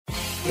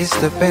It's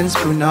the Benz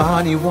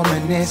Brunani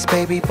womanist.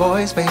 Baby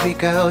boys, baby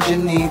girls, you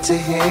need to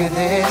hear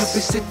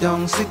this. Sit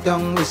down,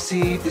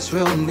 receive this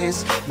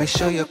realness. Make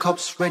sure your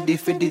cup's ready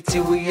for the tea.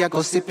 We are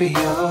go sip it,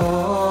 yo.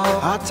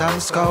 Hot time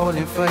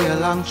scrolling for your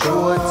long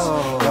throats.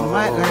 You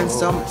might learn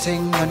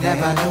something you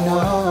never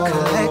know.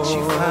 Collect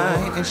you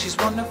fine, and she's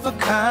one of a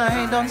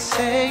kind. Don't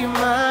say you're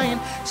mine,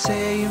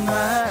 say you're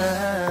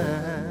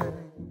mine.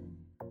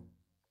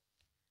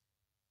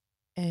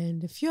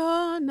 And if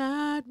you're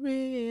not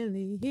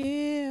really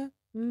here,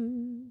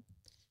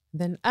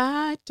 then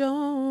I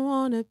don't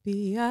want to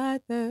be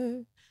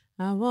either.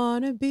 I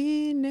want to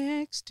be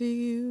next to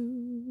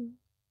you.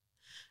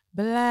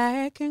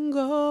 Black and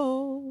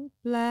gold,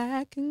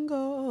 black and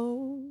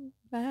gold,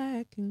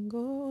 black and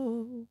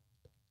gold.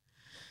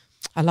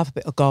 I love a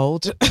bit of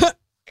gold.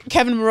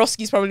 Kevin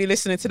Morosky's probably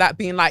listening to that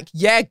being like,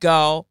 yeah,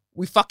 girl,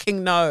 we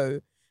fucking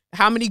know.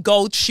 How many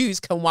gold shoes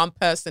can one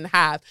person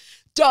have?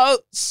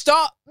 Don't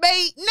stop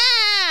me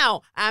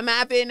now. I'm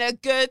having a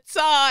good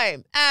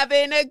time.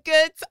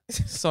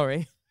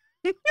 Sorry.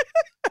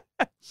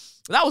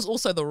 That was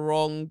also the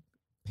wrong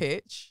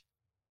pitch.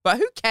 But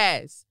who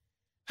cares?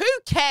 Who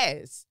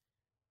cares?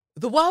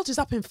 The world is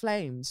up in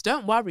flames.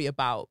 Don't worry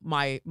about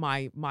my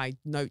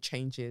note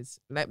changes.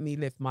 Let me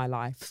live my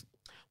life.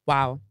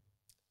 Wow.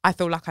 I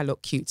feel like I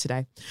look cute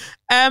today.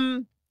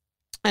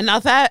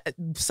 Another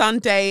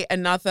Sunday,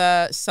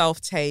 another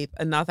self-tape,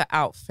 another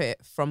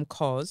outfit from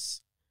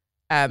Cos.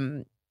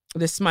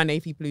 This is my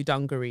navy blue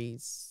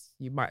dungarees.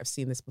 You might have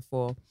seen this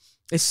before.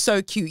 It's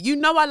so cute. You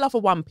know I love a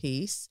one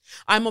piece.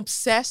 I'm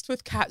obsessed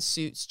with cat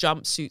suits,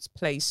 jumpsuits,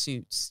 play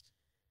suits.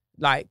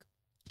 Like,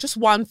 just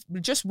one,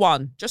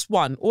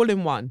 all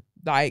in one.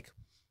 Like,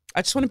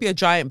 I just want to be a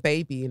giant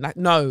baby. Like,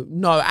 no,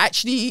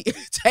 actually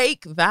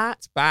take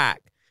that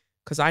back.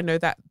 Because I know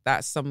that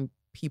that's some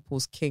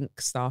people's kink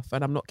stuff,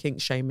 and I'm not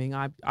kink shaming.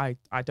 I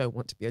don't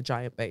want to be a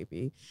giant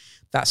baby.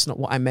 That's not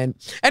what I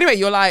meant. Anyway,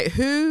 you're like,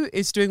 who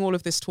is doing all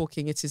of this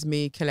talking? It is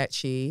me,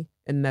 Kelechi,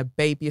 in the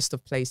babiest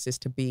of places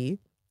to be.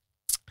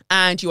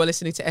 And you are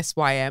listening to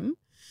SYM,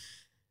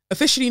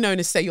 officially known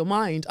as Say Your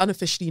Mind,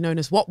 unofficially known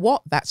as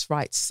what? That's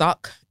right,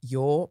 Suck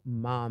Your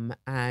Mum.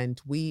 And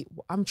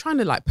I'm trying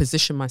to like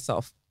position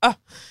myself.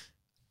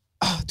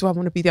 Do I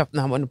want to be the other?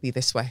 No, I want to be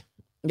this way.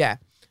 Yeah.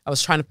 I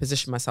was trying to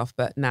position myself,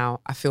 but now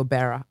I feel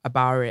better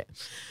about it.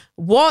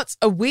 What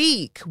a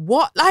week.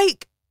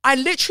 I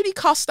literally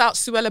cussed out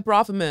Suella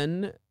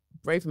Braverman,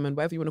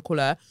 whatever you want to call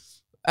her,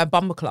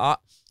 Bumberclark.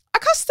 I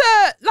cussed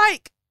her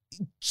like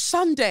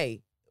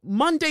Sunday,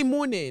 Monday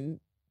morning.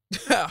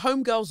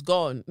 Homegirl's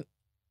gone.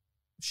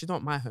 She's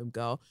not my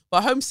homegirl,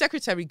 but Home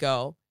Secretary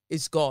girl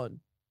is gone.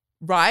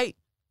 Right?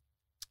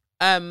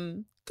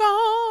 Gone.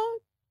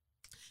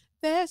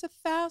 There's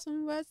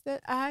 1,000 words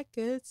that I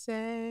could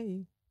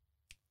say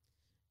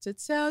to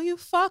tell you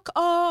fuck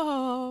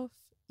off,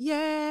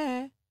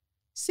 yeah.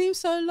 Seems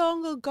so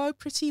long ago,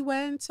 pretty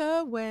went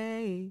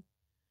away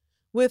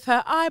with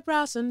her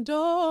eyebrows and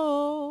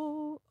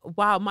all.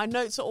 Wow, my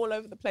notes are all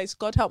over the place.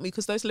 God help me,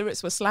 because those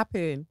lyrics were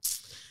slapping.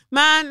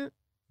 Man,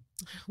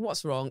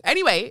 what's wrong?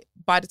 Anyway,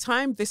 by the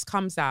time this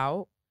comes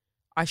out,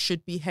 I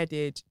should be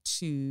headed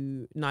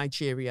to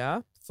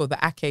Nigeria for the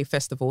Ake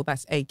Festival.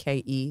 That's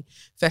AKE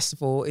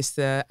Festival. It's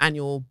the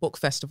annual book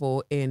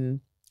festival in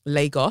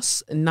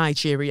Lagos,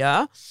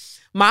 Nigeria,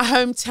 my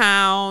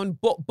hometown.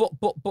 Bop.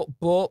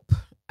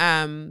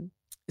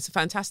 It's a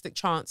fantastic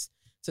chance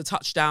to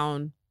touch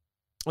down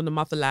on the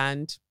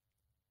motherland,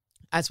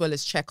 as well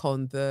as check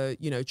on the,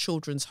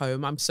 children's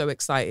home. I'm so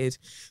excited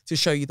to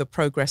show you the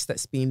progress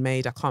that's been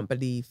made. I can't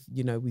believe,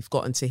 we've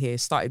gotten to here.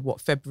 Started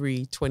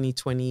February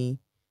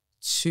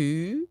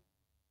 2022?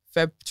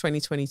 Feb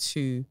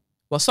 2022.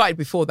 Well, started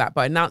before that,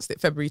 but announced it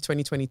February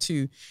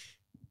 2022.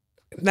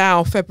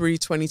 Now, February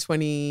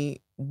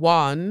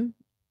 2021.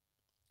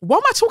 What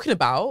am I talking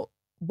about?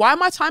 Why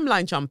am I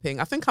timeline jumping?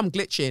 I think I'm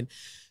glitching.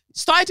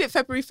 Started it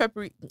February. God,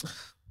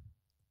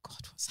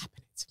 what's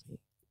happening to me?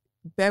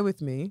 Bear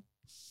with me.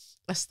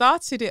 I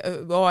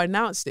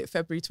announced it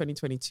February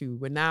 2022.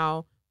 We're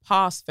now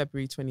past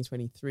February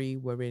 2023.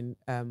 We're in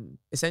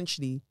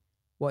essentially,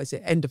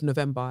 end of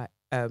November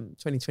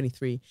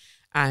 2023.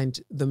 And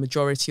the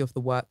majority of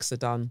the works are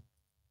done.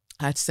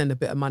 I had to send a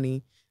bit of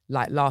money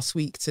like last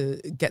week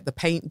to get the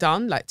paint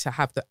done, like to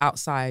have the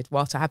outside,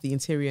 to have the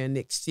interior and the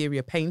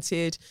exterior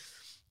painted.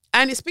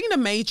 And it's been a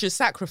major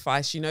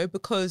sacrifice,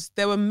 because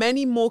there were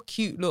many more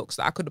cute looks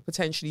that I could have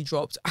potentially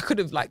dropped. I could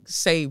have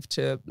saved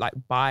to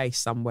buy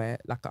somewhere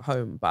at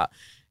home, but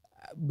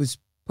I was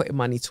putting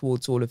money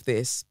towards all of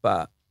this.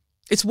 But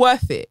it's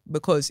worth it,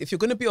 because if you're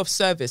going to be of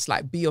service,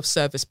 be of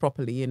service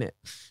properly, innit?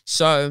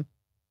 So,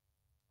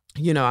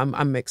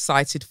 I'm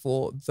excited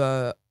for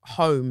the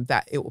home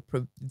that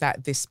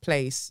that this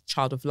place,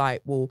 Child of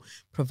Light, will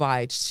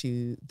provide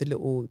to the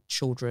little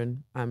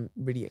children. I'm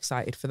really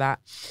excited for that.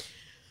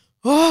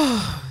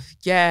 Oh,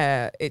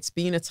 yeah, it's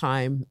been a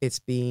time.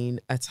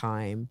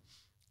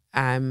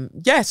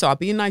 So I'll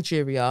be in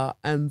Nigeria,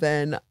 and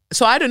then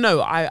so I don't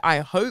know. I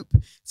hope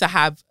to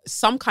have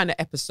some kind of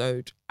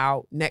episode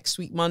out next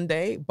week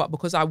Monday, but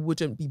because I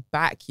wouldn't be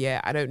back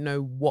yet, I don't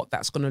know what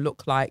that's going to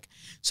look like.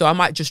 So I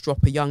might just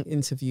drop a young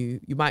interview.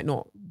 You might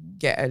not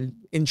get an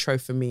intro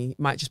from me. It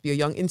might just be a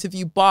young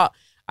interview, but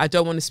I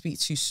don't want to speak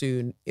too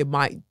soon. It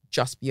might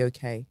just be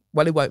okay.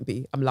 Well, it won't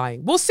be. I'm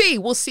lying. We'll see.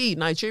 We'll see.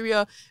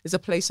 Nigeria is a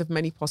place of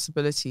many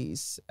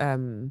possibilities.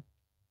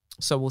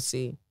 So we'll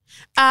see.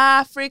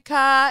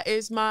 Africa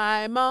is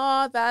my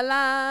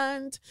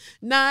motherland.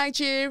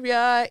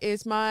 Nigeria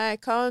is my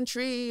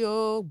country.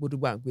 Oh, woody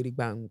bang, woody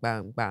bang,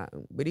 bang, bang,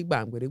 woody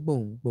bang, woody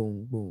boom,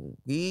 boom, boom.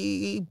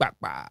 Wee back,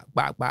 back,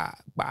 back,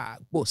 back, back,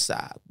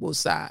 bossa,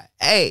 bossa.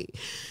 Hey,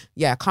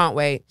 yeah, can't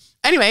wait.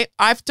 Anyway,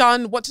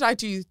 what did I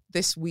do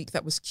this week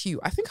that was cute?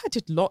 I think I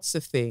did lots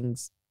of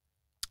things.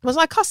 Was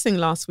I cussing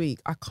last week?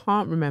 I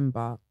can't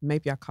remember.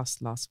 Maybe I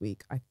cussed last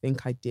week. I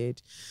think I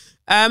did.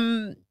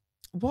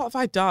 What have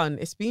I done?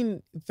 It's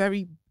been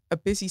a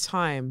busy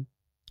time.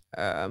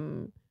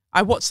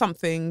 I watched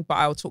something, but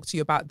I'll talk to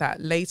you about that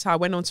later. I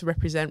went on to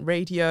Represent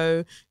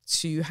Radio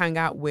to hang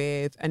out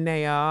with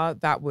Anea.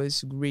 That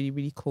was really,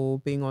 really cool,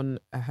 being on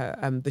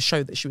her, the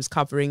show that she was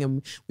covering.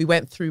 And we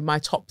went through my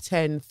top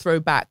 10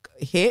 throwback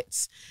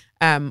hits,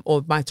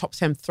 or my top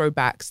 10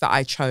 throwbacks that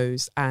I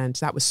chose. And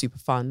that was super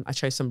fun. I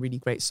chose some really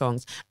great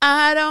songs.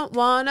 I don't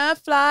want a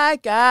fly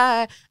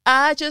guy.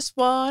 I just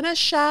want a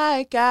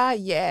shy guy.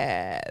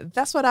 Yeah,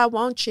 that's what I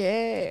want,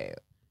 yeah.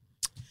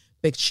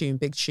 Big tune,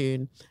 big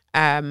tune.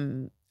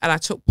 And I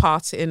took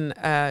part in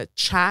a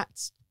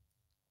chat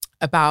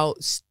about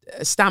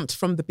Stamped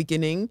from the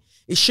Beginning.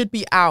 It should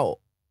be out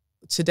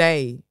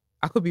today.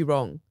 I could be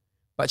wrong,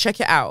 but check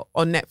it out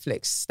on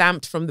Netflix.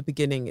 Stamped from the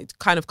Beginning. It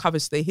kind of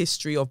covers the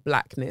history of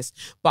blackness,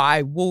 but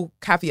I will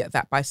caveat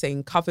that by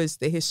saying covers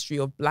the history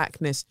of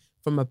blackness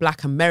from a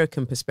Black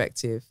American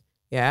perspective.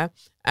 Yeah.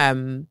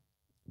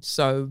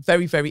 So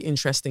very, very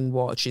interesting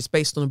watch. It's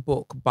based on a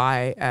book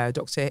by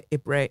Dr.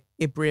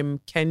 Ibram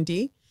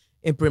Kendi,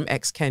 Ibram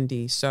X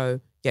Kendi. So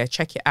yeah,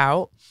 check it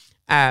out.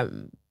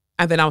 And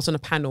then I was on a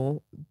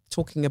panel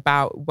talking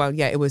about,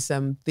 it was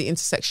the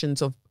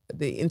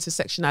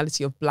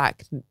intersectionality of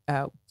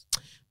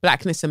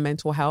blackness and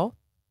mental health.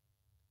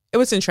 It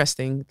was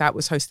interesting. That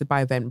was hosted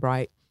by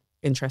Eventbrite.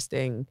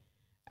 Interesting.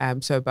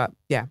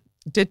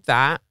 Did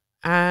that.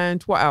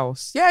 And what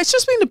else? Yeah, it's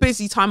just been a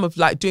busy time of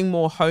like doing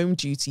more home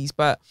duties,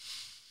 but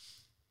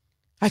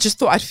I just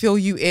thought I'd fill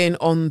you in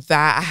on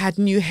that. I had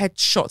new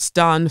headshots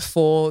done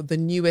for the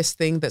newest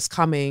thing that's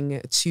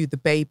coming to the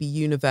baby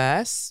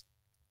universe,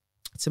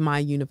 to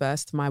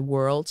my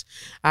world.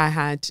 I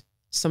had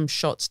some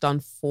shots done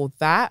for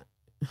that.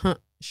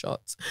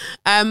 Shots.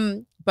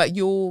 But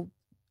you'll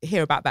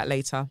hear about that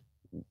later.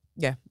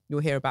 Yeah, you'll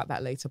hear about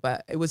that later.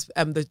 But it was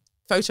the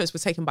photos were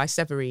taken by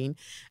Severine,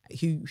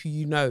 who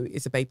you know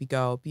is a baby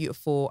girl,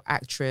 beautiful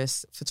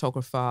actress,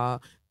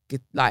 photographer,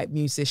 like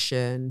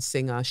musician,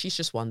 singer. She's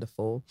just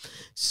wonderful.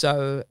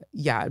 So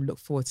yeah, I look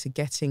forward to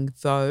getting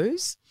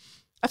those.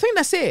 I think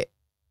that's it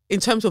in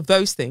terms of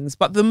those things.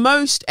 But the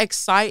most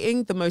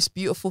exciting, the most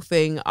beautiful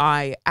thing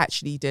I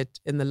actually did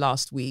in the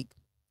last week,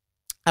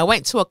 I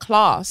went to a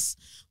class,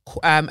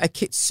 a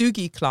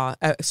kintsugi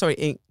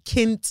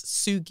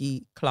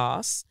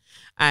class.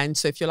 And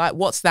so if you're like,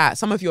 what's that?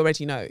 Some of you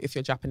already know if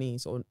you're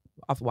Japanese or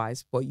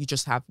otherwise, but you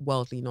just have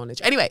worldly knowledge.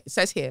 Anyway, it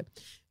says here,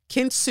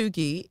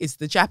 kintsugi is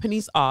the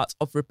Japanese art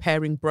of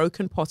repairing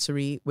broken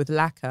pottery with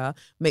lacquer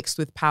mixed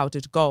with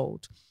powdered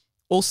gold.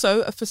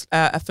 Also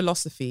a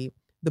philosophy.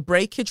 The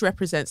breakage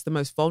represents the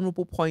most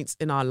vulnerable points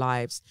in our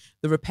lives.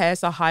 The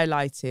repairs are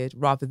highlighted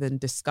rather than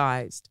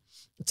disguised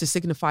to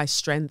signify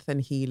strength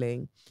and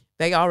healing.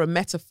 They are a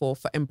metaphor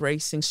for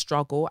embracing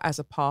struggle as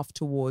a path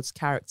towards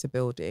character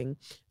building.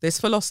 This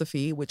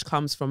philosophy, which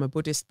comes from a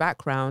Buddhist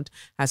background,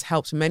 has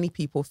helped many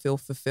people feel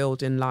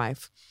fulfilled in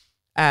life.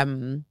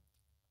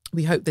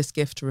 We hope this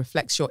gift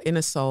reflects your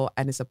inner soul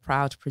and is a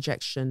proud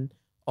projection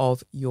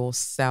of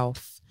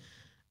yourself.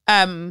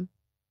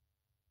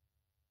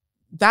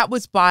 That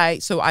was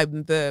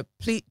the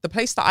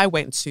place that I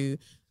went to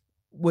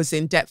was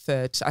in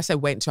Deptford. I say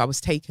went to, I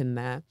was taken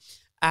there.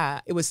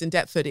 It was in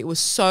Deptford. It was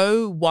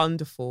so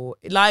wonderful.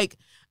 Like,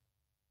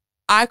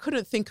 I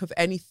couldn't think of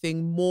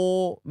anything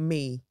more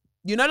me.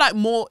 You know,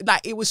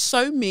 it was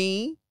so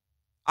me.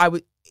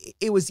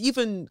 It was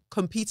even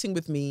competing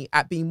with me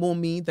at being more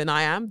me than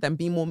I am, than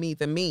being more me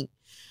than me.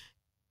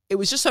 It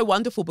was just so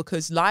wonderful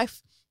because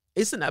life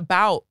isn't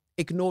about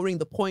ignoring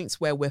the points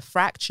where we're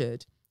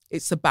fractured.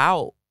 It's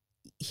about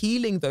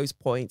healing those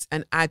points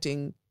and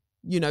adding,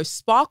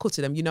 sparkle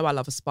to them. You know, I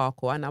love a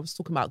sparkle. And I was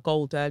talking about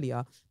gold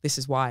earlier. This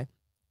is why.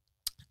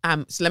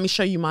 So let me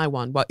show you my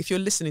one. Well, if you're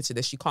listening to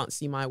this, you can't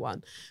see my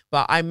one.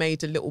 But I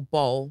made a little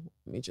bowl.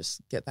 Let me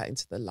just get that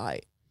into the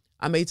light.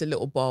 I made a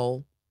little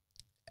bowl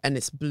and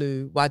it's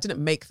blue. Well, I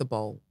didn't make the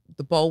bowl.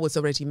 The bowl was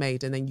already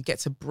made. And then you get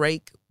to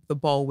break the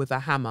bowl with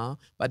a hammer.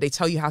 But they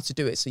tell you how to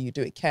do it. So you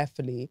do it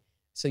carefully.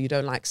 So you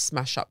don't like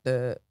smash up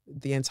the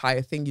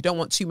entire thing. You don't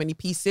want too many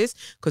pieces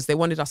because they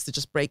wanted us to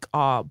just break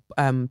our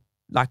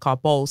like our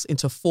bowls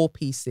into 4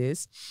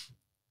 pieces.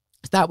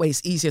 That way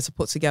it's easier to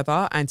put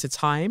together and to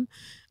time.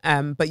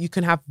 But you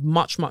can have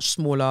much, much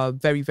smaller,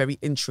 very, very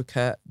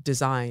intricate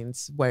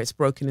designs where it's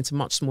broken into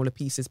much smaller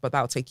pieces, but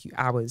that'll take you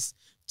hours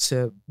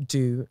to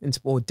do,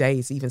 or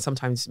days, even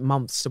sometimes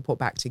months to put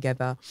back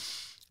together.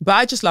 But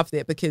I just loved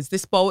it because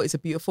this bowl is a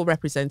beautiful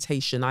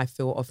representation, I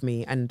feel, of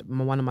me. And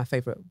one of my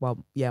favorite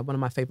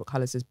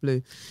colors is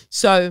blue.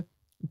 So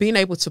being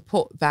able to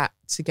put that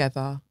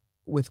together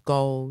with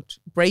gold,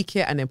 break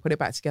it and then put it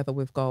back together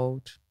with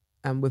gold,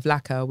 with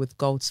lacquer, with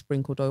gold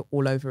sprinkled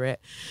all over it,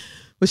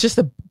 was just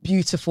a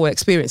beautiful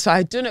experience. So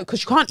I don't know,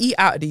 because you can't eat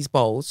out of these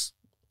bowls,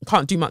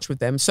 can't do much with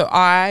them. So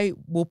I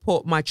will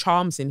put my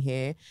charms in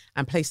here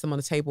and place them on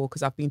the table,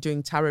 because I've been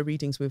doing tarot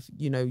readings with,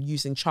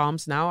 using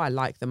charms now. I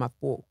like them. I've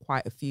bought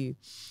quite a few.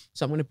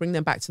 So I'm going to bring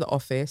them back to the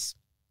office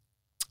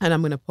and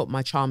I'm going to put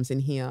my charms in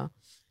here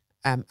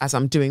as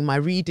I'm doing my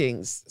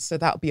readings. So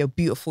that'll be a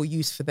beautiful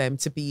use for them,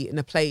 to be in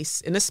a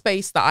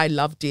space that I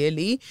love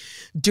dearly,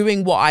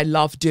 doing what I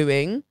love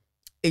doing.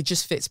 It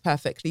just fits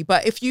perfectly.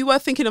 But if you were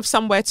thinking of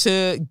somewhere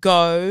to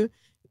go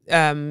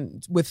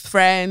with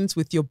friends,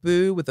 with your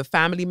boo, with a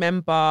family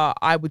member,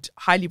 I would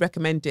highly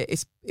recommend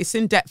it. It's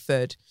in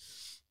Deptford.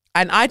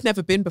 And I'd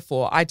never been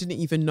before. I didn't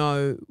even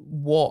know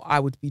what I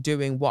would be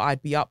doing, what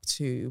I'd be up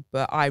to.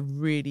 But I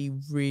really,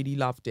 really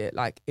loved it.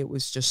 Like, it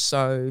was just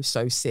so,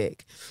 so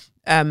sick.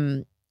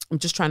 I'm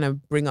just trying to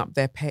bring up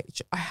their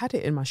page. I had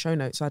it in my show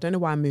notes, so I don't know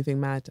why I'm moving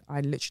mad.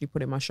 I literally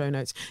put it in my show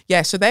notes.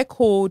 Yeah, so they're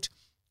called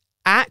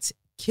at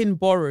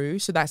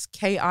Kinboru, so that's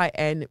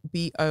KINBORU_UK,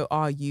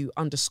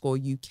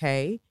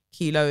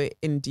 Kilo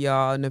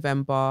India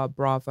November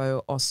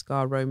Bravo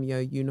Oscar Romeo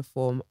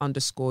Uniform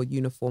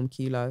 _uniform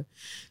Kilo.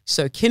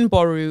 So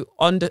Kinboru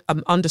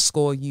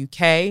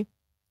 _UK.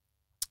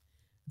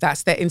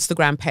 That's their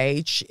Instagram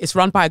page. It's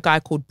run by a guy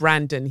called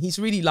Brandon. He's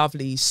really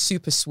lovely,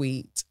 super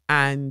sweet,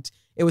 and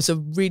it was a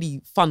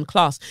really fun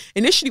class.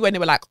 Initially, when they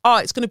were like, oh,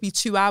 it's going to be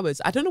 2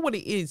 hours. I don't know what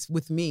it is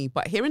with me,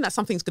 but hearing that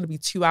something's going to be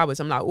 2 hours,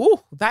 I'm like,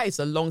 oh, that is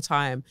a long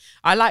time.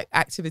 I like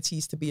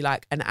activities to be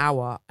like an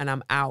hour and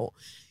I'm out.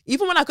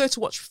 Even when I go to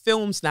watch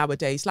films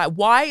nowadays, like,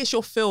 why is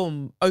your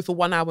film over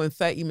 1 hour and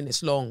 30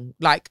 minutes long?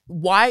 Like,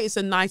 why is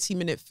a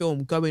 90-minute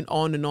film going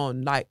on and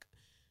on? Like,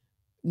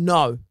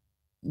 no.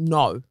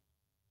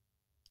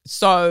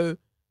 So,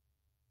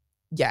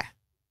 yeah.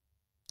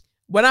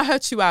 When I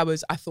heard 2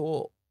 hours, I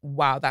thought,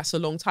 wow, that's a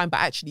long time. But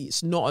actually,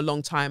 it's not a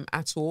long time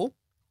at all,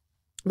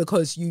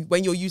 because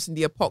when you're using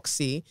the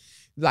epoxy,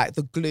 like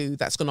the glue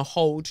that's going to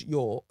hold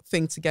your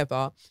thing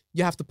together,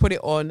 you have to put it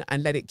on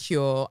and let it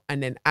cure,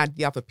 and then add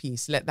the other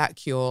piece, let that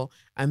cure,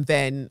 and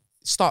then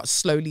start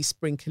slowly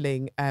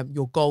sprinkling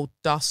your gold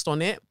dust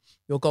on it,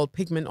 your gold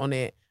pigment on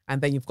it. And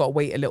then you've got to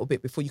wait a little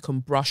bit before you can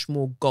brush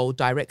more gold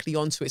directly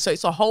onto it. So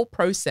it's a whole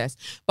process.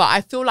 But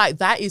I feel like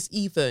that is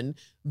even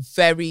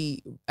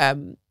very,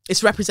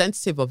 it's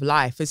representative of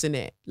life, isn't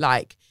it?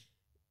 Like,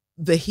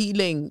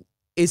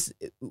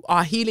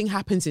 our healing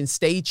happens in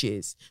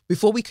stages.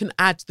 Before we can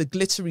add the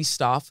glittery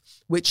stuff,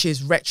 which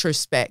is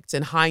retrospect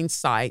and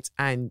hindsight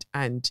and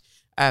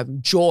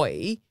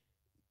joy,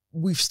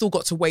 we've still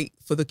got to wait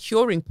for the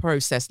curing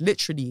process,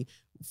 literally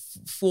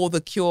for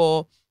the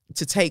cure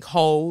to take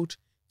hold,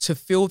 to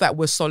feel that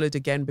we're solid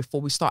again before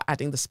we start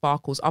adding the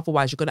sparkles.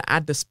 Otherwise, you're going to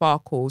add the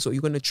sparkles, or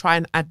you're going to try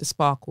and add the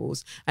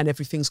sparkles, and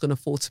everything's going to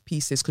fall to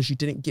pieces because you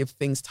didn't give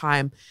things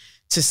time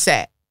to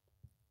set.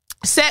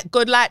 Set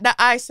good like the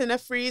ice in a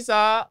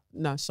freezer.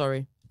 No,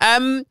 sorry.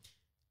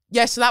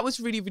 Yeah, so that was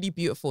really, really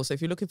beautiful. So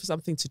if you're looking for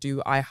something to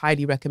do, I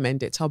highly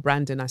recommend it. Tell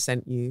Brandon I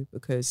sent you,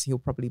 because he'll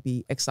probably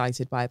be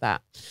excited by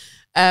that.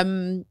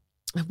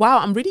 Wow,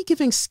 I'm really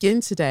giving skin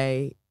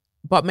today,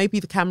 but maybe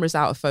the camera's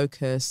out of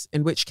focus,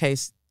 in which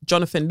case,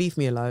 Jonathan, leave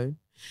me alone.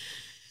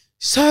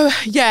 So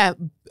yeah,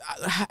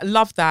 I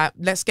love that.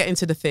 Let's get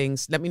into the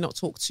things. Let me not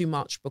talk too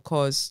much,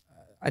 because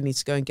I need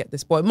to go and get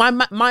this boy. My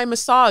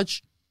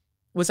massage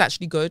was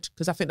actually good,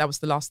 because I think that was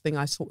the last thing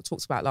I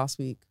talked about last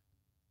week.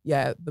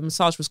 Yeah, the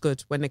massage was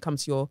good when they come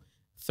to your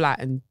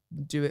flat and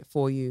do it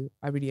for you.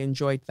 I really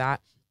enjoyed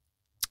that.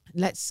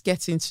 Let's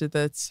get into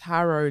the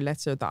tarot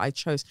letter that I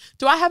chose.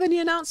 Do I have any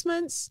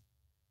announcements?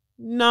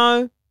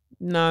 No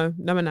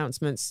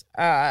announcements.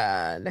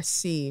 Let's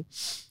see.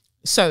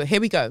 So here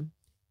we go.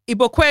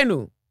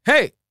 Ibokwenu.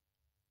 Hey.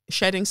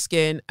 Shedding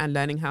skin and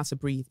learning how to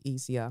breathe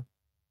easier.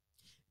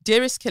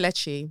 Dearest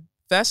Kelechi,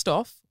 first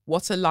off,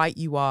 what a light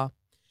you are.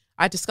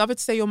 I discovered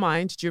Say Your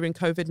Mind during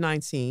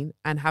COVID-19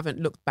 and haven't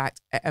looked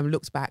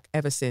back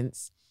ever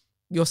since.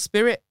 Your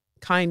spirit,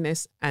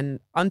 kindness,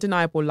 and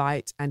undeniable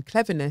light and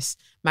cleverness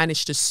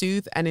managed to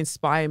soothe and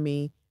inspire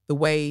me the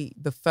way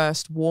the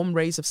first warm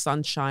rays of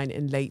sunshine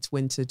in late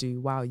winter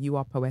do. Wow, you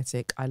are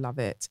poetic. I love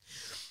it.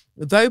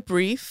 Though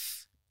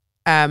brief,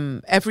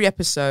 every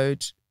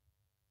episode,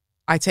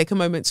 I take a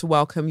moment to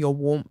welcome your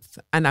warmth,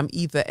 and I'm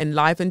either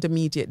enlivened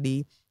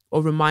immediately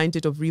or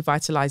reminded of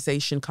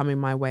revitalization coming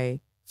my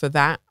way. For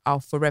that,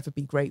 I'll forever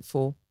be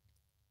grateful.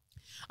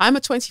 I'm a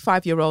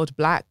 25-year-old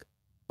Black,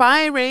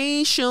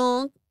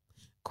 biracial,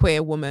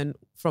 queer woman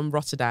from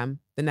Rotterdam,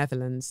 the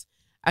Netherlands.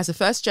 As a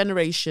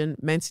first-generation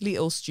mentally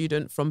ill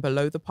student from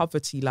below the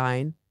poverty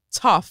line,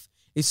 tough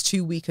is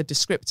too weak a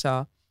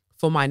descriptor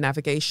for my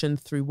navigation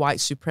through white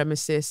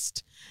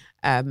supremacist,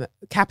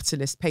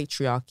 capitalist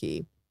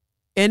patriarchy,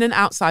 in and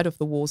outside of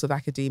the walls of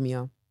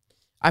academia.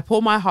 I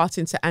pour my heart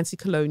into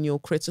anti-colonial,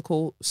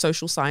 critical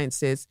social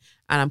sciences,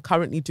 and I'm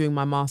currently doing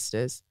my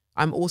master's.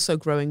 I'm also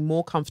growing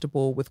more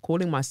comfortable with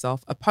calling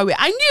myself a poet.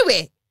 I knew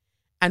it!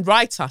 And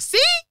writer. See?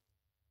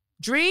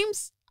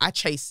 Dreams, I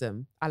chase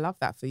them. I love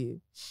that for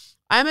you.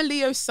 I'm a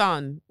Leo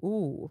sun.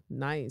 Ooh,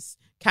 nice.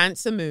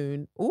 Cancer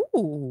moon.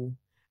 Ooh.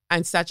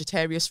 And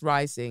Sagittarius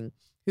rising,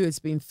 who has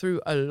been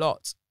through a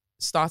lot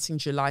starting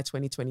July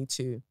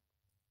 2022.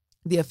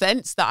 The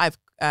events that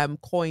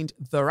I've coined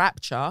the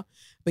rapture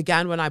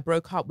began when I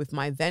broke up with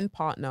my then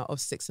partner of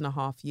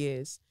 6.5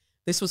 years.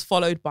 This was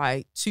followed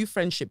by 2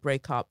 friendship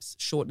breakups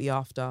shortly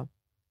after.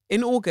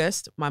 In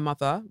August, my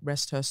mother,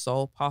 rest her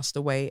soul, passed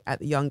away at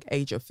the young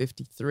age of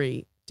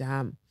 53.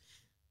 Damn.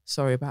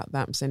 Sorry about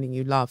that. I'm sending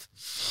you love.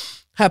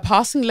 Her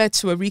passing led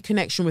to a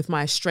reconnection with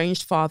my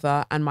estranged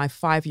father and my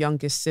 5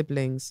 youngest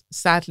siblings.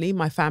 Sadly,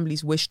 my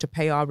family's wish to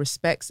pay our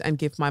respects and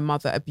give my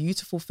mother a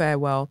beautiful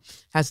farewell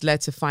has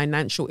led to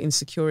financial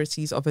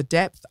insecurities of a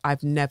depth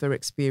I've never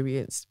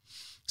experienced.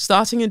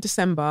 Starting in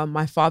December,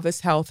 my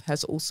father's health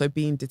has also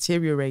been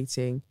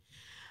deteriorating.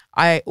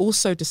 I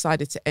also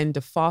decided to end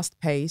a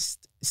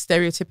fast-paced,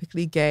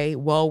 stereotypically gay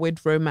whirlwind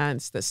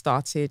romance that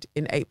started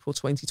in April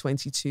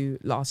 2022,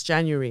 last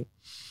January.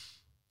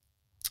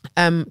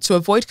 To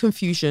avoid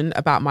confusion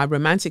about my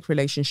romantic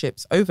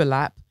relationships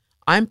overlap,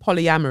 I'm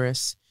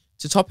polyamorous.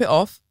 To top it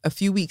off, a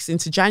few weeks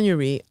into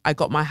January, I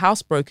got my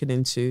house broken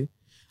into.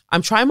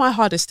 I'm trying my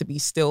hardest to be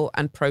still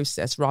and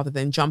process rather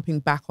than jumping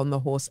back on the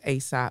horse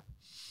ASAP.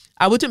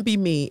 I wouldn't be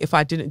me if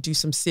I didn't do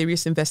some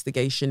serious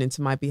investigation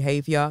into my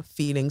behavior,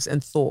 feelings,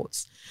 and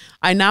thoughts.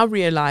 I now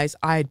realize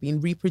I had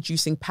been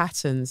reproducing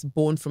patterns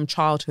born from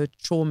childhood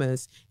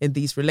traumas in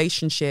these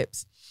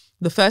relationships.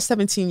 The first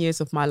 17 years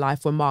of my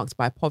life were marked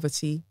by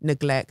poverty,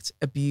 neglect,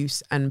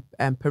 abuse, and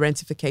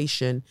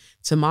parentification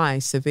to my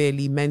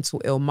severely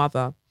mental ill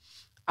mother.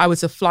 I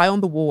was a fly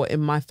on the wall in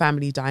my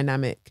family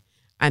dynamic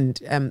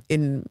and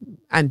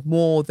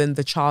more than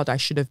the child I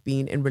should have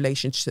been in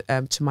relation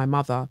to my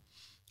mother.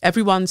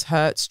 Everyone's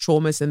hurts,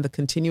 traumas, and the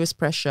continuous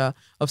pressure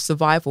of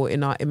survival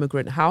in our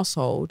immigrant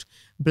household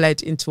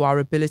bled into our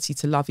ability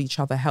to love each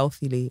other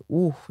healthily.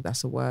 Ooh,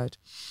 that's a word.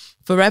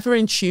 Forever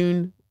in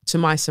tune to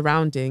my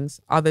surroundings,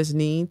 others'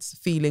 needs,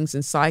 feelings,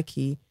 and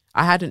psyche,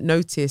 I hadn't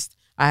noticed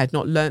I had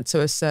not learnt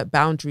to assert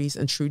boundaries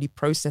and truly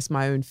process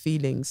my own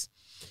feelings.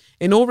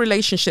 In all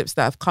relationships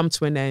that have come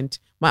to an end,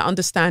 my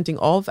understanding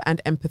of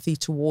and empathy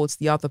towards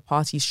the other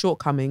party's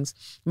shortcomings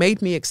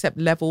made me accept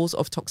levels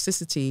of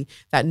toxicity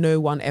that no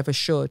one ever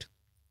should.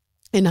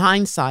 In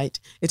hindsight,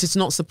 it is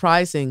not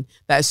surprising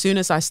that as soon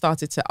as I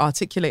started to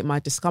articulate my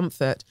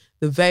discomfort,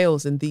 the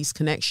veils in these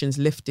connections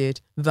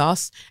lifted,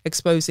 thus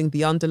exposing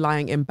the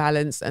underlying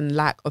imbalance and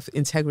lack of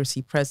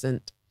integrity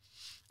present.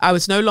 I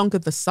was no longer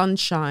the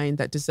sunshine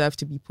that deserved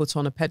to be put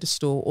on a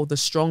pedestal or the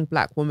strong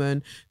black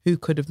woman who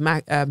could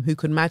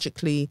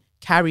magically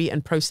carry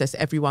and process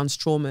everyone's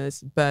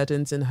traumas,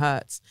 burdens, and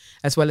hurts,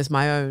 as well as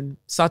my own.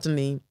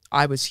 Suddenly,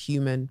 I was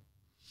human.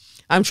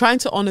 I'm trying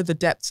to honor the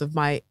depths of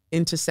my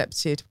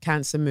intercepted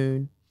Cancer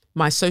moon.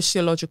 My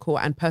sociological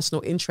and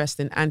personal interest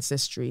in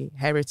ancestry,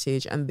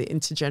 heritage, and the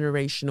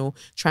intergenerational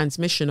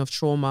transmission of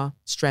trauma,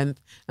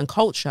 strength, and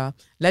culture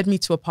led me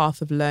to a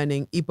path of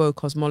learning Igbo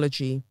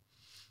cosmology.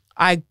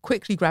 I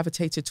quickly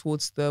gravitated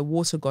towards the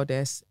water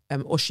goddess,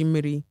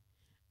 Oshimiri.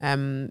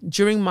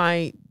 During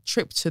my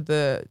trip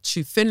to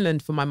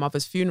Finland for my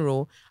mother's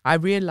funeral, I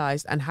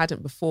realized, and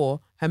hadn't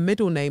before, her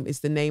middle name is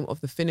the name of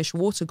the Finnish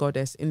water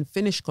goddess in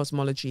Finnish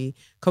cosmology.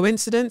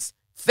 Coincidence?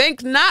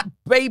 Think not,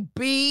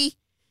 baby.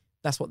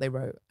 That's what they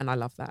wrote, and I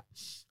love that.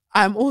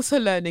 I'm also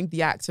learning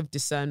the act of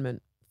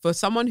discernment. For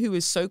someone who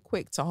is so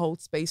quick to hold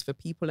space for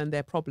people and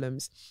their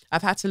problems,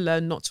 I've had to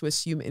learn not to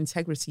assume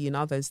integrity in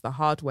others the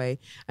hard way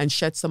and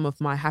shed some of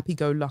my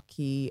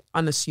happy-go-lucky,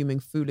 unassuming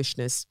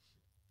foolishness.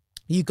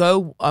 You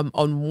go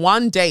on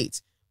one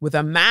date with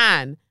a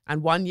man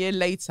and 1 year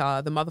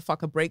later, the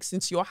motherfucker breaks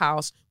into your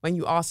house when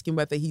you ask him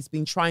whether he's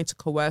been trying to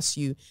coerce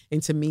you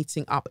into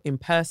meeting up in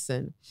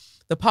person.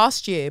 The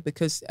past year,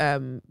 because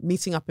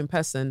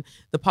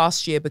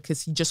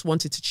he just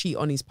wanted to cheat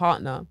on his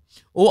partner,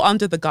 all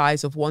under the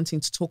guise of wanting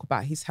to talk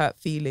about his hurt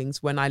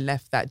feelings when I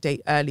left that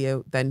date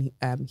earlier than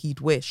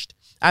he'd wished.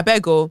 I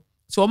beg you,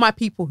 to all my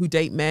people who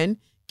date men,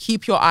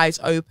 keep your eyes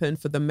open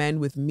for the men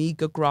with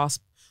meager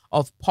grasp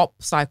of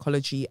pop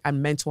psychology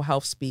and mental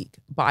health speak.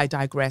 But I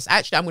digress.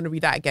 Actually, I'm going to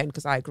read that again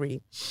because I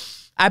agree.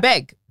 I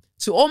beg,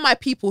 to all my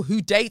people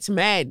who date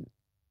men,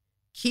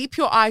 keep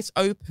your eyes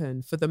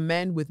open for the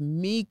men with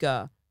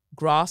meager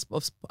grasp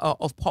of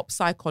pop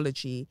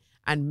psychology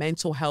and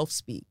mental health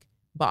speak.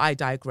 But I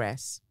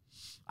digress.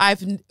 I've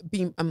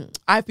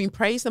been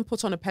praised and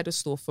put on a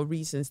pedestal for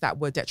reasons that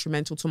were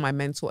detrimental to my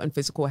mental and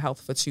physical health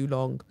for too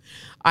long.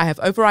 I have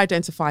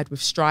over-identified with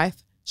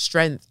strife,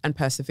 strength, and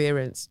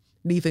perseverance,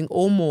 leaving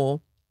all more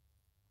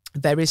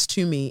there is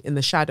to me in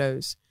the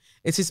shadows.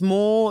 It is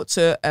more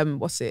to,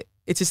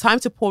 It is time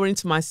to pour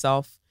into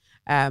myself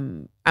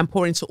and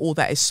pour into all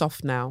that is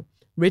soft now,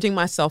 ridding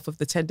myself of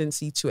the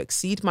tendency to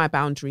exceed my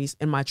boundaries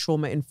in my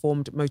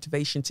trauma-informed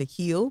motivation to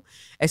heal,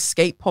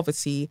 escape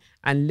poverty,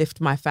 and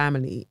lift my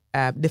family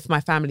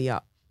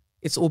up.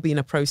 It's all been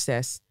a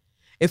process.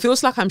 It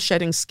feels like I'm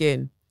shedding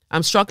skin.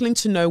 I'm struggling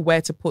to know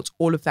where to put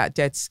all of that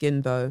dead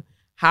skin, though.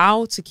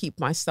 How to keep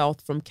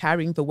myself from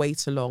carrying the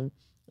weight along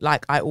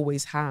like I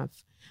always have.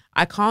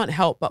 I can't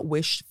help but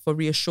wish for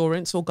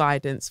reassurance or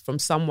guidance from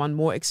someone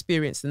more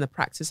experienced in the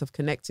practice of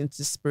connecting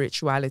to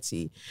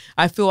spirituality.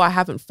 I feel I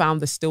haven't found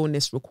the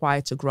stillness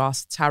required to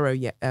grasp tarot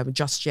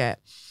just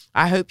yet.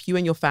 I hope you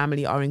and your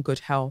family are in good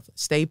health.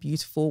 Stay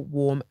beautiful,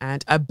 warm,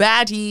 and a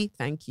baddie.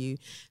 Thank you.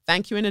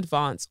 Thank you in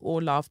advance.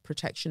 All love,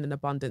 protection, and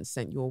abundance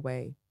sent your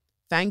way.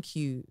 Thank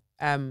you.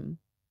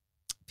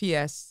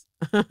 P.S.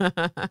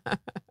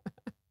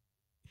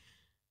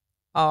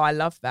 Oh, I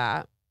love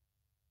that.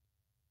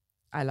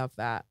 I love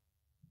that.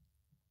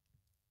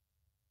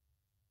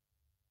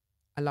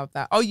 I love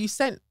that. Oh, did you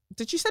send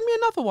me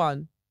another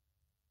one?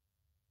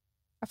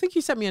 I think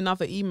you sent me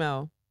another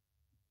email.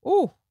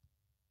 Oh,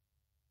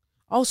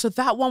 so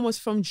that one was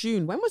from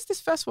June. When was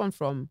this first one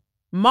from?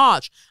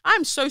 March.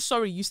 I'm so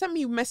sorry. You sent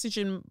me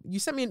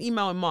an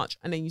email in March,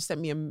 and then you sent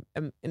me an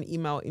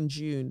email in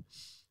June.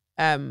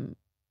 But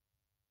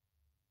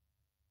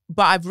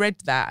I've read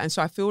that, and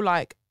so I feel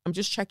like I'm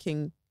just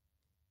checking.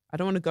 I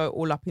don't want to go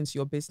all up into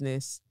your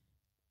business.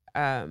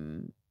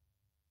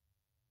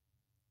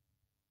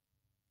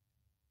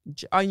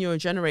 You're a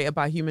generator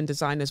by Human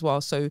Design as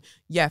well. So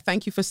yeah,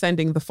 thank you for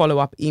sending the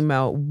follow-up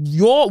email.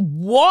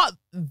 What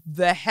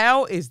the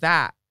hell is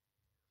that?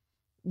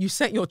 You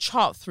sent your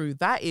chart through.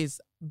 That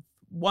is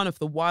one of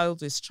the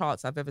wildest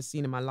charts I've ever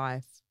seen in my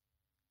life.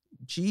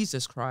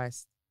 Jesus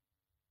Christ.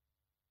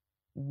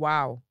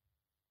 Wow.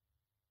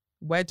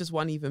 Where does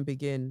one even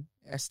begin,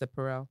 Esther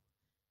Perel?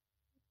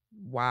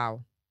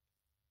 Wow.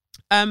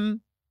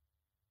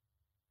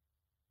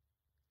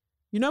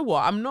 You know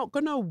what? I'm not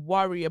going to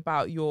worry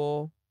about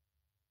your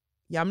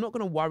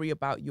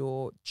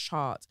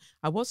chart.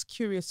 I was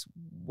curious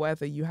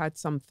whether you had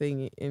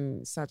something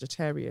in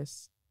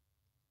Sagittarius.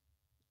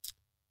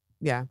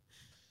 Yeah.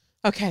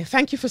 Okay,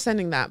 thank you for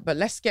sending that. But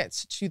let's get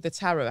to the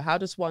tarot. How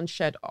does one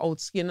shed old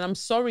skin? And I'm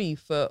sorry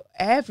for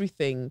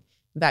everything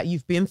that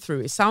you've been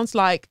through. It sounds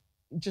like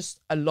just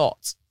a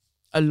lot.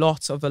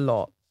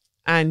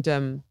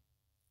 And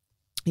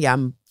yeah,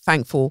 I'm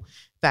thankful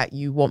that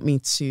you want me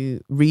to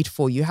read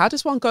for you. How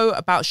does one go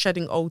about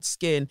shedding old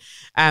skin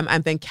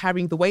and then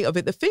carrying the weight of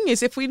it? The thing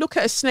is, if we look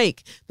at a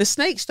snake, the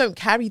snakes don't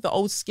carry the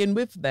old skin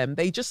with them.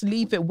 They just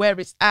leave it where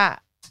it's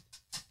at.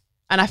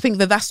 And I think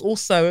that that's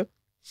also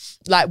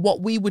like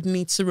what we would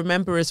need to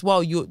remember as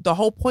well. The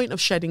whole point of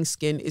shedding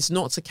skin is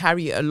not to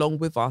carry it along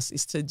with us.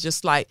 It's to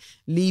just like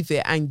leave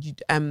it.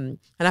 And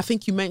I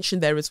think you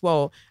mentioned there as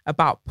well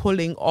about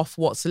pulling off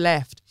what's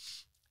left.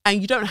 And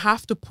you don't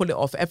have to pull it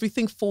off.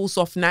 Everything falls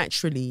off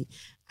naturally.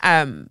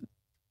 You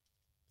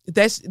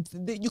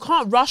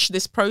can't rush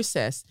this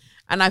process.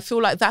 And I feel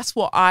like that's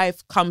what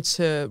I've come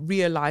to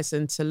realize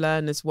and to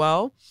learn as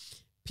well.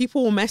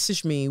 People will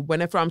message me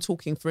whenever I'm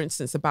talking, for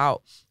instance,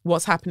 about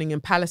what's happening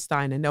in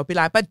Palestine. And they'll be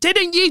like, but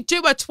didn't you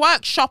do a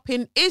twerk shop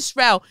in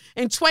Israel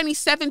in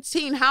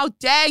 2017? How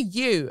dare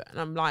you? And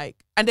I'm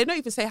like, and they don't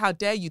even say, how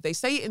dare you? They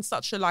say it in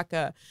such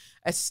a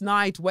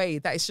snide way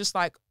that it's just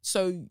like,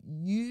 so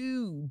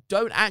you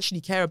don't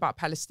actually care about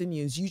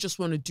Palestinians. You just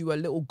want to do a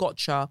little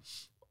gotcha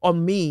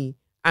on me.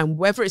 And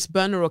whether it's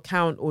burner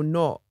account or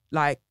not,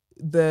 like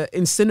the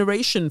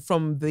incineration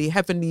from the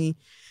heavenly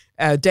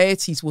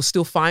deities will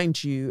still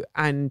find you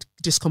and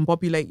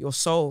discombobulate your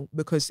soul,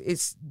 because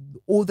it's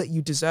all that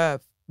you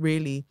deserve,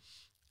 really.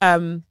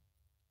 Some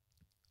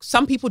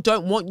people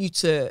don't want you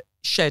to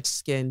shed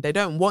skin. They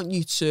don't want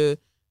you to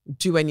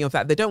do any of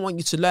that. They don't want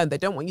you to learn. They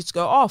don't want you to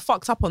go, oh,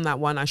 fucked up on that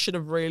one. I should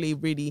have really,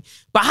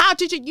 but how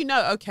did you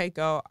know? Okay,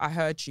 girl, I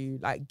heard you.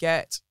 Like,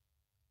 get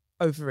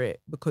over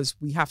it, because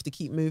we have to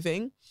keep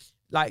moving.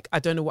 Like, I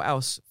don't know what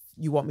else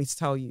you want me to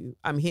tell you.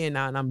 I'm here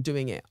now and I'm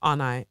doing it,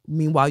 aren't I?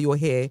 Meanwhile, you're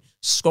here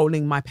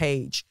scrolling my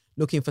page,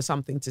 looking for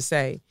something to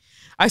say.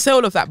 I say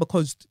all of that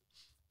because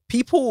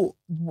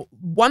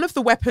one of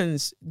the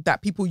weapons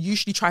that people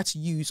usually try to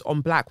use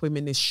on Black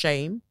women is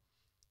shame,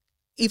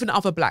 even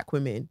other Black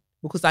women,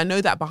 because I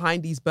know that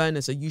behind these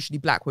burners are usually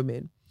Black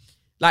women.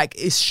 Like,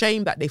 it's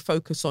shame that they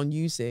focus on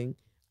using.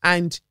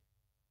 And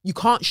you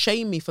can't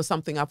shame me for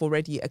something I've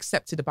already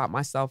accepted about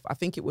myself. I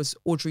think it was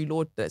Audre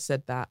Lorde that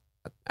said that.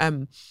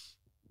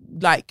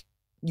 Like,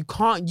 you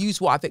can't use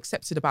what I've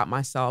accepted about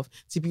myself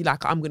to be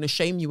like, I'm going to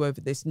shame you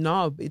over this.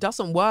 No, it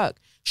doesn't work.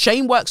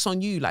 Shame works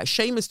on you. Like,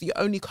 shame is the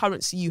only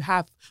currency you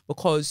have,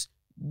 because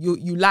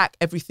you lack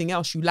everything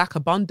else. You lack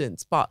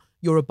abundance, but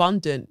you're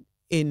abundant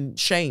in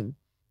shame.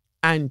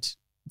 And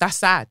that's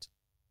sad.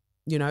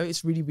 You know,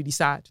 it's really, really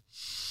sad.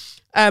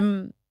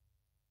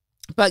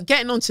 But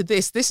getting onto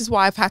this is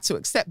why I've had to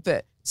accept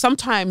that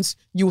sometimes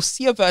you'll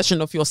see a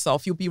version of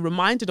yourself, you'll be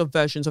reminded of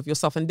versions of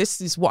yourself. And this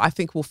is what I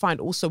think we'll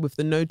find also with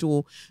the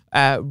nodal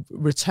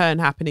return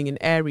happening in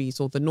Aries,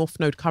 or the North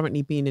Node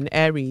currently being in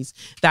Aries,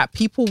 that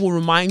people will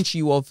remind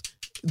you of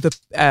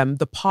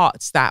the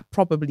parts that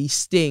probably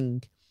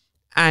sting,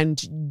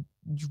 and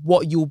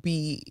what you'll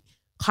be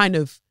kind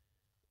of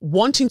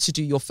wanting to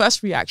do. Your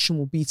first reaction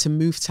will be to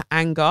move to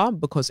anger,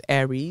 because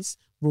Aries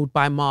ruled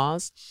by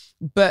Mars.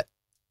 But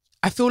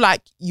I feel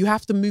like you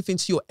have to move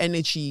into your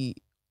energy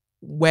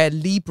where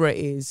Libra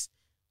is,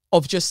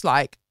 of just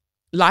like,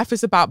 life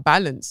is about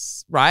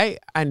balance, right?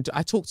 And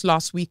I talked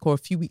last week or a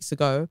few weeks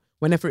ago,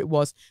 whenever it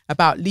was,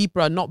 about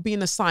Libra not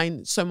being a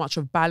sign so much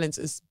of balance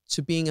as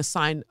to being a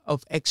sign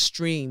of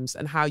extremes,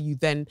 and how you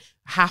then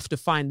have to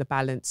find the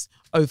balance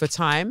over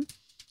time.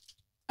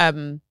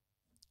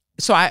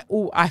 So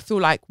I feel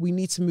like we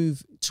need to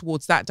move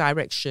towards that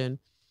direction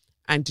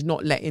and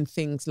not letting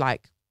things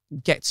like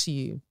get to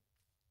you.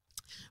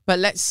 But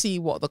let's see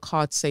what the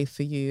cards say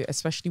for you,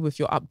 especially with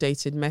your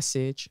updated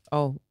message.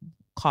 Oh,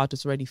 card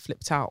has already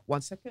flipped out.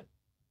 1 second.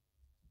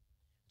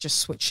 Just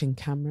switching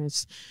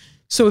cameras.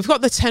 So we've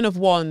got the 10 of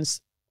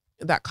Wands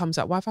that comes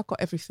out. Why have I got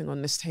everything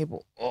on this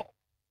table? Oh,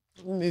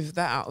 move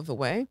that out of the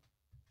way.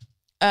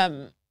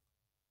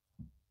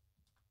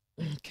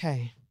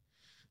 Okay.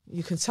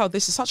 You can tell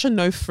this is such a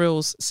no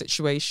frills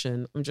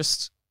situation. I'm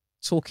just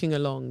talking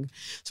along.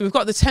 So we've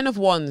got the 10 of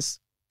Wands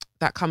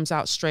that comes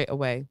out straight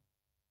away.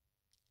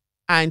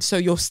 And so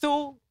you're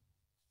still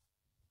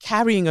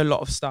carrying a lot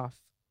of stuff.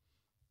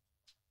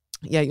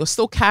 Yeah, you're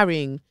still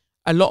carrying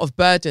a lot of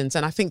burdens.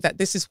 And I think that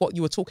this is what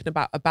you were talking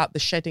about the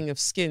shedding of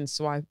skin.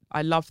 So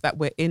I love that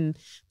we're in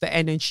the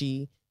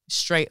energy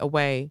straight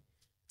away.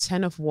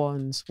 10 of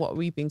Wands. What are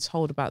we being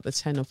told about the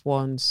 10 of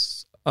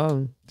Wands?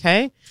 Oh,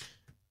 okay.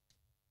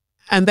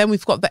 And then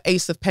we've got the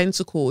Ace of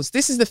Pentacles.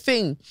 This is the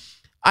thing.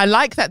 I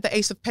like that the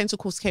Ace of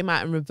Pentacles came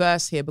out in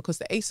reverse here, because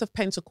the Ace of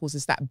Pentacles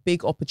is that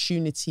big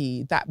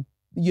opportunity, that,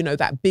 you know,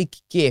 that big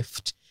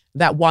gift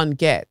that one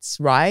gets,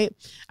 right?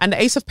 And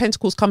the Ace of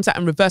Pentacles comes out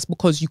in reverse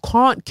because you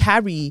can't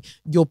carry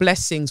your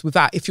blessings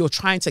if you're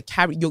trying to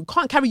carry, you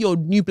can't carry your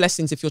new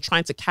blessings if you're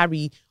trying to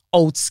carry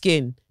old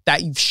skin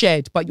that you've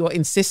shed, but you're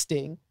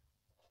insisting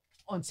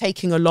on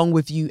taking along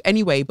with you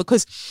anyway.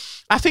 Because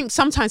I think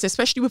sometimes,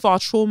 especially with our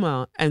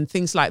trauma and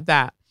things like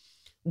that,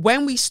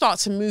 when we start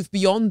to move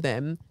beyond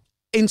them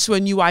into a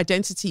new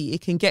identity,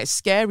 it can get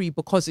scary,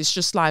 because it's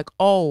just like,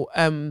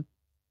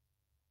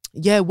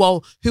 yeah,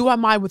 well, who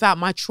am I without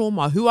my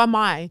trauma? Who am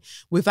I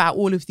without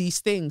all of these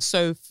things?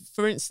 So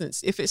for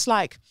instance, if it's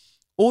like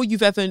all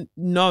you've ever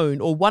known,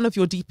 or one of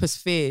your deepest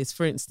fears,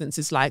 for instance,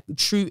 is like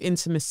true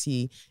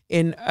intimacy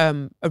in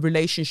a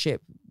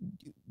relationship,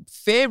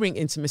 fearing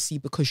intimacy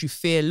because you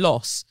fear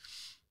loss,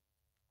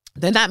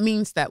 then that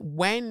means that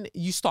when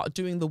you start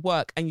doing the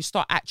work and you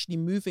start actually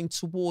moving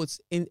towards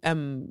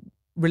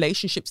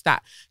relationships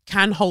that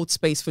can hold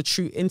space for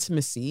true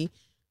intimacy,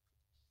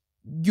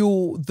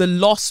 you'll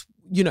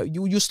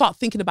start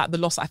thinking about the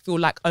loss, I feel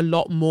like, a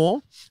lot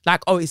more.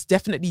 Like, oh, it's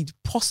definitely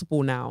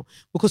possible now.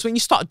 Because when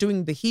you start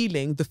doing the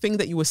healing, the thing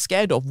that you were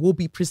scared of will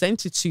be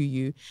presented to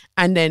you,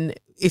 and then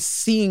it's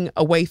seeing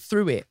a way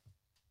through it.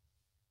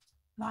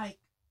 Like,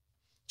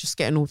 just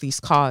getting all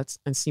these cards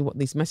and see what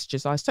these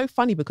messages are. It's so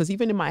funny, because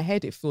even in my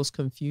head, it feels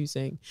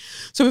confusing.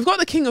 So we've got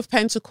the King of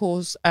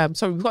Pentacles.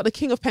 We've got the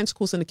King of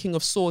Pentacles and the King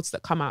of Swords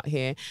that come out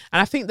here. And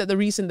I think that the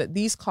reason that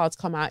these cards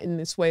come out in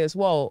this way as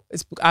well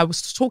is, I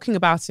was talking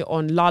about it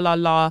on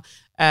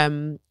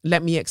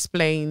Let Me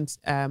Explain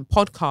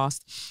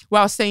podcast,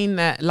 where I was saying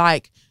that,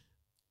 like,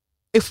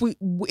 if we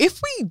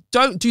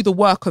don't do the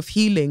work of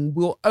healing,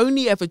 we'll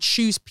only ever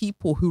choose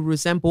people who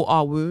resemble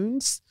our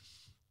wounds.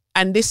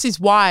 And this is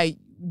why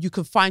you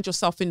can find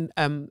yourself in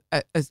a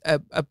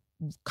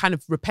kind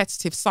of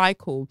repetitive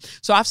cycle.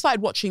 So I've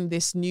started watching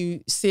this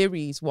new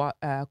series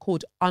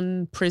called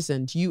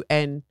Unprisoned,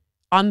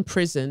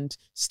 Unprisoned,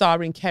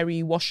 starring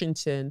Kerry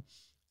Washington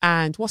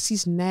and what's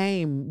his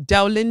name?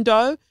 Del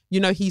Lindo. You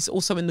know, he's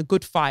also in The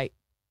Good Fight.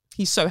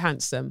 He's so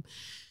handsome.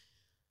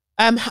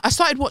 I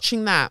started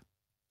watching that,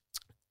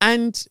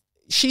 and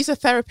she's a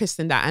therapist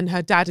in that, and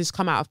her dad has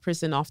come out of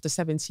prison after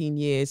 17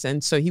 years.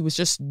 And so he was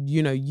just,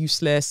 you know,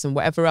 useless and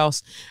whatever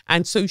else.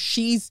 And so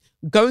she's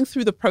going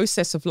through the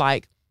process of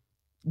like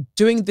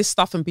doing this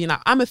stuff and being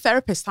like, I'm a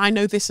therapist, I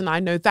know this and I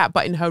know that.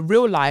 But in her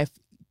real life,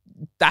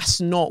 that's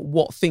not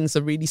what things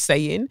are really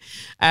saying.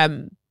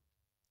 And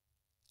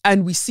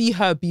we see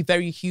her be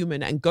very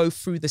human and go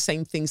through the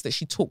same things that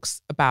she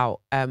talks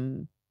about.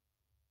 And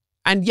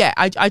yeah,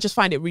 I just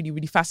find it really,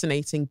 really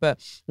fascinating. But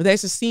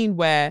there's a scene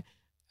where,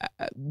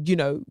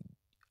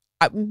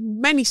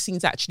 many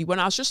scenes actually, when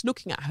I was just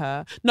looking at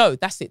her. No,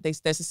 that's it.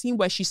 There's a scene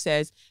where she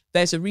says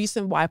there's a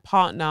reason why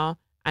partner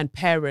and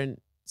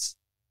parent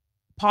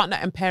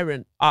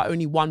are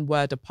only one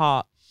word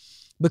apart.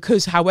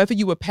 Because however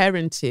you were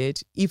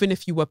parented, even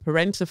if you were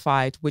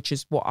parentified, which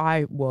is what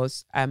I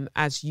was,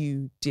 as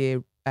you,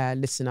 dear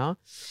listener,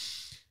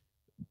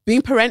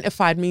 being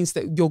parentified means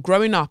that you're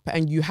growing up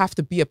and you have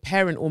to be a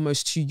parent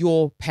almost to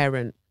your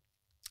parent.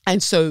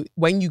 And so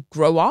when you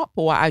grow up,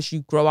 or as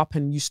you grow up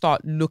and you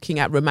start looking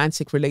at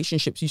romantic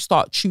relationships, you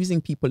start choosing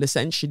people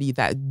essentially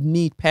that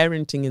need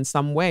parenting in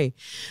some way.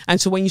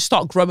 And so when you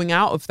start growing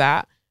out of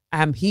that,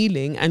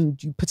 healing,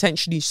 and you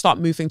potentially start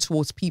moving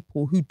towards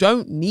people who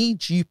don't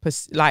need you per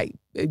se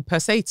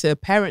to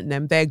parent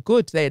them, they're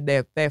good,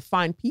 they're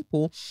fine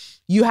people.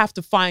 You have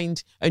to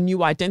find a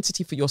new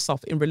identity for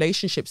yourself in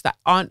relationships that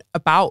aren't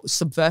about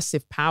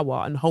subversive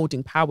power and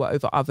holding power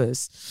over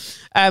others.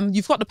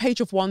 You've got the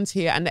Page of Wands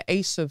here and the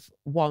Ace of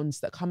Wands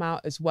that come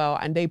out as well,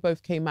 and they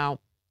both came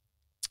out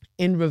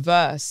in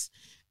reverse.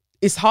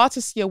 It's hard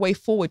to see a way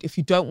forward if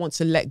you don't want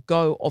to let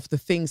go of the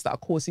things that are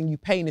causing you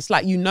pain. It's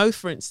like,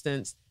 for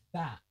instance,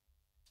 that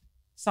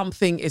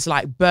something is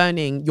like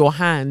burning your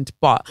hand,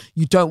 but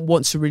you don't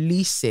want to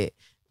release it.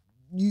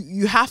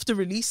 You have to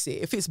release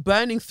it. If it's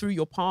burning through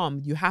your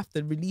palm, you have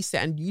to release it.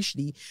 And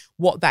usually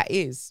what that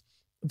is,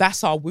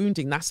 that's our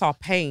wounding, that's our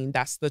pain,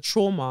 that's the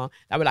trauma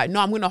that we're like, no,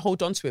 I'm going to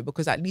hold on to it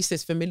because at least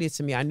it's familiar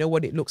to me. I know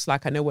what it looks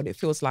like. I know what it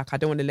feels like. I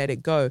don't want to let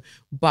it go.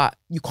 But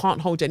you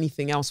can't hold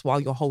anything else while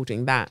you're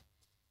holding that.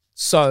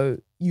 So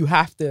you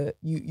have to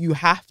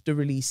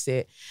release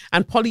it.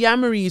 And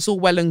polyamory is all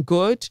well and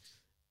good.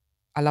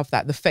 I love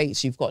that. The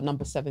Fates, you've got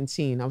number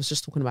 17. I was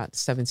just talking about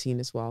 17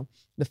 as well.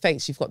 The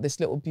Fates, you've got this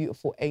little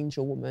beautiful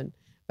angel woman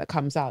that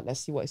comes out.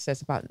 Let's see what it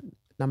says about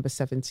number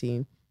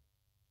 17.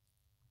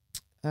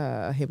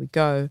 Here we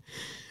go.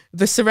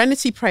 The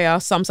Serenity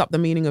Prayer sums up the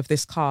meaning of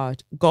this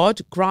card.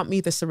 God, grant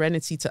me the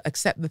serenity to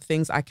accept the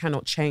things I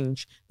cannot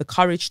change, the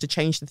courage to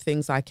change the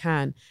things I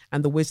can,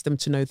 and the wisdom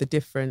to know the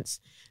difference.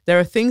 There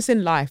are things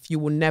in life you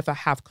will never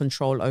have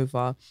control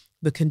over.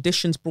 The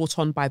conditions brought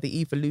on by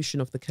the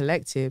evolution of the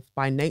collective,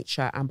 by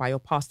nature, and by your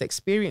past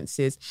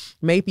experiences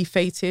may be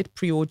fated,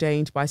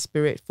 preordained by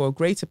spirit for a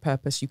greater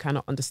purpose you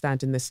cannot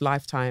understand in this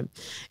lifetime.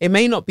 It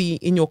may not be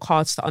in your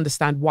cards to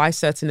understand why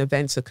certain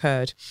events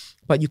occurred,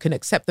 but you can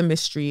accept the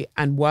mystery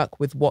and work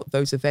with what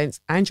those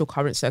events and your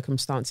current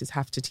circumstances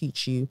have to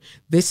teach you.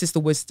 This is the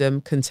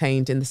wisdom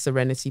contained in the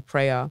Serenity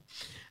Prayer.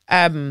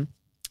 And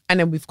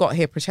then we've got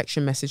here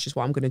protection message is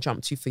what I'm going to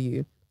jump to for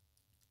you.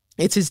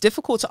 It is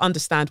difficult to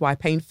understand why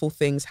painful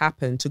things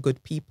happen to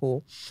good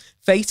people.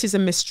 Fate is a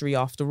mystery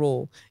after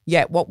all.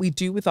 Yet what we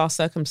do with our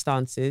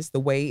circumstances, the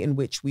way in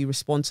which we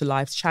respond to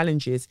life's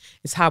challenges,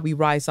 is how we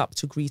rise up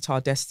to greet our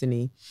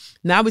destiny.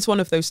 Now is one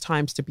of those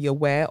times to be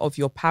aware of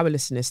your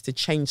powerlessness to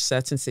change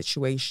certain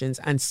situations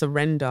and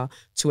surrender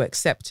to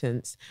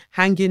acceptance.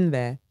 Hang in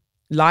there.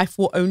 Life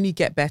will only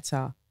get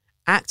better.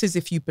 Act as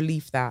if you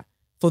believe that.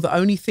 For the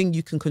only thing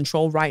you can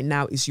control right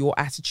now is your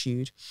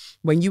attitude.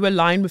 When you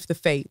align with the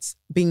fates,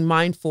 being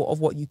mindful of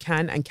what you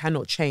can and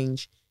cannot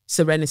change,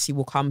 serenity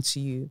will come to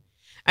you.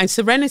 And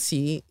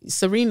serenity,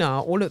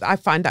 Serena, I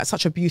find that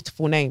such a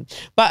beautiful name.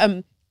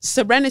 But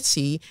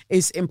serenity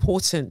is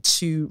important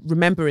to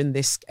remember in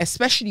this,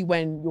 especially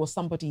when you're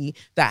somebody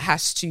that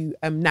has to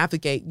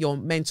navigate your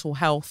mental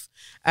health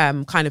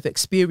kind of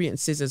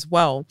experiences as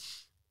well.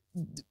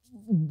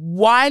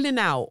 Whiling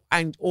out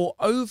or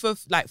over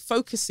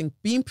focusing,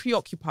 being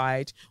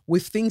preoccupied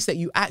with things that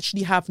you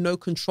actually have no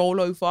control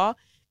over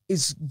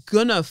is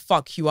gonna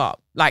fuck you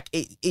up.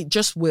 It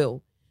just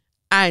will.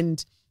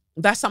 And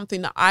that's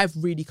something that I've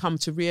really come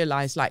to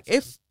realize.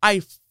 If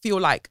I feel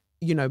like,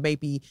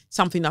 maybe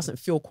something doesn't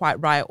feel quite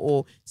right,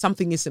 or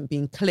something isn't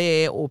being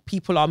clear, or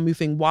people are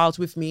moving wild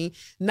with me,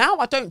 now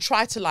I don't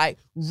try to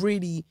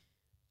really,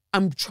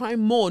 I'm trying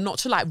more not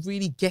to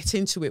really get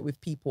into it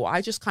with people.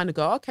 I just kind of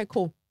go, okay,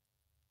 cool.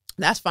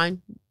 That's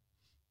fine.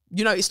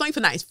 It's not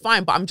even that it's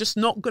fine, but I'm just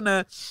not going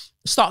to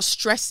start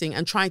stressing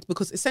and trying to,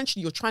 because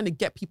essentially you're trying to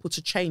get people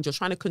to change. You're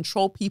trying to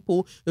control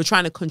people. You're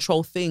trying to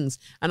control things.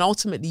 And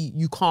ultimately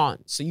you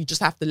can't. So you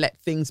just have to let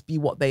things be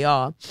what they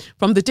are.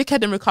 From the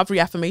Dickhead and Recovery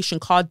Affirmation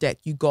card deck,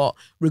 you got,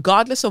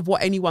 regardless of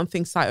what anyone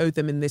thinks I owe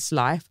them in this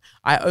life,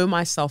 I owe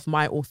myself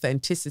my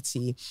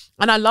authenticity.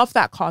 And I love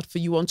that card for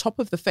you on top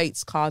of the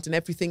Fates card and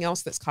everything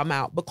else that's come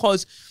out,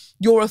 because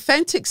your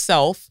authentic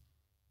self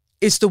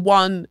is the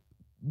one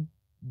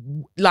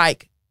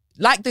like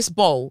this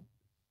bowl,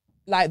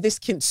 like this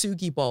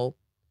kintsugi bowl.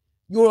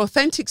 Your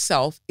authentic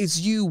self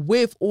is you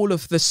with all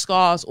of the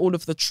scars, all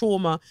of the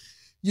trauma,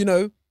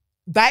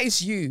 that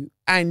is you.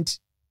 And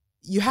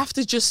you have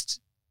to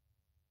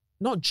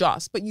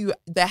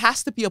there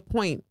has to be a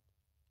point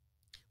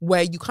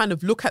where you kind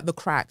of look at the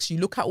cracks, you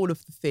look at all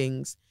of the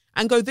things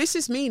and go, this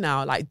is me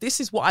now.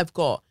 This is what I've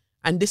got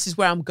and this is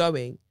where I'm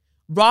going.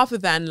 Rather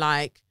than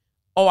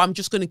I'm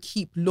just going to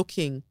keep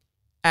looking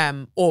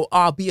or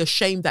I'll be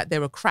ashamed that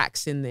there are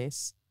cracks in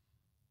this.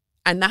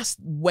 And that's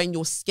when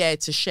you're scared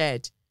to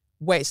shed,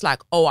 where it's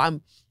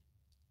I'll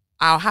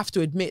have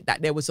to admit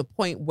that there was a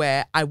point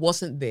where I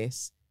wasn't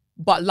this.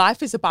 But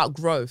life is about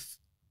growth.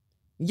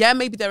 Yeah,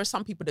 maybe there are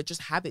some people that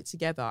just have it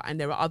together and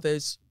there are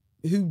others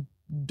who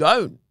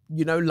don't.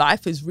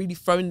 Life has really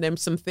thrown them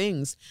some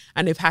things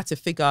and they've had to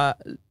figure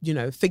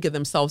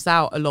themselves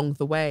out along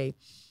the way.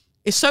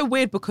 It's so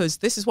weird because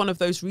this is one of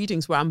those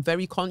readings where I'm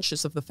very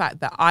conscious of the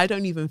fact that I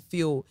don't even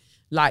feel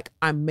like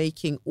I'm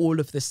making all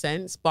of the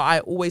sense, but I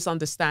always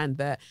understand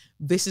that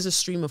this is a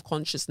stream of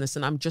consciousness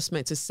and I'm just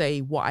meant to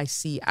say what I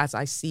see as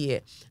I see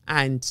it.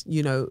 And,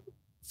 you know,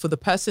 for the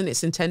person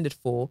it's intended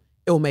for,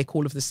 it'll make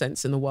all of the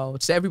sense in the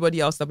world. So everybody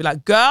else, they'll be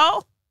like,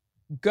 girl,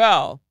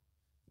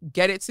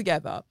 get it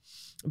together.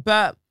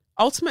 But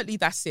ultimately,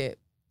 that's it.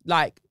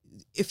 Like,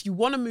 if you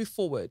want to move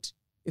forward,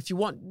 if you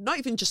want, not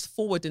even just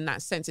forward in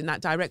that sense, in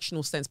that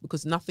directional sense,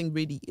 because nothing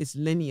really is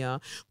linear,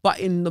 but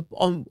in the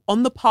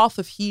on the path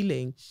of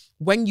healing,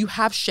 when you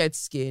have shed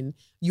skin,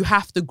 you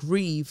have to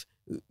grieve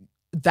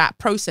that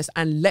process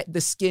and let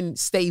the skin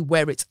stay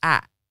where it's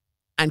at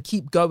and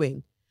keep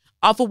going.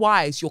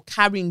 Otherwise, you're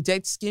carrying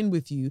dead skin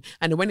with you.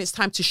 And when it's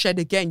time to shed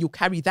again, you'll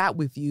carry that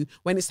with you.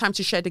 When it's time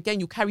to shed again,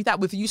 you'll carry that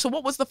with you. So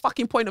what was the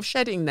fucking point of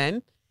shedding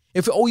then?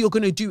 If all you're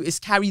going to do is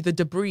carry the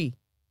debris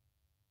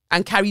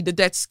and carry the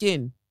dead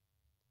skin.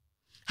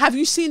 Have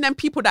you seen them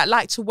people that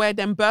like to wear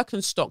them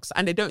Birkenstocks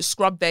and they don't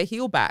scrub their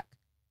heel back?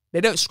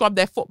 They don't scrub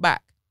their foot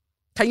back.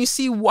 Can you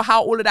see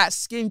how all of that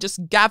skin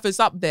just gathers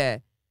up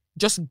there?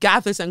 Just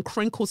gathers and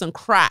crinkles and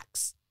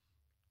cracks.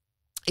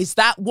 Is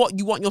that what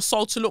you want your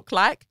soul to look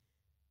like?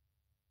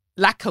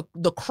 Like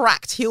the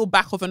cracked heel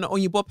back of an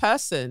Onyibo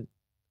person?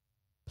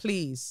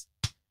 Please.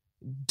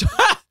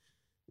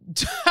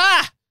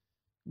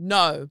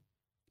 No.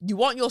 You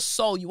want your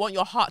soul, you want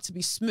your heart to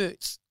be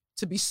smooth.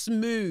 To be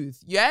smooth.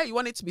 Yeah? You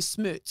want it to be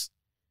smooth.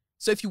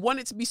 So if you want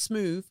it to be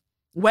smooth,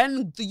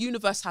 when the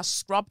universe has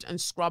scrubbed and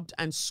scrubbed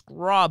and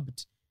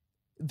scrubbed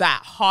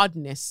that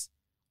hardness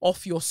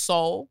off your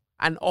soul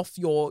and off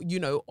your, you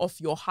know, off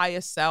your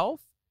higher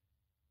self,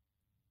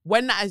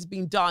 when that has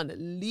been done,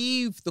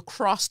 leave the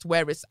crust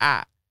where it's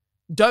at.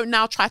 Don't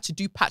now try to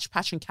do patch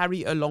and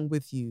carry it along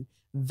with you.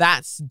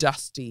 That's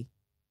dusty.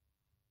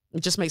 It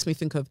just makes me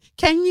think of,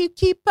 can you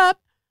keep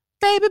up,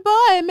 baby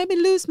boy? Maybe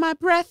lose my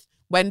breath.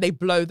 When they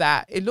blow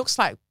that, it looks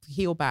like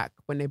heel back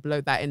when they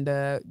blow that in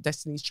the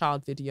Destiny's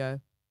Child video.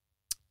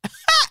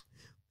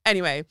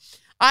 Anyway,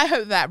 I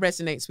hope that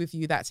resonates with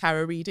you, that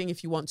tarot reading.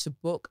 If you want to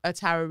book a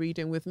tarot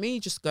reading with me,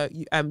 just go,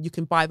 you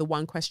can buy the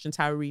 1 question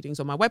tarot readings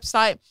on my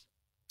website,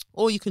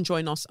 or you can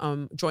join us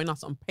on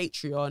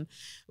Patreon.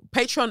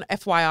 Patreon,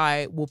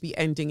 FYI, will be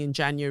ending in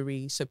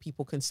January, so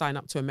people can sign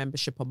up to a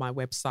membership on my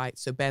website.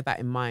 So bear that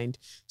in mind.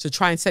 So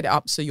try and set it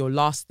up so your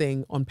last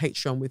thing on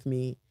Patreon with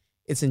me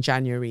is in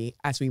January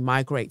as we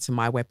migrate to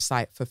my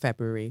website for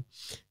February.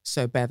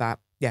 So bear that,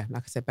 like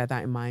I said, bear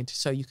that in mind.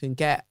 So you can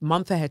get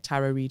month ahead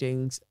tarot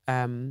readings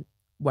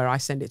where I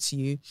send it to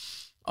you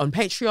on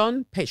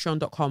Patreon,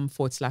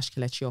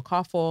 patreon.com/Kelechi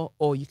Okafor,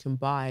 or you can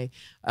buy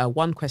a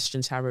 1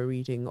 question tarot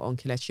reading on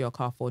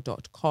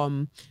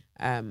KelechiOkafor.com.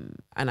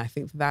 And I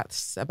think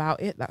that's about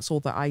it. That's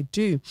all that I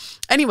do.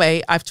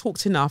 Anyway, I've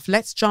talked enough.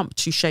 Let's jump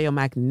to Share Your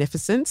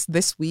Magnificence.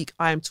 This week,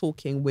 I am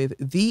talking with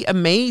the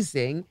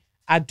amazing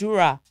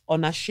Adura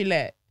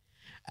Onashile,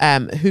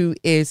 who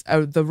is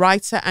the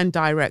writer and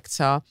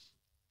director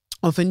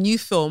of a new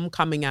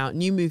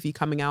movie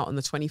coming out on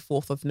the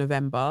 24th of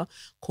November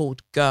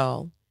called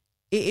Girl.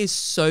 It is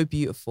so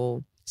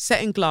beautiful.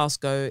 Set in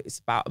Glasgow. It's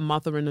about a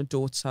mother and a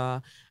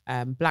daughter,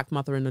 black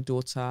mother and a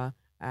daughter.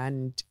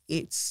 And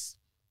it's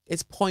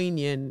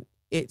poignant.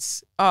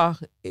 It's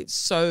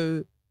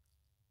so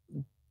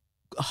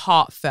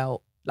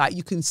heartfelt. Like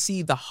you can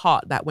see the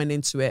heart that went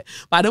into it.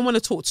 But I don't want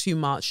to talk too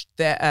much.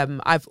 I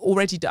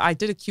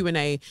did a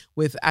Q&A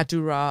with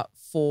Adura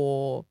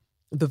for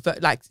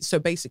so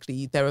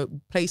basically there are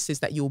places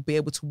that you'll be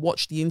able to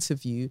watch the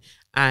interview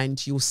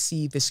and you'll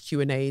see this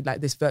Q&A,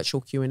 like this virtual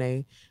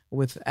Q&A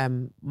with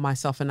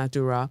myself and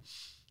Adura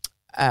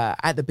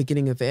at the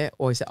beginning of it,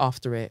 or is it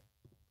after it?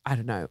 I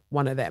don't know,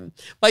 one of them.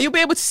 But you'll be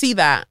able to see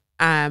that.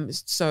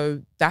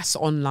 So that's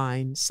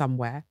online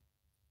somewhere.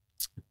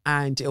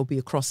 And it'll be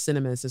across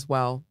cinemas as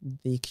well,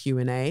 the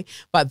Q&A.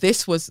 But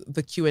this was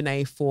the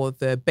Q&A for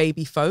the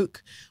baby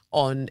folk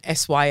on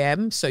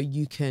SYM, so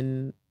you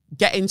can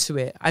get into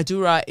it.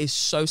 Adura is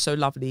so, so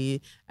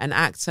lovely. An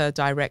actor,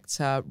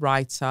 director,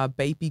 writer,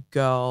 baby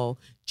girl,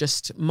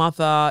 just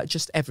mother,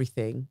 just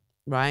everything,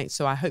 right?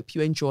 So I hope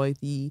you enjoy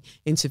the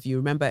interview.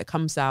 Remember,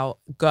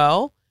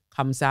 Girl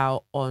comes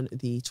out on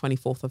the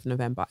 24th of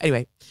November.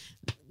 Anyway,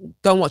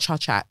 go and watch our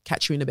chat.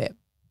 Catch you in a bit.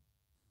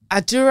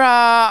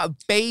 Adura,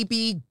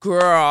 baby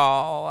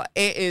girl,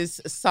 it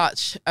is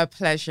such a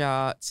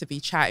pleasure to be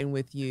chatting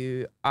with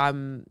you.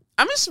 I'm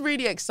just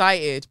really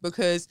excited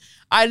because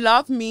I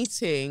love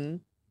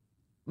meeting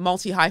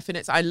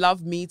multi-hyphenates. I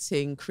love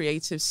meeting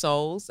creative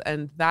souls,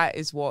 and that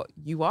is what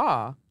you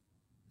are.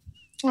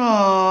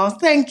 Oh,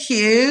 thank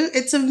you.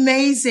 It's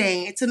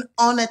amazing. It's an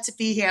honor to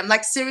be here. I'm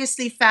like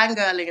seriously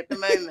fangirling at the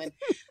moment.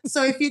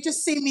 So if you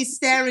just see me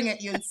staring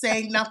at you and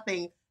saying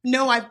nothing,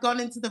 no, I've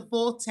gone into the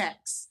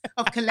vortex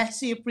of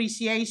Kelechi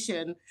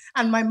appreciation,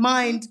 and my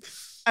mind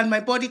and my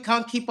body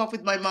can't keep up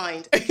with my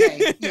mind.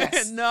 Okay,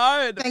 yes.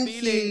 No, Thank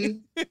you.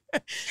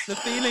 The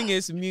feeling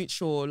is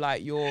mutual.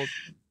 Like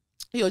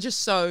You're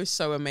just so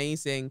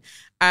amazing.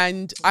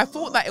 And I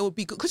thought that it would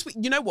be good because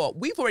you know what?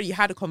 We've already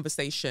had a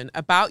conversation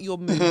about your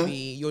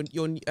movie, your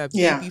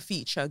Yeah. debut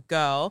feature,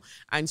 Girl.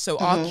 And so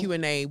our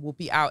Q&A will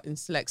be out in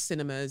select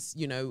cinemas.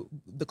 You know,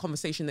 the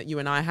conversation that you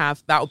and I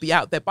have, that will be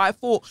out there. But I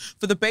thought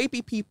for the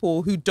baby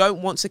people who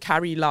don't want to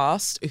carry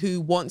last,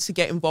 who want to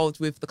get involved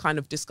with the kind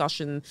of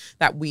discussion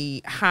that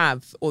we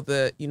have or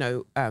the, you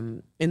know,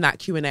 in that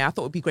Q&A, I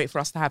thought it would be great for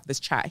us to have this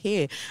chat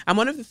here. And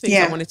one of the things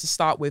I wanted to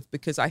start with,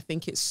 because I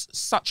think it's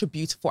such a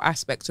beautiful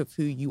aspect of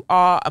who you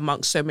are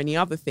amongst so many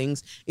other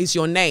things, is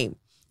your name,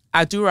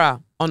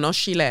 Adura,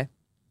 Onashile.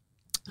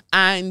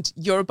 And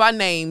Yoruba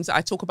names,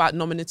 I talk about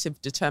nominative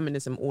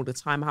determinism all the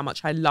time, how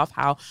much I love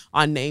how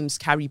our names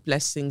carry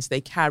blessings, they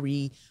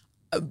carry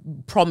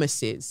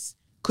promises.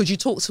 Could you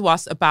talk to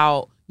us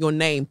about your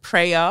name,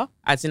 prayer,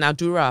 as in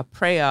Adura,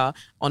 prayer,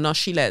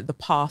 Onashile, the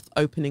path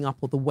opening up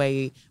or the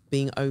way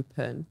being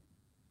open?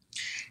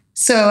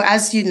 So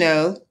as you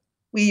know,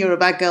 we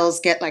Yoruba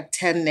girls get like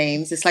 10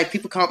 names. It's like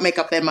people can't make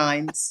up their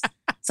minds.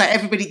 It's like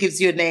everybody gives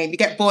you a name. You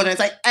get born and it's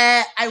like,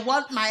 I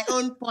want my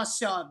own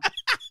portion.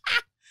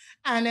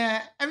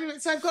 And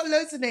so I've got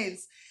loads of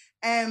names.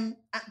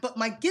 But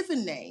my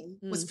given name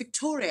was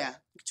Victoria.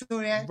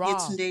 Victoria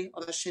Yetunde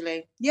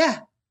Onashile.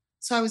 Yeah.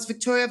 So I was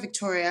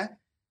Victoria.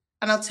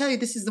 And I'll tell you,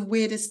 this is the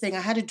weirdest thing.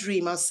 I had a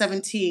dream. I was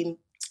 17.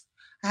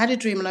 I had a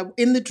dream, and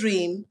in the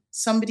dream,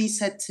 somebody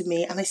said to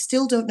me, and I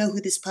still don't know who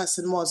this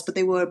person was, but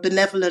they were a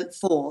benevolent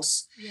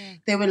force. Yeah.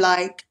 They were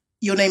like,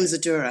 your name is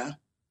Adura.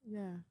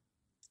 Yeah.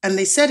 And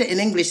they said it in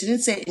English. They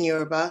didn't say it in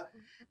Yoruba.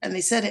 And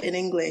they said it in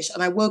English.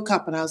 And I woke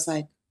up and I was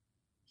like,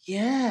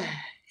 yeah,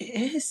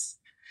 it is.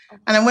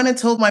 And I went and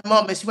told my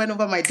mom, and she went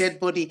over my dead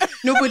body.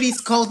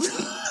 Nobody's called.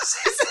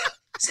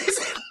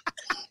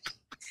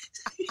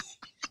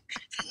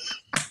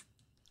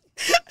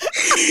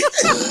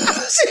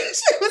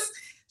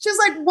 She was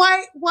like,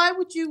 why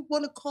would you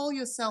want to call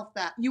yourself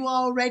that? You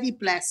are already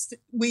blessed.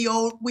 We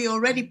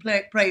already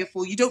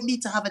prayerful. You don't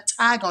need to have a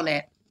tag on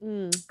it.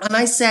 And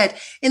I said,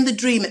 in the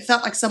dream, it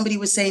felt like somebody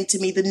was saying to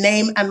me, the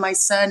name and my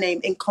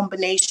surname in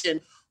combination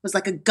was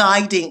like a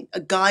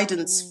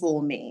guidance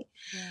for me.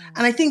 Yeah.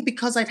 And I think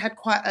because I'd had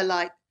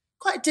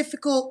quite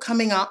difficult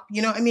coming up,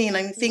 you know what I mean?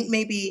 I think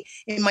maybe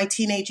in my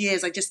teenage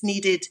years, I just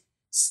needed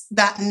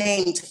that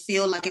name to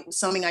feel like it was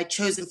something I'd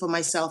chosen for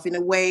myself in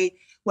a way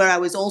where I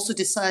was also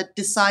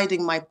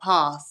deciding my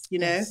path, you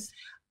know? Yes.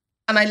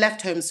 And I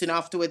left home soon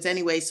afterwards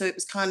anyway. So it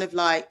was kind of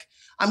like,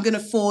 I'm going to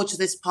forge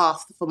this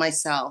path for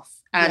myself.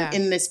 And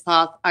in this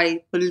path,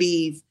 I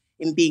believe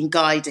in being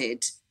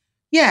guided.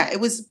 Yeah, it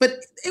was, but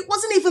it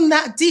wasn't even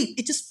that deep.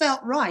 It just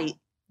felt right.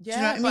 Yeah,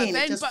 do you know what I mean?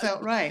 It just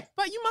felt right.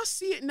 But you must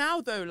see it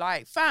now, though.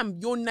 Like, fam,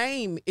 your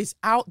name is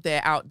out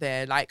there.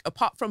 Like,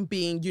 apart from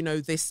being, you know,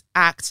 this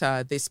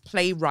actor, this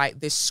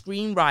playwright, this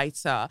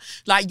screenwriter,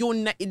 like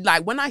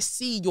like when I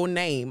see your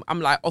name,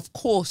 I'm like, of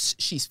course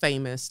she's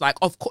famous. Like,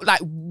 of course, like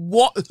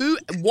what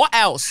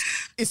else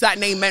is that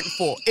name meant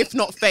for, if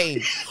not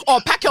fame? Or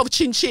a packet of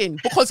chin chin,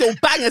 because it'll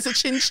bang as a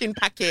chin chin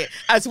packet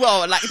as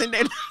well. Like the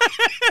name.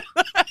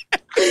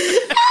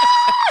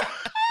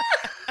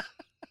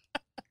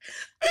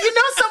 You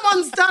know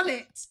someone's done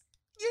it.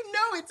 You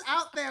know it's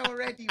out there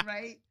already,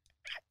 right?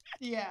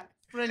 Yeah,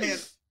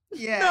 brilliant.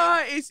 Yeah.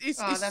 No, it's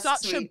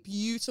such sweet. A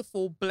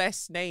beautiful,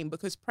 blessed name,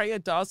 because prayer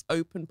does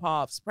open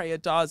paths. Prayer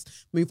does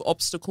move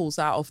obstacles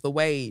out of the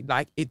way.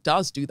 Like, it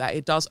does do that.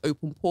 It does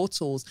open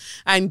portals.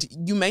 And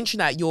you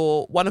mentioned that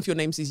one of your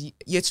names is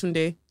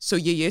Yetunde. So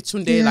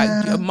Yetunde,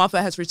 like your mother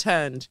has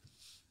returned.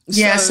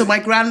 Yeah, so my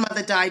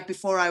grandmother died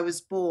before I was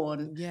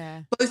born.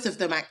 Yeah. Both of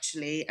them,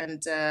 actually.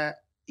 And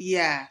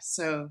yeah,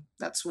 so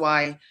that's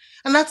why.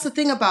 And that's the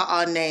thing about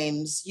our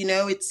names, you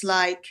know, it's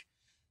like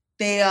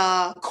they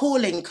are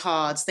calling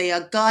cards, they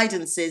are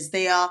guidances,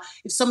 they are,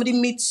 if somebody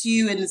meets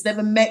you and has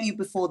never met you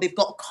before, they've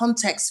got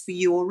context for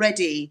you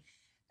already.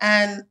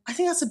 And I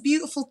think that's a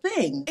beautiful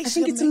thing. I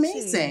think it's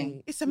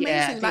amazing. It's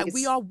amazing. Yeah, like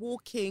we are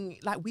walking,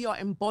 like we are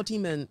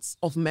embodiments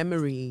of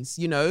memories,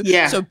 you know?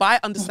 Yeah. So by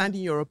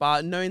understanding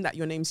Yoruba, knowing that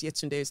your name's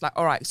Yetunde, it's like,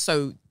 all right,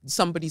 so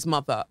somebody's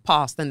mother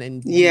passed and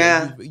then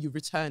you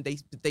return.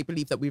 They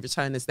believe that we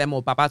return as them,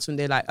 or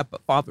Babatunde, like a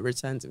father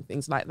returns and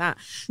things like that.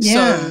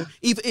 Yeah. So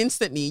even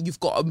instantly, you've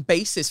got a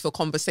basis for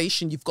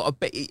conversation. You've got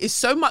it's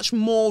so much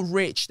more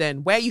rich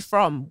than where you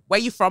from? Where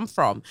you from?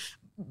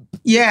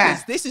 Yeah.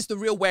 Because this is the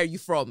real where are you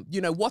from?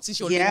 You know, what is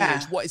your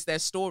lineage? What is their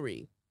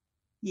story?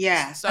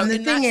 Yeah. So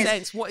in that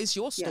sense, what is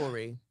your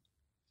story?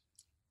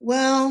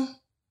 Well,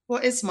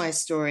 what is my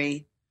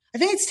story? I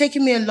think it's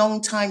taken me a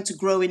long time to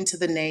grow into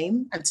the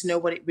name and to know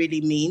what it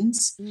really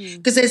means.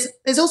 Because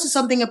there's also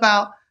something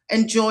about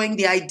enjoying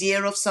the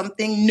idea of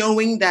something,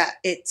 knowing that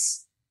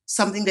it's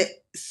something that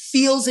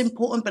feels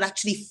important, but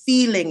actually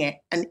feeling it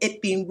and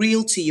it being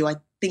real to you, I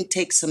think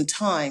takes some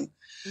time.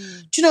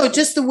 Do you know,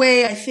 just the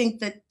way I think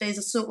that there's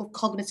a sort of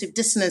cognitive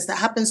dissonance that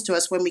happens to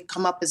us when we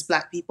come up as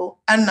Black people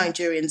and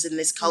Nigerians in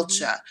this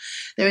culture.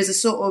 There is a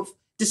sort of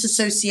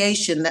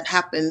disassociation that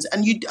happens.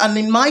 And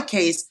in my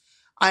case,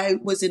 I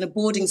was in a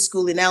boarding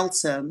school in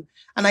Eltham,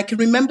 and I can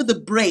remember the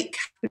break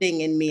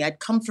happening in me. I'd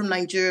come from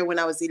Nigeria when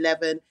I was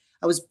 11.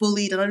 I was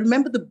bullied, and I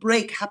remember the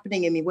break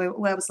happening in me where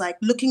I was like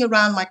looking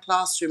around my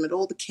classroom at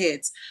all the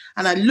kids,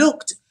 and I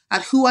looked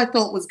at who I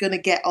thought was going to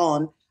get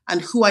on and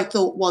who I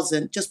thought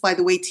wasn't, just by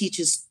the way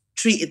teachers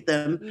treated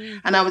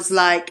them. And I was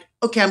like,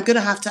 okay, I'm going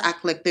to have to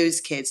act like those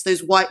kids,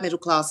 those white middle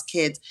class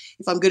kids,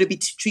 if I'm going to be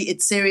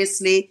treated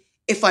seriously,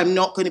 if I'm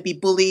not going to be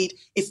bullied,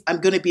 if I'm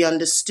going to be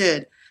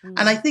understood.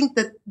 And I think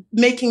that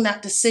making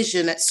that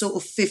decision at sort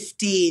of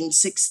 15,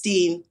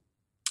 16,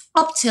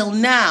 up till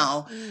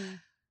now,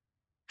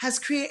 has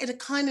created a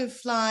kind of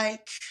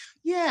like,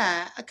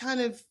 a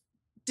kind of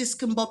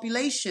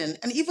discombobulation.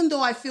 And even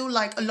though I feel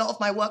like a lot of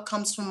my work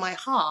comes from my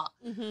heart,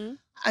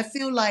 I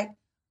feel like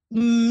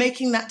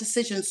making that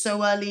decision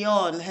so early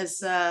on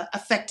has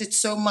affected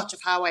so much of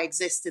how I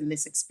exist in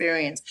this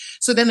experience.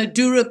 So then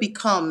Adura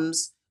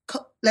becomes,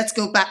 let's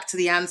go back to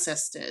the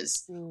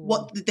ancestors.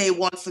 What did they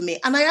want for me?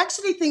 And I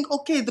actually think,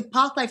 okay, the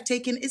path I've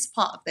taken is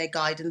part of their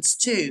guidance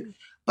too.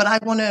 But I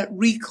want to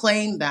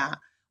reclaim that.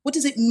 What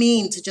does it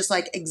mean to just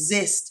like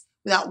exist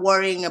without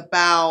worrying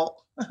about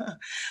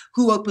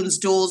who opens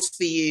doors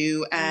for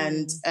you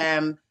and,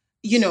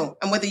 you know,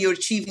 and whether you're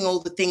achieving all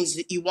the things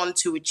that you want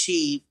to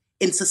achieve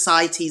in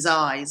society's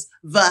eyes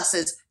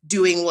versus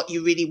doing what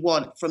you really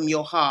want from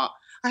your heart.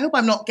 I hope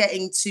I'm not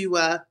getting too,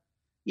 but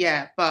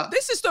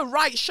this is the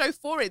right show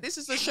for it. This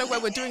is the show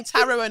where we're doing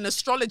tarot and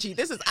astrology.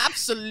 This is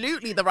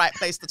absolutely the right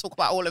place to talk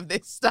about all of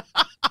this stuff.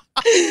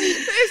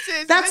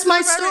 That's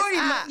my story.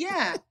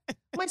 Yeah.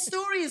 My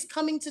story is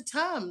coming to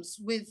terms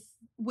with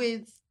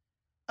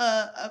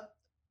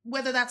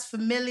whether that's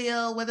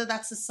familial, whether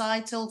that's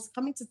societal,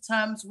 coming to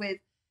terms with,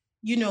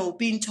 you know,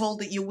 being told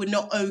that you were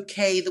not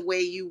okay the way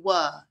you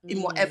were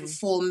in whatever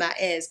form that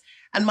is.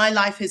 And my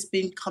life has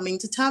been coming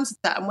to terms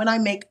with that. And when I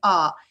make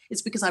art,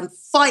 it's because I'm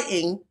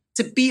fighting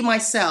to be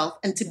myself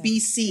and to be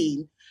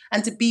seen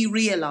and to be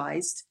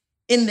realized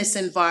in this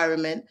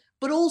environment,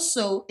 but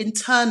also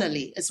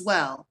internally as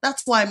well.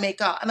 That's why I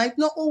make art. And I'm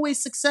not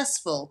always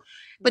successful.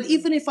 But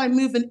even if I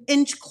move an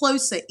inch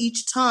closer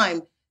each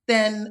time,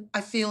 then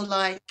I feel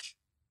like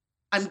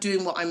I'm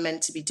doing what I'm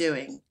meant to be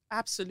doing.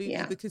 Absolutely,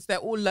 because they're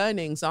all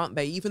learnings, aren't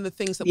they? Even the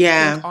things that we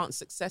think aren't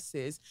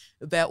successes,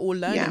 they're all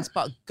learnings.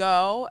 But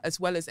Girl, as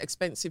well as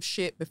Expensive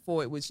Shit,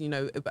 before it was, you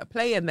know, a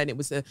play, and then it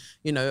was a,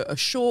 you know, a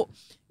short.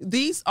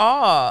 These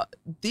are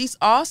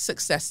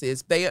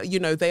successes. They, you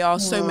know, they are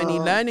so many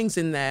learnings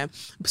in there.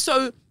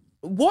 So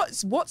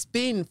what's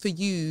been for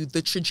you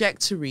the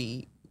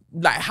trajectory?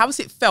 Like, how has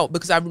it felt?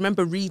 Because I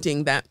remember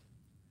reading that,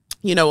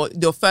 you know,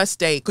 your first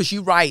day, because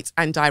you write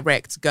and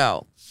direct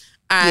Girl,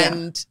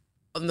 and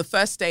on the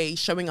first day,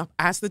 showing up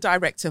as the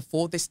director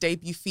for this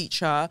debut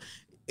feature,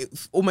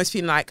 almost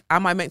feeling like,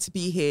 am I meant to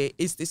be here?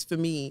 Is this for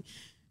me?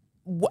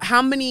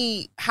 How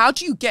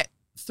do you get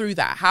through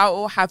that?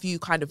 How have you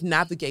kind of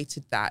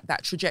navigated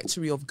that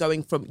trajectory of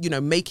going from, you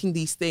know, making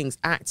these things,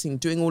 acting,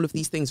 doing all of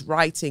these things,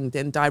 writing,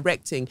 then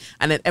directing,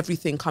 and then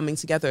everything coming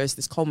together as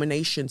this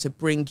culmination to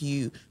bring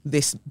you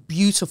this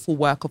beautiful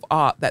work of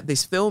art that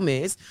this film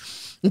is,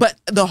 but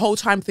the whole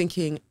time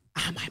thinking,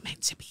 am I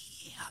meant to be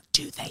here?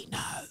 Do they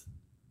know?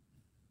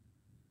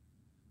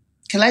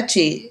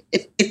 Kelechi,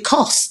 it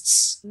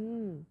costs.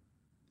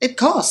 It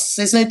costs.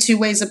 There's no two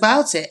ways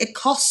about it. It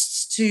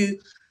costs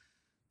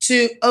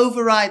to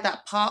override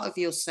that part of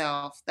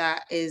yourself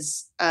that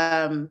is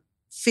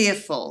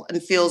fearful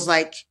and feels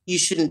like you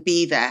shouldn't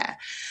be there.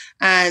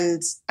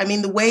 And I mean,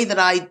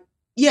 I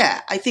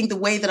think the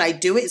way that I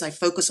do it is I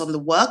focus on the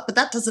work, but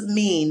that doesn't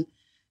mean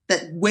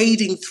that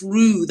wading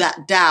through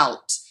that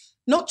doubt,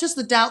 not just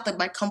the doubt that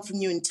might come from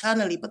you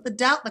internally, but the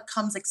doubt that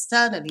comes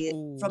externally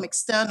from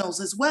externals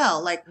as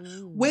well. Like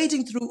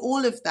wading through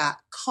all of that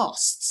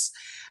costs.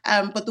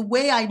 But the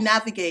way I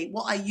navigate,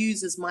 what I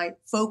use as my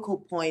focal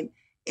point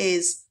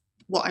is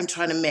what I'm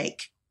trying to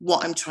make,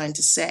 what I'm trying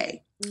to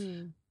say.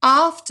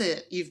 After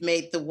you've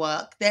made the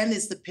work, then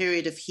is the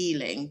period of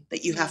healing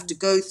that you have to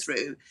go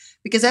through.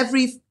 Because I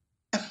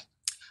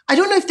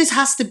don't know if this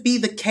has to be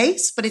the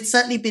case, but it's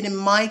certainly been in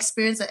my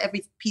experience that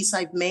every piece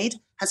I've made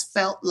has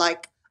felt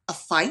like a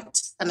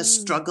fight and a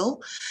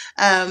struggle.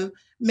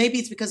 Maybe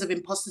it's because of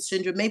imposter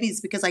syndrome. Maybe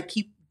it's because I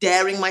keep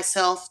daring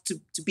myself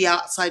to be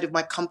outside of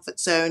my comfort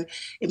zone.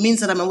 It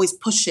means that I'm always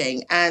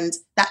pushing, and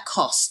that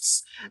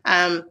costs.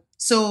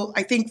 So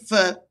I think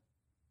for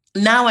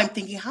now I'm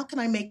thinking, how can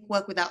I make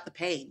work without the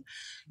pain?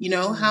 You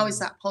know, how is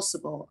that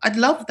possible? I'd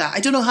love that. I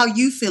don't know how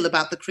you feel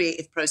about the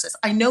creative process.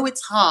 I know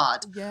it's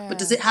hard, but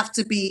does it have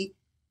to be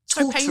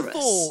so torturous?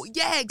 Painful?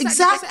 Yeah,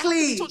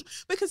 exactly.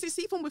 Because it's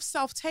even with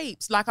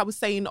self-tapes, like I was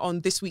saying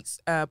on this week's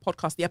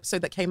podcast, the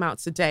episode that came out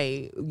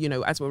today, you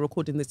know, as we're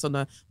recording this on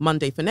a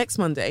Monday for next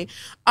Monday,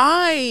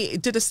 I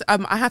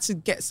had to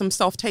get some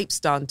self-tapes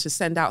done to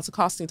send out to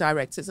casting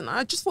directors. And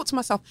I just thought to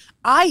myself,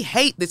 I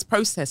hate this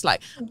process.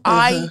 Like,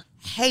 I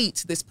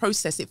hate this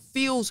process. It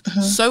feels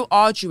so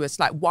arduous.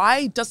 Like,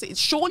 why does it?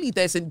 Surely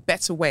there's a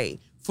better way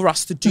for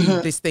us to do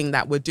this thing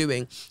that we're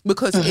doing,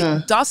 because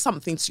it does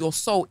something to your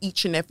soul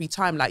each and every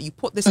time. Like, you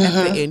put this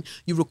effort in,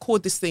 you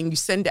record this thing, you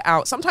send it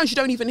out. Sometimes you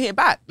don't even hear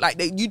back. Like,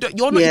 you're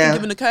not even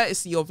given the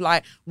courtesy of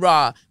like,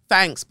 rah,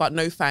 thanks, but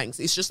no thanks.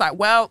 It's just like,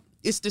 well,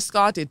 it's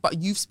discarded, but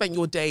you've spent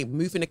your day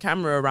moving the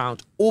camera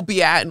around,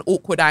 albeit at an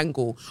awkward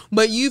angle.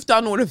 But you've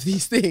done all of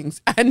these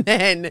things, and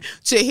then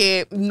to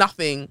hear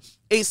nothing,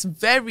 it's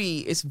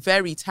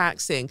very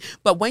taxing.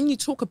 But when you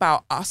talk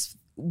about us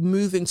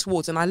moving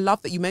towards, and I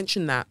love that you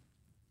mentioned that,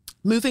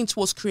 moving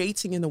towards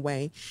creating in a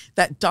way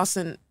that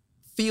doesn't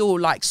feel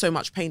like so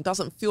much pain,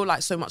 doesn't feel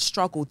like so much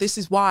struggle. This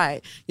is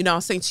why, I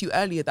was saying to you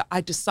earlier that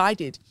I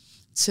decided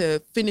to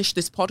finish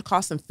this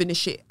podcast and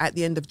finish it at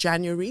the end of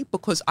January,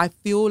 because I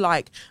feel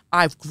like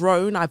I've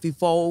grown, I've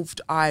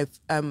evolved, I've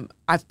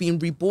been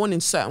reborn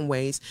in certain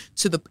ways,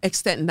 to the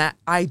extent that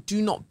I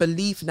do not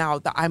believe now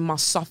that I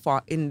must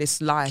suffer in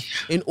this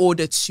life in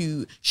order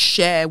to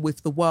share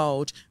with the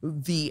world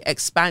the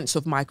expanse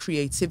of my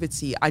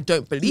creativity. I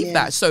don't believe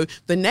that. So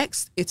the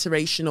next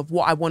iteration of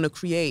what I want to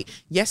create,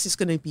 yes, it's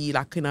going to be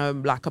like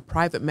like a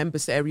private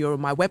members area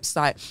on my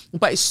website,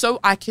 but it's so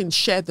I can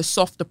share the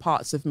softer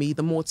parts of me,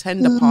 the more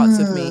tender parts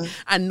of me,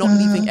 and not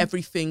leaving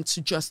everything to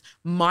just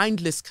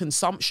mindless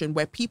consumption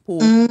where people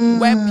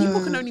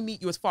can only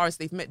meet you as far as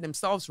they've met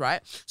themselves,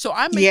 right? So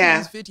I'm making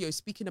these videos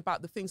speaking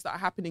about the things that are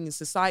happening in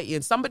society,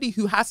 and somebody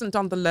who hasn't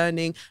done the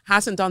learning,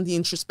 hasn't done the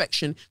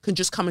introspection, can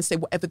just come and say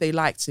whatever they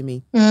like to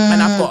me, and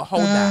I've got to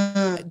hold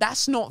that.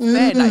 That's not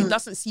fair. Like, it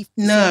doesn't seem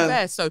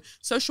fair. So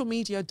social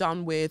media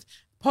done with,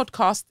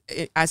 podcast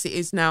as it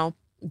is now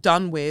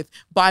done with,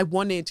 but I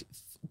wanted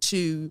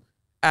to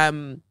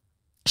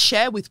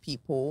share with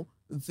people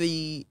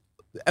the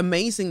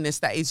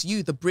amazingness that is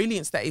you, the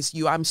brilliance that is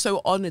you. I'm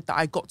so honored that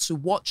I got to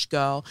watch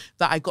Girl,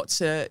 that I got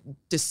to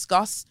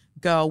discuss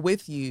Girl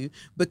with you,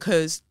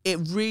 because it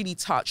really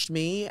touched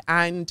me.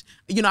 And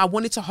I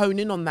wanted to hone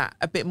in on that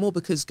a bit more,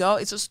 because Girl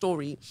is a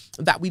story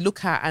that we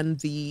look at, and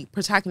the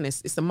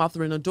protagonist is a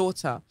mother and a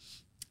daughter,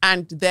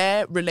 and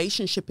their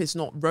relationship is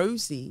not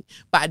rosy,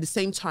 but at the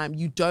same time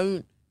you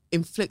don't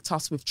inflict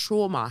us with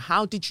trauma.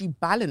 How did you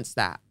balance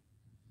that?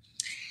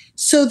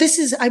 So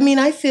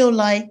I feel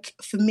like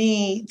for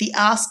me, the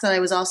ask that I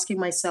was asking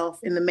myself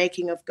in the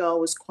making of Girl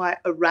was quite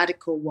a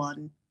radical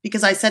one,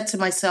 because I said to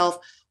myself,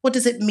 what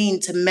does it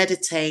mean to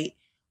meditate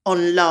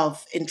on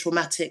love in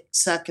traumatic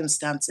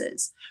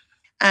circumstances?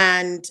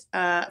 And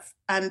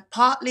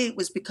partly it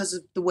was because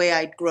of the way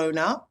I'd grown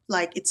up.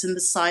 Like, it's in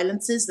the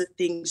silences that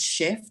things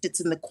shift. It's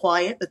in the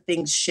quiet that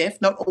things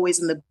shift, not always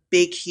in the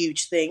big,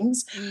 huge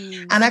things.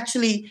 And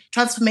actually,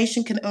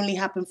 transformation can only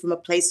happen from a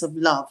place of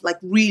love, like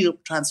real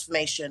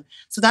transformation.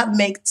 So that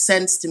made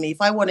sense to me.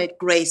 If I wanted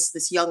Grace,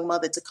 this young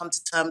mother, to come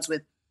to terms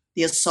with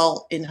the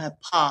assault in her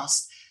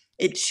past,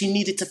 she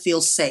needed to feel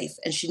safe,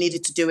 and she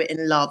needed to do it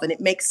in love. And it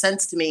makes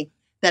sense to me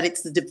that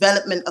it's the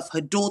development of her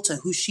daughter,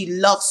 who she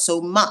loves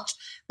so much,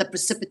 that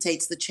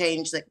precipitates the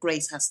change that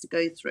Grace has to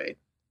go through.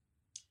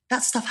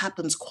 That stuff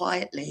happens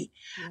quietly.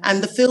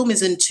 And the film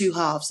is in two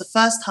halves. The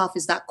first half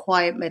is that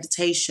quiet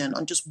meditation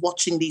on just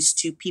watching these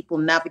two people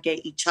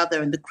navigate each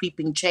other and the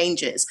creeping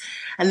changes.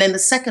 And then the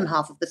second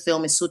half of the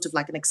film is sort of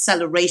like an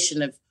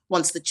acceleration of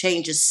once the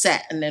change is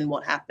set, and then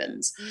what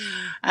happens.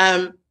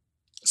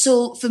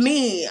 So for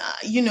me,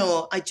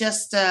 I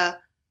just,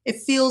 it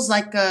feels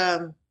like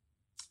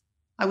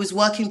I was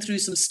working through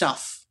some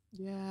stuff.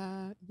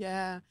 Yeah.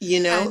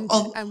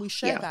 And we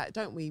share that,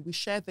 don't we? We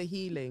share the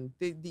healing.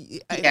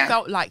 It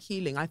felt like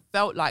healing. I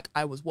felt like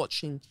I was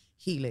watching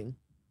healing.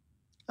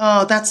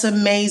 Oh, that's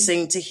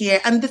amazing to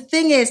hear. And the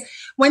thing is,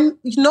 when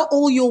not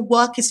all your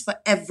work is for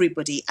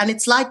everybody, and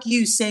it's like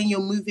you saying you're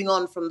moving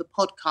on from the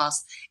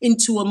podcast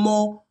into a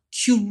more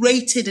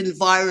curated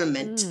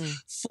environment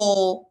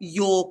for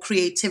your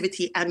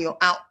creativity and your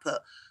output.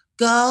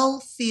 Girl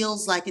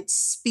feels like it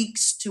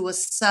speaks to a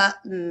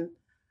certain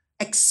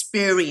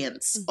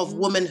experience of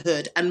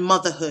womanhood and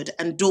motherhood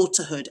and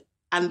daughterhood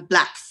and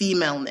Black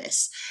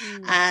femaleness.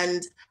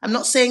 And I'm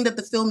not saying that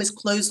the film is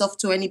closed off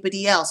to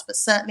anybody else, but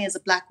certainly as a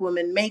Black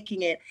woman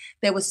making it,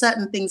 there were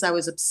certain things I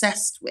was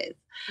obsessed with.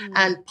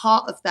 And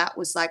part of that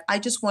was like, I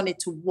just wanted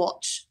to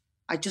watch.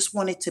 I just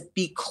wanted to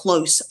be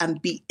close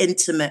and be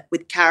intimate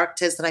with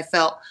characters that I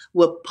felt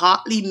were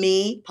partly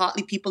me,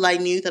 partly people I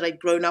knew that I'd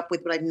grown up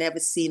with, but I'd never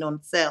seen on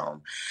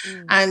film.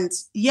 And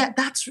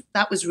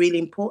that was really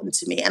important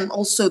to me. And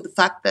also the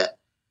fact that,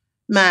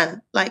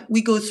 man, like,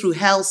 we go through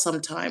hell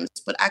sometimes,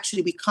 but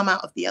actually we come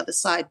out of the other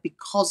side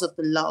because of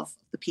the love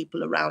of the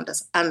people around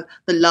us and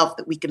the love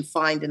that we can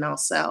find in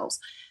ourselves.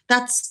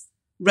 That's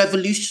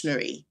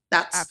revolutionary.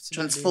 That's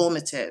Absolutely.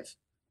 Transformative.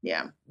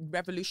 Yeah.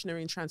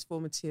 Revolutionary and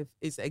transformative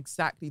is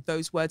exactly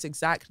those words,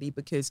 exactly,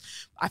 because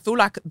I feel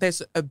like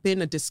there's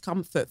been a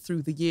discomfort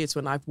through the years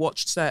when I've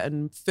watched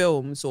certain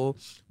films or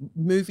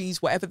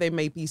movies, whatever they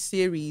may be,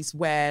 series,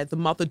 where the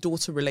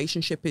mother-daughter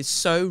relationship is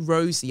so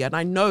rosy. And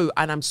I know,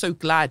 and I'm so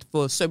glad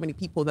for so many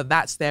people that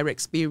that's their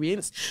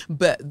experience.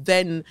 But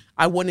then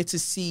I wanted to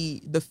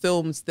see the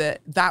films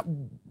that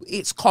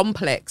it's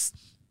complex.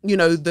 you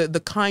know,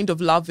 the kind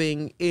of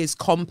loving is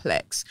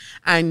complex.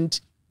 And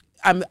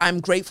I'm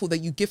grateful that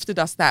you gifted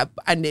us that.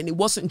 And then it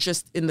wasn't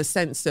just in the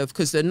sense of,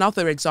 because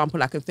another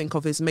example I can think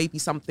of is maybe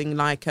something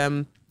like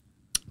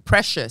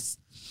Precious,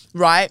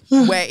 right?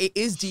 Where it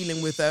is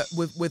dealing with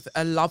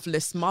a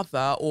loveless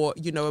mother, or,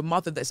 you know, a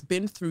mother that's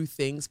been through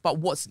things, but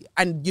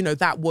you know,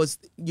 that was,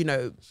 you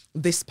know,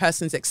 this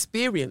person's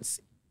experience.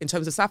 In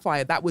terms of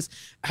Sapphire, that was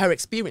her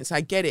experience.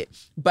 I get it.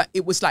 But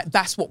it was like,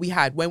 that's what we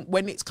had.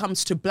 When it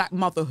comes to Black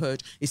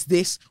motherhood, it's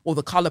this or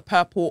the color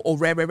purple or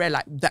rare,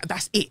 like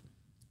that's it.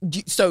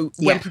 So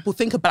when people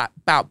think about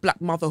Black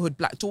motherhood,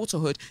 Black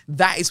daughterhood,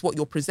 that is what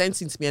you're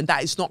presenting to me. And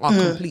that is not our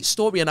complete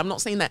story. And I'm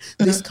not saying that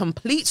this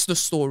completes the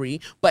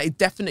story, but it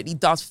definitely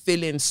does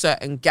fill in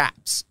certain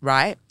gaps,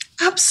 right?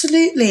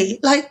 Absolutely.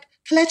 Like,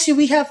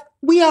 Kelechi,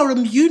 we are a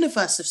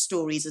universe of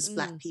stories as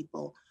Black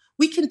people.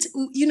 We can,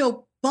 you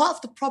know, part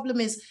of the problem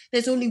is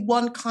there's only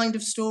one kind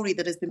of story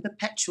that has been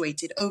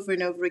perpetuated over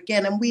and over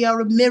again. And we are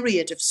a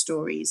myriad of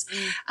stories.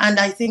 And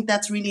I think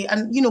that's really,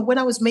 and, you know, when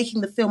I was making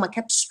the film, I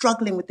kept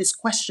struggling with this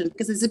question,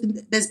 because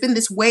there's been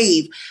this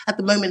wave at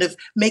the moment of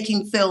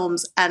making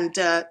films and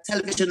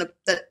television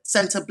that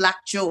center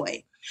Black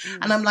joy.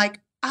 And I'm like,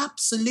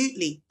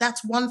 absolutely,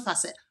 that's one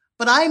facet.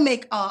 But I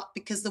make art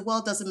because the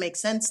world doesn't make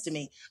sense to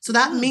me. So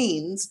that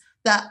means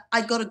that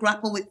I got to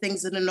grapple with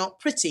things that are not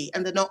pretty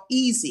and they're not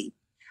easy.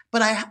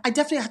 But I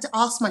definitely had to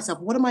ask myself,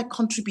 what am I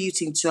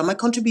contributing to? Am I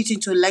contributing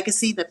to a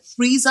legacy that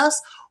frees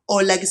us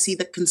or a legacy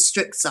that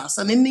constricts us?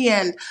 And in the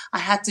end, I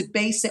had to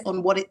base it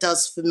on what it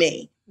does for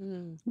me,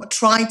 what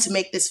trying to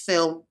make this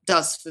film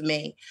does for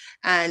me.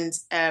 And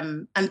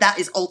that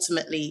is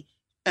ultimately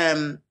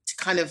to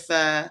kind of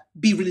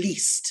be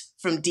released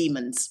from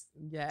demons.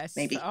 Yes.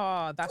 Maybe.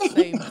 Oh,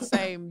 that's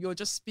same. You're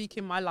just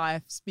speaking my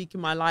life.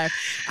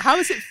 How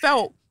has it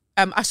felt?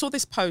 I saw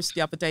this post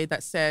the other day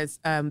that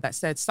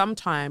said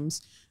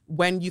sometimes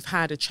when you've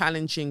had a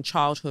challenging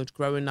childhood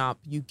growing up,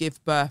 you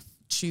give birth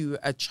to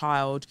a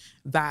child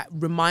that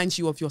reminds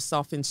you of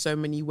yourself in so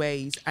many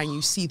ways, and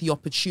you see the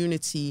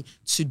opportunity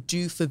to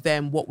do for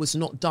them what was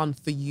not done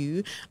for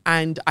you.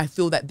 And I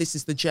feel that this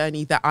is the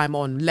journey that I'm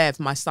on. Lev,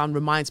 my son,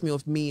 reminds me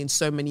of me in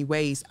so many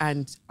ways,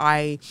 and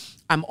I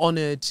am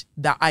honored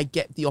that I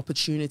get the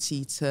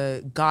opportunity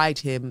to guide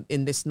him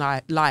in this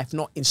life,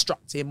 not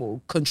instruct him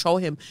or control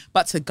him,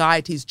 but to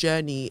guide his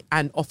journey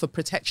and offer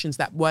protections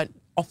that weren't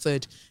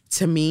offered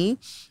to me.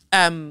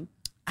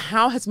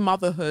 How has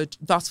motherhood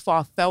thus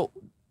far felt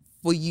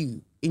for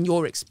you in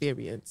your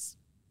experience?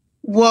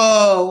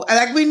 Whoa,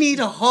 like we need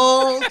a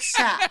whole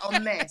chat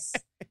on this,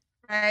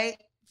 right?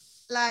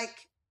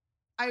 Like,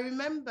 I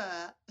remember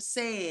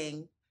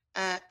saying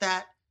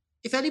that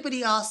if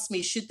anybody asks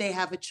me, should they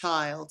have a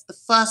child, the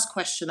first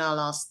question I'll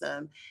ask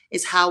them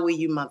is, how were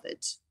you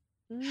mothered?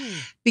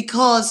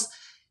 Because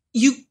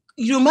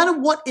no matter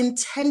what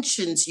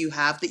intentions you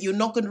have, that you're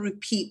not going to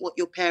repeat what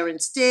your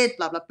parents did,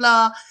 blah, blah,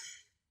 blah.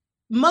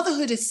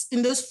 Motherhood is,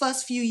 in those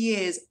first few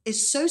years,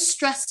 is so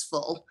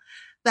stressful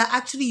that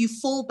actually you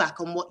fall back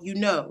on what you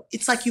know.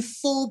 It's like you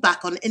fall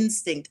back on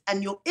instinct,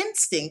 and your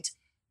instinct,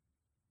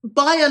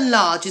 by and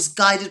large, is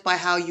guided by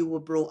how you were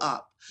brought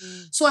up.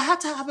 So I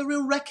had to have a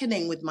real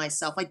reckoning with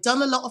myself. I'd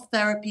done a lot of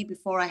therapy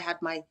before I had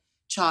my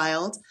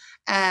child.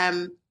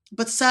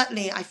 But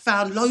certainly I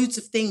found loads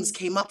of things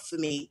came up for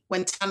me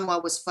when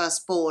Tanwa was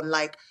first born,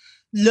 like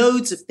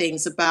loads of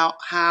things about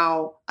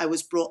how I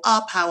was brought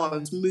up, how I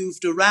was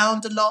moved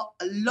around a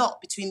lot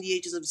between the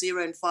ages of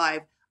 0 and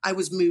 5. I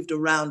was moved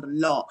around a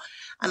lot.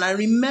 And I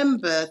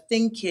remember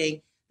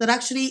thinking that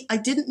actually I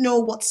didn't know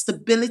what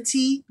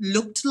stability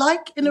looked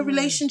like in a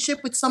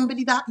relationship with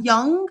somebody that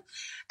young.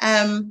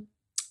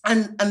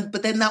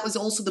 But then that was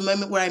also the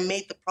moment where I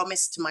made the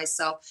promise to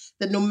myself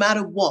that no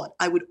matter what,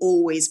 I would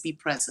always be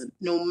present.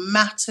 No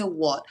matter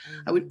what,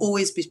 I would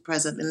always be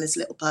present in this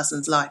little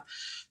person's life.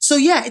 So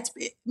yeah,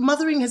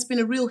 mothering has been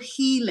a real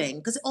healing,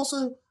 because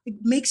it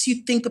makes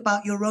you think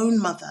about your own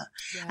mother.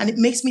 Yeah. And it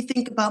makes me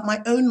think about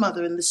my own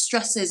mother and the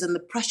stresses and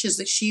the pressures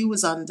that she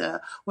was under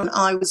when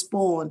I was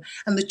born,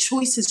 and the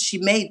choices she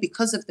made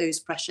because of those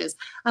pressures.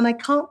 And I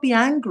can't be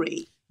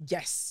angry.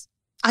 Yes.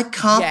 I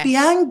can't be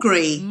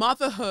angry.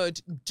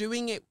 Motherhood,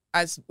 doing it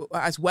as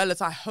well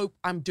as I hope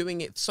I'm doing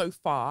it so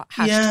far,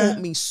 has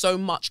taught me so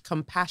much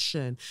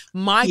compassion.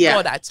 My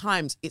God, at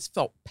times it's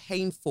felt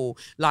painful.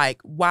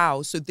 Like,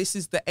 wow, so this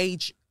is the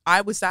age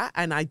I was at,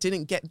 and I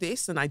didn't get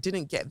this and I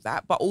didn't get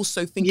that. But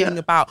also thinking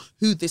about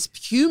who this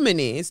human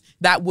is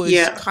that was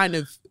kind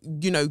of,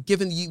 you know,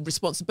 given you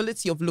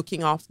responsibility of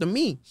looking after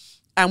me.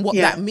 And what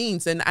that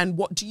means, and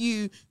what do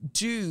you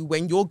do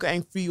when you're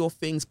going through your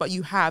things, but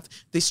you have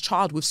this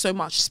child with so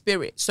much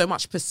spirit, so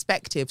much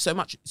perspective, so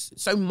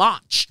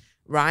much,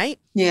 right?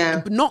 Yeah.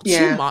 But not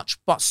too much,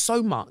 but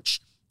so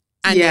much.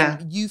 And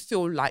then you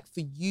feel like for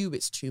you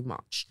it's too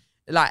much.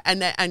 Like,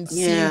 and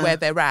seeing where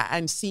they're at,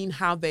 and seeing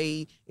how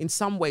they in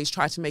some ways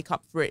try to make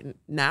up for it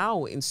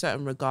now in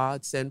certain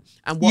regards, and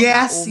what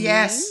that all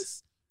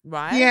means.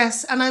 Right?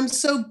 Yes. And I'm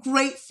so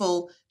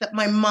grateful that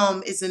my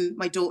mum is in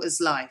my daughter's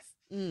life.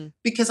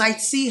 Because I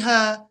see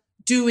her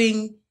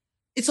doing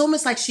it's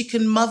almost like she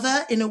can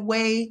mother in a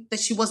way that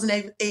she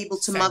wasn't able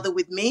to Same. mother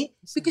with me,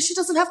 because she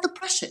doesn't have the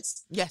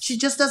pressures. Yes. She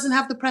just doesn't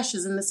have the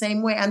pressures in the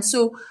same way. And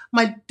so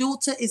my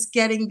daughter is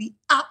getting the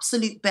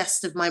absolute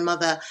best of my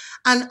mother.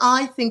 And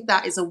I think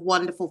that is a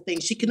wonderful thing.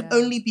 She can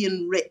only be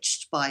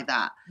enriched by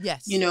that.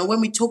 Yes. You know, when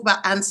we talk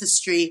about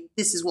ancestry,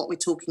 this is what we're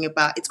talking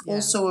about. It's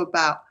also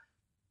about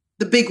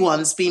the big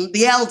ones being,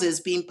 the elders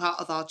being part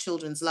of our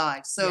children's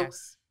lives. So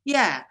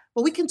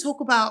but we can talk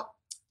about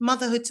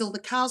motherhood till the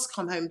cows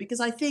come home, because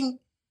I think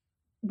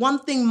one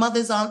thing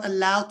mothers aren't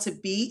allowed to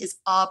be is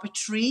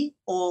arbitrary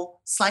or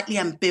slightly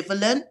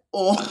ambivalent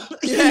or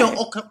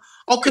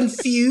or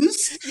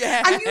confused.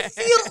 And you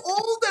feel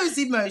all those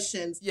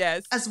emotions,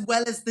 as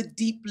well as the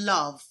deep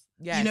love.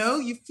 You know,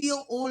 you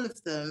feel all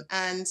of them,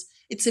 and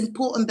it's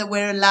important that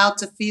we're allowed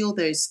to feel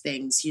those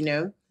things, you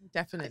know.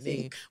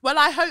 Definitely. Well,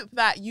 I hope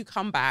that you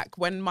come back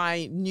when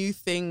my new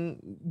thing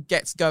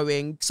gets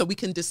going, so we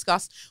can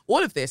discuss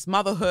all of this: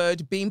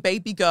 motherhood, being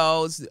baby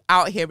girls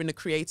out here in the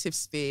creative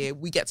sphere.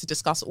 We get to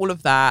discuss all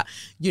of that,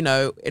 you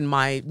know, in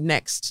my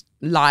next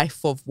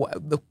life of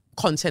what the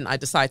content I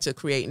decide to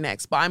create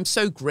next. But I'm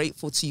so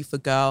grateful to you for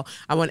Girl.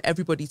 I want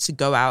everybody to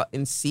go out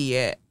and see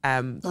it.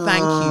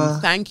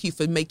 Thank you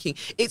for making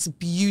it's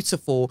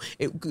beautiful.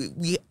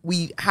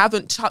 We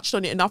haven't touched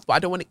on it enough, but I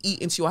don't want to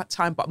eat into your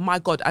time. But my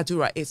God,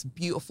 Adura, it's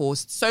beautiful.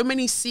 So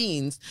many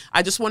scenes.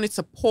 I just wanted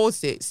to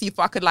pause it, see if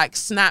I could like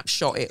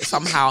snapshot it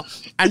somehow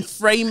and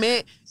frame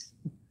it.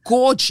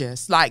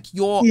 Gorgeous. Like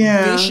your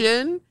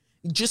vision,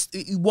 just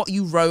what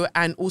you wrote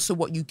and also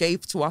what you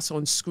gave to us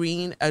on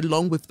screen,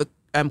 along with the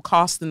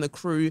cast and the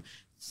crew.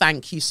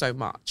 Thank you so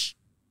much.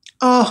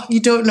 Oh,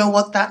 you don't know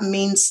what that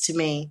means to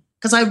me,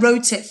 because I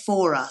wrote it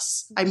for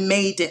us. I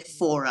made it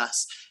for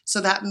us. So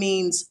that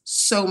means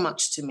so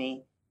much to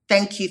me.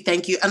 Thank you.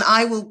 Thank you. And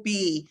I will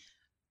be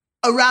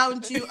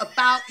around you,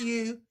 about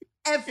you,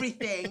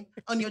 everything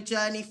on your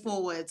journey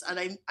forwards.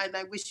 And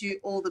I wish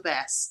you all the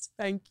best.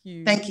 Thank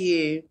you. Thank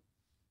you.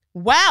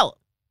 Well,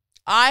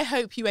 I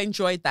hope you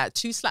enjoyed that.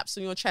 2 slaps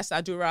on your chest,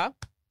 Adura.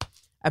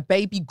 A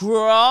baby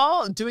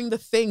girl doing the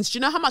things. Do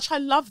you know how much I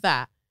love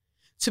that?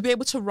 To be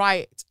able to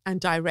write and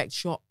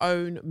direct your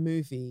own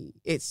movie.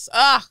 It's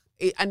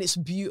and it's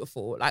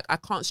beautiful. Like, I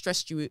can't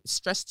stress to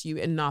you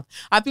enough.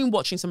 I've been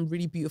watching some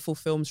really beautiful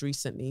films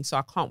recently, so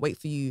I can't wait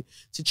for you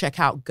to check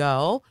out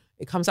Girl.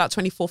 It comes out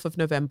 24th of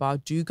November.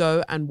 Do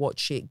go and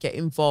watch it. Get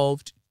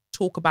involved.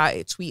 Talk about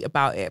it. Tweet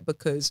about it,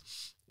 because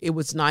it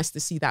was nice to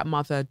see that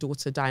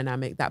mother-daughter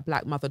dynamic, that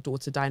Black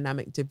mother-daughter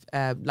dynamic,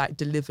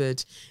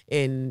 delivered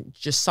in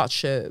just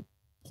such a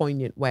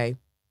poignant way.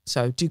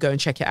 So do go and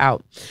check it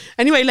out.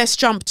 Anyway, let's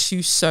jump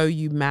to So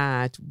You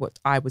Mad, what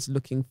I was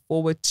looking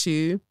forward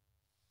to.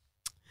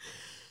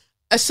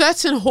 A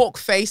certain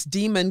hawk-faced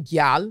demon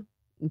gyal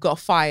got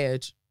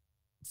fired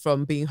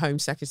from being Home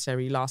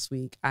Secretary last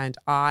week, and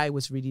I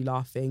was really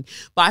laughing.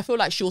 But I feel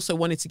like she also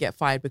wanted to get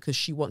fired because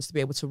she wants to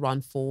be able to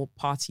run for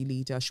party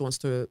leader. She wants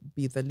to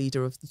be the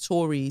leader of the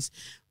Tories,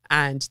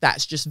 and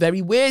that's just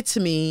very weird to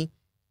me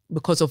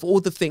because of all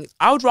the things.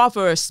 I would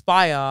rather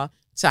aspire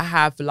to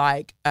have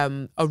like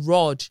a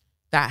rod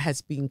that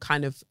has been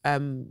kind of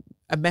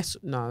a mess.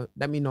 No,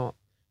 let me not,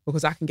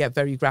 because I can get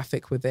very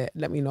graphic with it.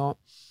 Let me not.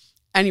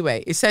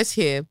 Anyway, it says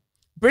here,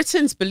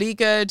 Britain's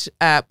beleaguered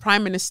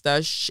Prime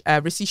Minister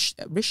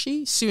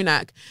Rishi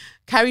Sunak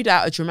carried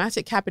out a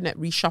dramatic cabinet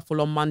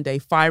reshuffle on Monday,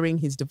 firing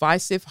his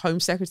divisive Home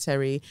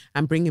Secretary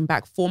and bringing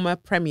back former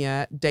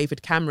Premier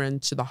David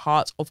Cameron to the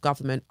heart of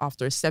government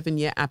after a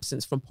 7-year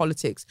absence from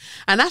politics.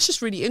 And that's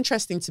just really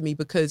interesting to me,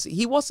 because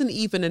he wasn't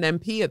even an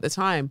MP at the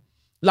time.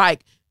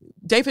 Like,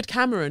 David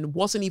Cameron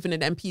wasn't even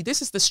an MP.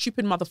 This is the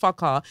stupid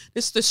motherfucker.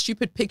 This is the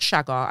stupid pig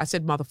shagger. I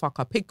said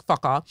motherfucker, pig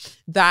fucker,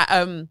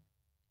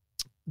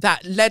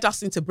 that led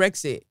us into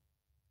Brexit,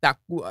 that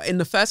in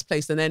the first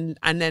place, and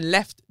then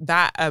left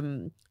that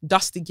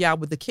dusty gal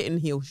with the kitten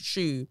heel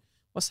shoe,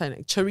 what's her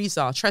name,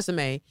 Theresa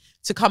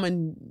to come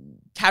and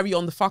carry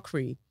on the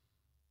fuckery.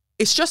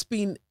 It's just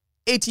been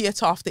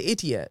idiot after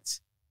idiot.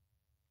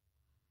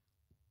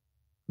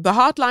 The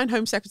hardline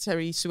Home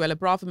Secretary, Suella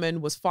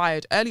Braverman, was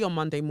fired early on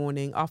Monday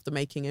morning after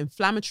making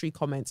inflammatory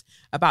comments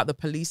about the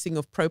policing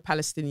of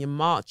pro-Palestinian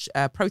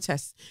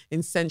protests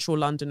in central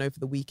London over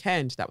the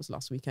weekend. That was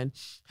last weekend.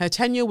 Her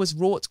tenure was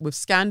wrought with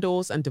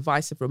scandals and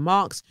divisive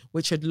remarks,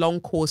 which had long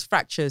caused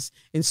fractures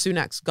in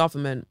Sunak's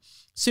government.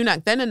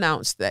 Sunak then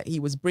announced that he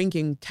was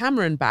bringing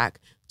Cameron back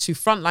to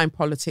frontline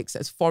politics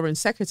as Foreign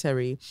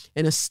Secretary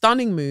in a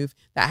stunning move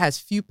that has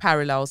few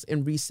parallels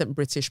in recent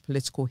British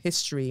political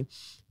history.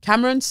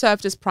 Cameron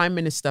served as Prime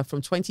Minister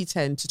from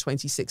 2010 to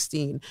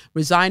 2016,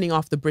 resigning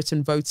after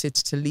Britain voted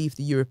to leave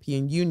the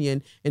European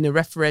Union in a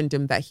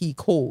referendum that he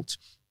called.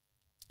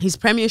 His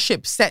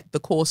premiership set the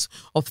course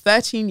of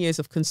 13 years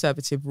of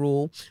Conservative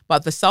rule,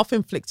 but the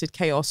self-inflicted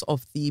chaos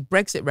of the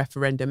Brexit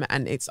referendum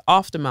and its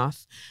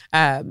aftermath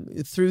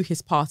threw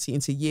his party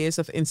into years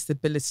of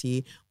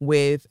instability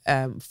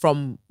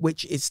from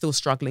which it's still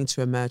struggling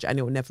to emerge, and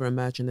it will never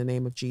emerge in the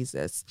name of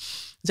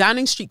Jesus.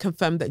 Downing Street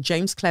confirmed that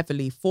James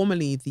Cleverly,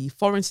 formerly the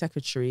Foreign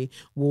Secretary,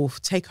 will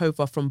take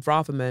over from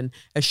Braverman,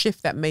 a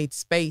shift that made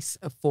space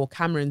for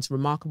Cameron's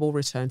remarkable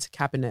return to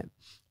cabinet.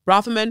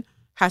 Braverman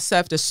has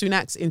served as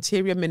Sunak's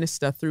interior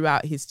minister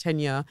throughout his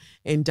tenure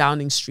in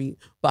Downing Street,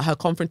 but her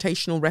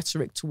confrontational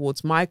rhetoric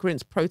towards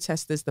migrants,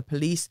 protesters, the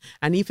police,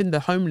 and even the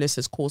homeless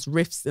has caused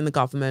rifts in the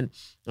government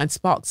and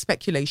sparked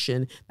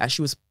speculation that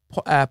she was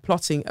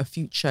plotting a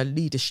future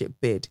leadership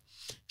bid.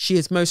 She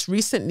has most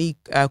recently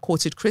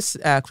courted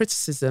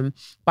criticism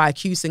by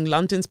accusing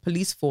London's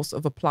police force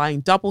of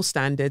applying double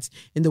standards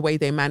in the way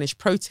they manage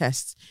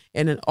protests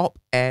in an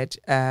op-ed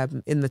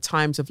in the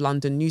Times of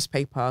London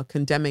newspaper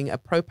condemning a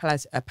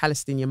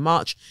pro-Palestinian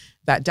march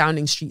that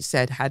Downing Street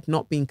said had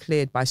not been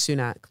cleared by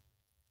Sunak.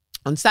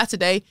 On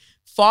Saturday,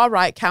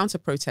 far-right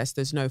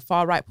counter-protesters,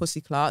 far-right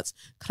pussyclats,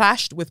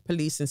 clashed with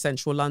police in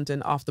central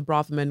London after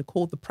Braverman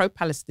called the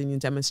pro-Palestinian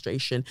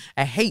demonstration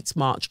a hate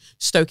march,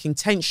 stoking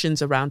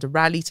tensions around a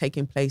rally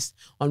taking place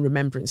on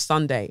Remembrance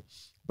Sunday.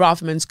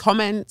 Braverman's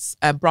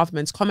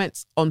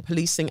comments on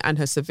policing and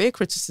her severe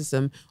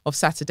criticism of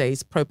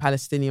Saturday's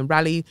pro-Palestinian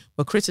rally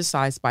were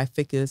criticised by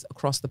figures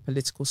across the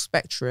political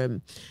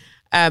spectrum.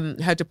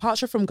 Her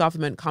departure from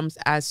government comes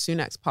as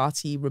Sunak's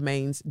party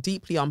remains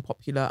deeply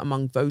unpopular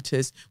among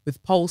voters,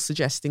 with polls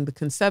suggesting the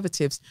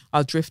Conservatives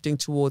are drifting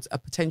towards a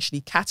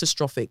potentially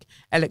catastrophic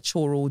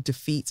electoral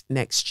defeat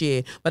next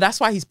year. But that's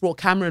why he's brought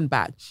Cameron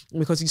back,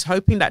 because he's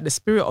hoping that the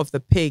spirit of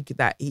the pig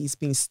that he's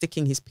been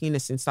sticking his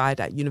penis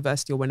inside at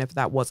university or whenever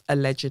that was,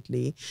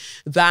 allegedly,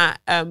 that,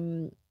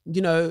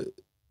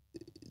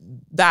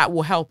 that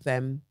will help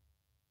them.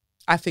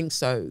 I think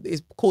so.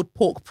 It's called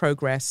pork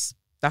progress.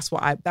 That's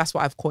what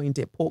I've coined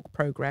it, pork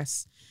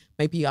progress.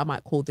 Maybe I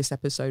might call this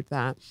episode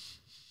that.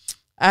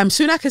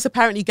 Sunak has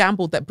apparently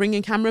gambled that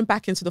bringing Cameron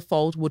back into the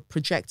fold would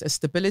project a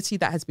stability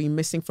that has been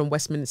missing from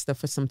Westminster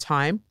for some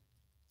time,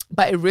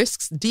 but it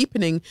risks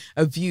deepening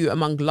a view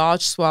among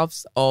large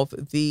swaths of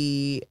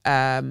the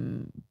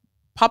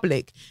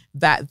public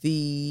that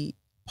the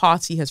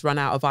party has run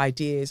out of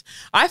ideas.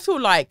 I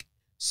feel like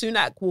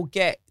Sunak will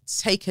get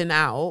taken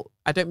out.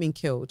 I don't mean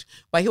killed,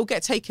 but he'll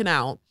get taken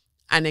out.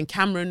 And then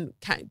Cameron,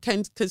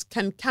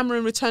 can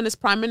Cameron return as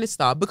Prime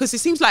Minister? Because it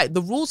seems like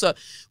the rules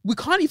we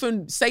can't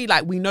even say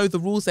like we know the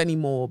rules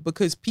anymore,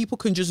 because people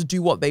can just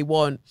do what they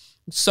want.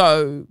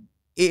 So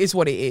it is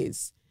what it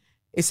is.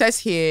 It says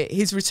here,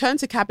 his return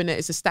to cabinet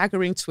is a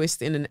staggering twist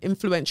in an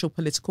influential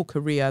political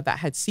career that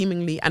had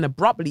seemingly and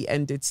abruptly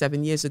ended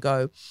 7 years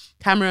ago.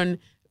 Cameron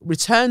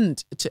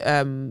returned to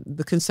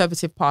the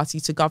Conservative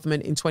Party to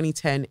government in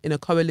 2010 in a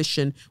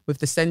coalition with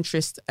the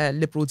centrist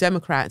Liberal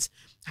Democrats,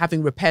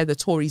 having repaired the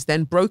Tories'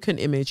 then broken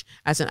image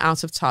as an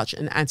out-of-touch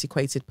and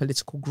antiquated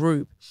political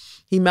group.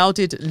 He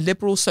melded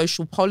liberal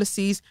social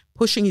policies,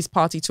 pushing his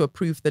party to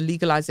approve the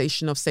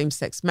legalisation of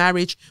same-sex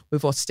marriage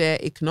with austere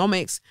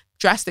economics,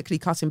 drastically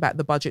cutting back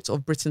the budget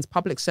of Britain's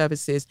public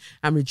services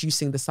and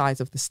reducing the size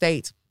of the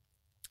state.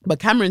 But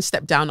Cameron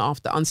stepped down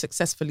after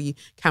unsuccessfully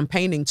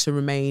campaigning to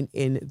remain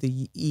in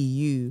the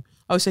EU.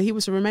 Oh, so he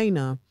was a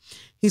Remainer.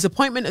 His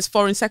appointment as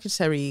Foreign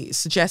Secretary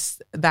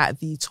suggests that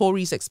the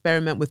Tories'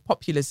 experiment with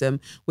populism,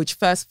 which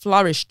first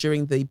flourished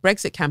during the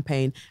Brexit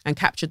campaign and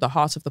captured the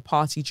heart of the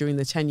party during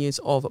the tenures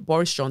of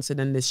Boris Johnson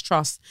and Liz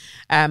Truss,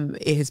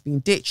 it has been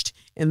ditched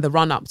in the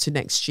run-up to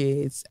next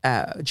year's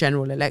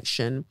general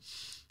election.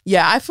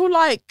 I feel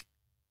like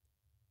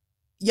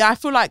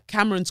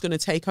Cameron's going to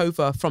take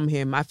over from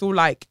him. I feel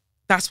like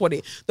that's what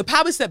the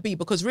powers that be,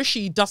 because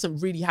Rishi doesn't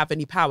really have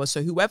any power.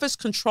 So whoever's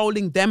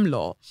controlling them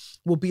lot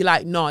will be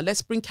like, no,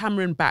 let's bring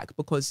Cameron back,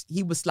 because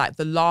he was like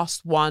the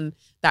last one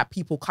that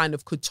people kind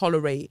of could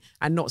tolerate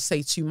and not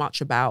say too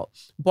much about.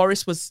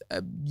 Boris was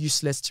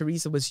useless.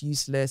 Theresa was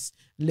useless.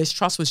 Liz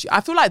Truss was, I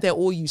feel like they're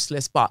all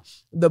useless, but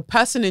the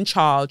person in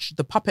charge,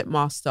 the puppet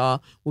master,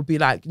 will be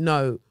like,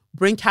 no,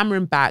 bring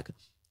Cameron back.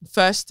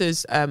 First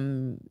as,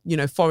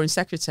 Foreign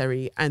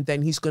Secretary, and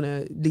then he's going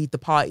to lead the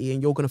party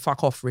and you're going to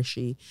fuck off,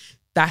 Rishi.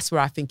 That's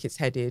where I think it's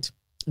headed.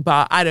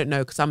 But I don't know,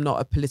 because I'm not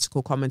a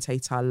political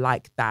commentator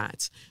like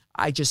that.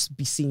 I just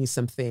be seeing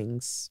some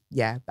things.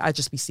 Yeah, I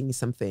just be seeing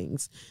some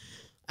things.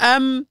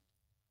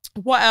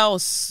 What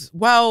else?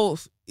 Well,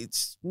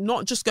 it's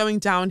not just going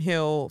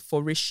downhill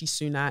for Rishi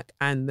Sunak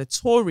and the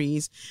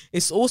Tories.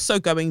 It's also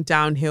going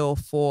downhill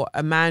for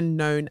a man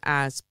known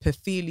as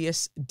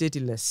Perfilius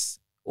Didylus,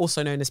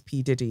 also known as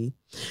P. Diddy.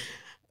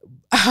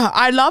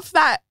 I love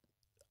that.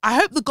 I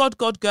hope the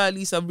God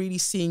girlies are really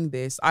seeing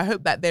this. I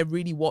hope that they're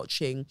really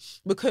watching,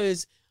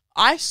 because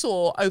I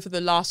saw over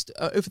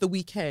the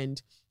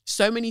weekend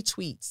so many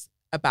tweets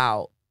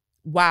about,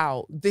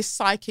 wow, this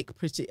psychic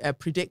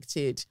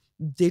predicted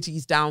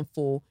Diddy's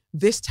downfall.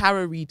 This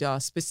tarot reader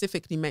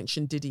specifically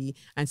mentioned Diddy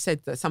and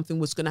said that something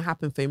was going to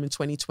happen for him in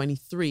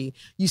 2023.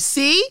 You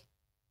see?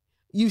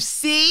 You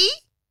see?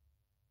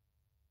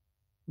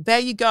 There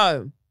you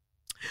go.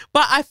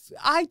 But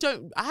I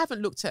don't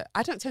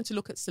tend to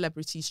look at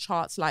celebrities'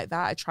 charts like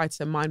that. I try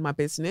to mind my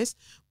business.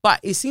 But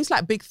it seems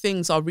like big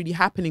things are really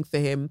happening for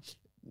him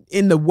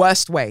in the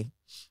worst way.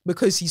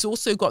 Because he's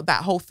also got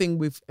that whole thing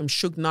with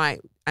Suge Knight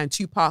and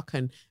Tupac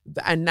and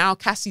now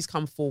Cassie's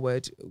come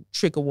forward.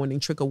 Trigger warning,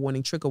 trigger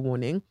warning, trigger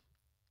warning.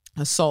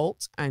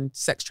 Assault and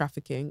sex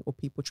trafficking or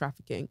people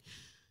trafficking.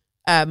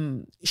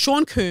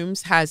 Sean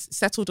Combs has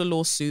settled a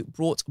lawsuit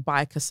brought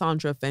by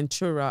Cassandra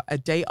Ventura a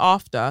day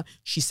after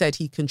she said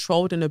he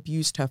controlled and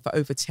abused her for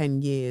over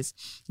 10 years.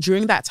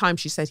 During that time,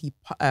 she said he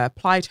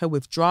plied her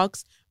with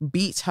drugs,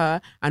 beat her,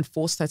 and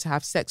forced her to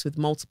have sex with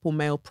multiple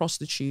male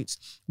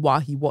prostitutes while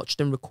he watched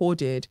and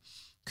recorded.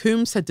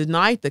 Combs had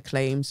denied the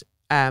claims,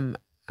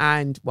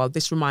 and, well,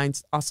 this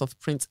reminds us of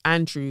Prince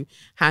Andrew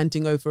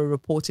handing over a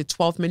reported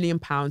 £12 million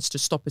to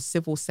stop a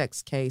civil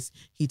sex case.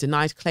 He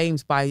denied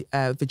claims by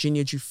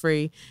Virginia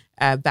Giuffre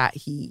that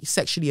he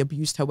sexually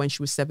abused her when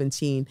she was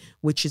 17,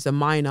 which is a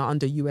minor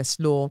under US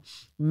law.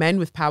 Men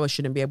with power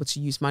shouldn't be able to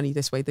use money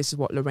this way. This is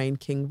what Lorraine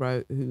King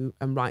wrote, who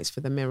writes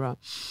for The Mirror.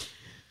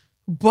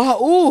 But,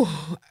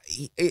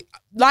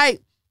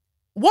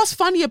 what's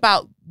funny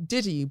about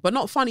Diddy, but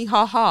not funny,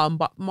 ha-ha,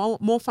 but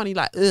more funny,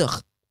 like,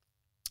 ugh,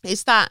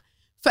 is that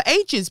for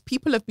ages,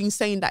 people have been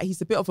saying that he's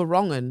a bit of a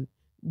wrong'un.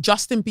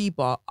 Justin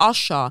Bieber,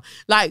 Usher,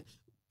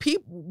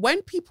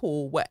 when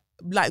people were,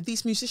 like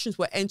these musicians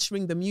were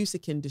entering the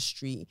music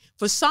industry,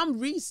 for some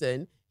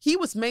reason, he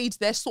was made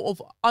their sort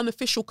of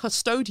unofficial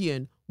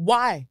custodian.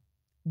 Why?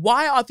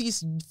 Why are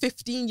these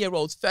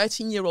 15-year-olds,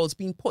 13-year-olds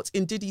being put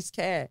in Diddy's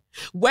care?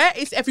 Where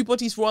is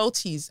everybody's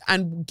royalties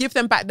and give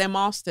them back their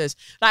masters?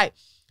 Like,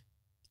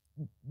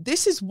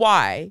 this is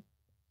why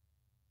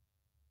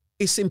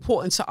it's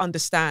important to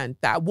understand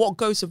that what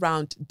goes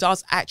around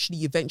does actually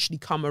eventually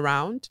come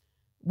around.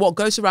 What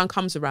goes around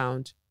comes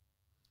around.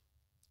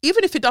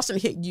 Even if it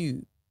doesn't hit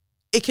you,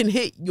 it can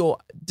hit your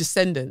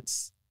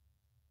descendants.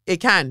 It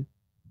can.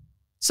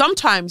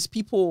 Sometimes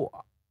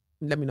people,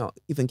 let me not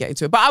even get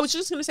into it, but I was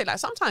just going to say, like,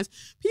 sometimes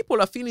people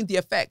are feeling the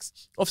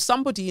effects of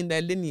somebody in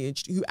their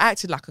lineage who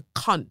acted like a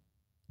cunt.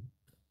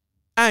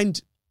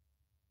 And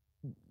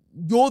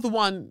you're the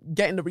one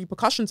getting the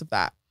repercussions of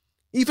that.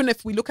 Even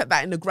if we look at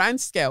that in a grand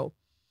scale,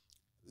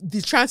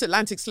 the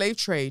transatlantic slave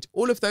trade,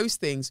 all of those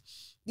things,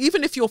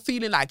 even if you're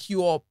feeling like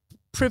you're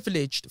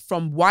privileged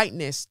from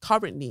whiteness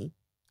currently,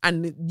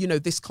 and, you know,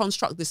 this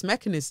construct, this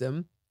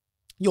mechanism,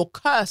 you're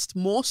cursed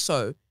more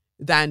so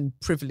than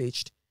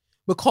privileged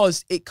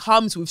because it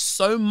comes with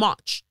so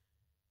much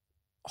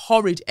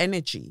horrid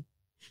energy.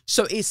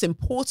 So it's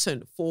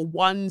important for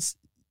one's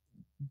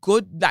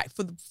good, like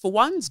for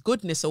one's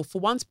goodness or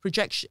for one's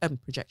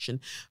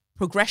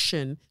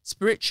progression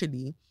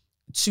spiritually,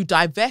 to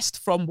divest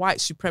from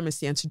white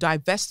supremacy and to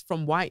divest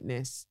from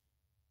whiteness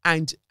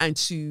and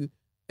to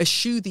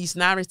eschew these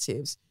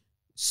narratives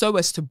so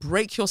as to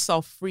break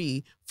yourself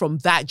free from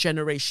that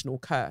generational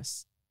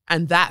curse.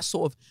 And that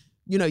sort of,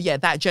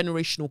 that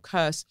generational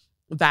curse,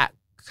 that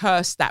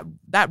curse that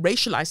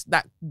racialized,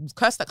 that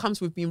curse that comes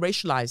with being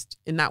racialized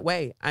in that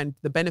way and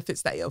the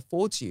benefits that it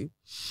affords you.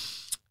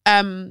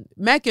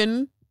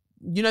 Meghan,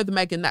 the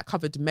Meghan that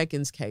covered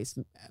Meghan's case,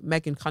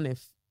 Meghan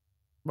Cuniff,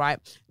 right?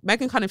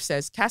 Meghan Cuniff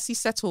says, Cassie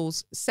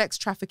settles sex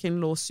trafficking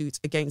lawsuit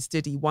against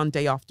Diddy one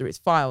day after it's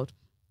filed.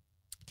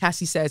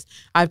 Cassie says,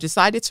 I've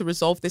decided to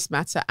resolve this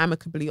matter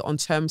amicably on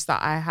terms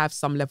that I have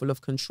some level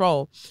of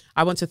control.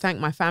 I want to thank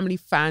my family,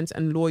 fans,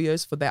 and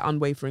lawyers for their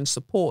unwavering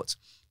support.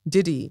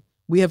 Diddy,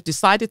 we have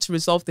decided to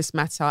resolve this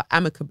matter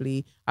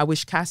amicably. I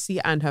wish Cassie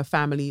and her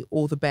family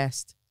all the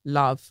best.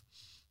 Love.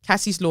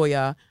 Cassie's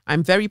lawyer,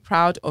 I'm very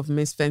proud of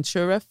Ms.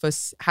 Ventura for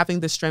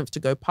having the strength to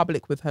go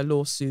public with her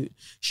lawsuit.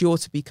 She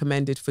ought to be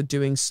commended for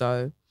doing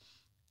so.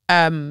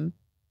 Let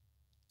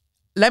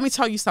me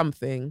tell you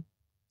something.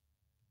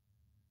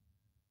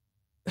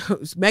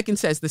 Meghan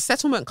says, the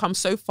settlement comes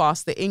so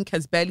fast the ink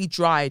has barely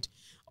dried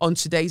on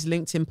today's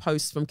LinkedIn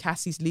post from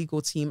Cassie's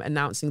legal team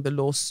announcing the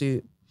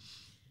lawsuit.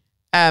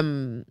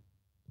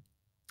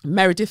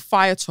 Meredith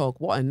Firetog,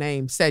 what a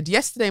name, said,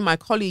 yesterday my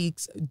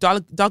colleagues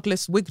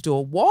Douglas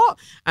Wigdor, what?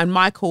 And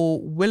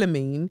Michael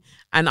Wilhelmine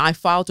and I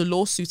filed a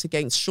lawsuit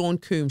against Sean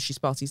Combs, she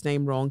spelled his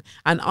name wrong,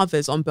 and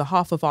others on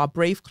behalf of our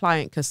brave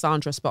client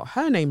Cassandra, spelled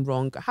her name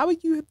wrong. How are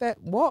you there?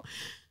 What?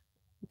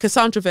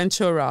 Cassandra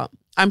Ventura.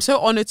 I'm so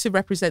honored to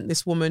represent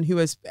this woman who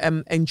has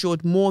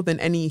endured more than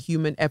any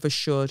human ever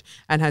should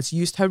and has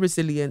used her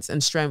resilience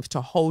and strength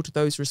to hold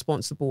those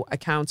responsible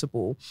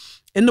accountable.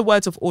 In the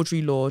words of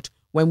Audre Lorde,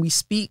 when we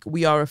speak,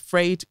 we are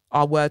afraid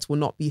our words will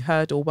not be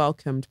heard or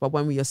welcomed, but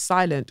when we are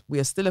silent, we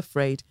are still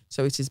afraid,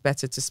 so it is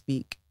better to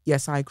speak.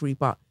 Yes, I agree,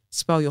 but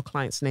spell your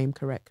client's name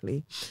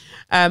correctly.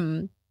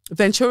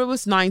 Ventura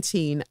was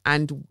 19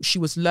 and she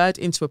was lured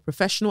into a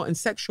professional and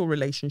sexual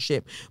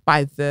relationship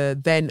by the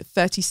then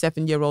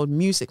 37-year-old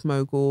music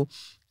mogul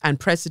and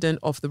president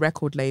of the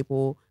record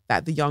label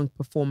that the young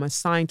performer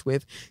signed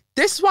with.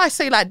 This is why I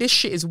say, like, this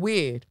shit is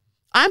weird.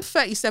 I'm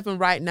 37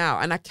 right now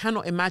and I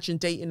cannot imagine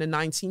dating a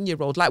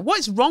 19-year-old. Like, what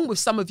is wrong with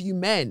some of you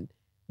men?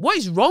 What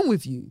is wrong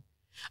with you?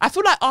 I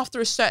feel like after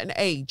a certain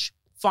age,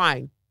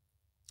 fine.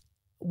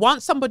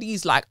 Once somebody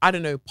is like, I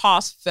don't know,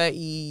 past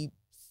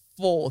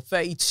 34,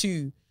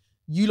 32,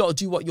 you lot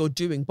do what you're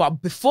doing.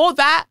 But before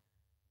that,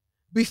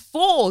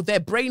 before their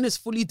brain has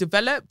fully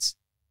developed,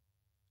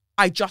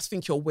 I just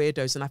think you're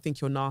weirdos and I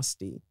think you're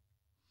nasty.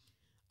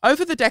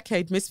 Over the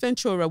decade, Miss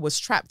Ventura was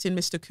trapped in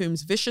Mr.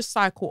 Coombs' vicious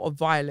cycle of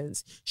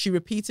violence. She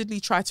repeatedly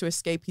tried to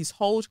escape his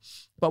hold,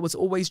 but was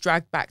always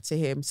dragged back to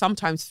him,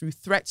 sometimes through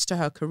threats to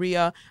her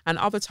career and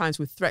other times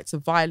with threats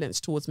of violence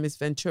towards Miss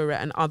Ventura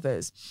and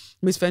others.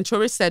 Miss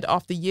Ventura said,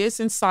 after years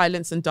in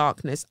silence and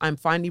darkness, I'm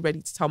finally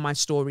ready to tell my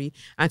story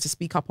and to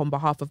speak up on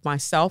behalf of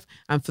myself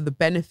and for the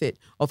benefit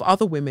of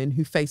other women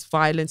who face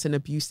violence and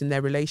abuse in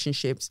their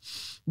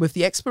relationships. With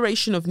the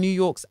expiration of New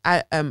York's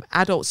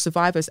Adult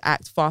Survivors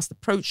Act fast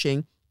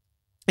approaching,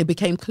 it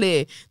became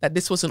clear that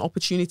this was an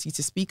opportunity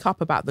to speak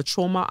up about the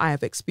trauma I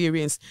have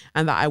experienced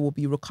and that I will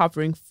be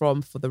recovering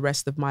from for the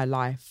rest of my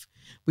life.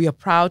 We are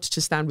proud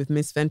to stand with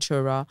Miss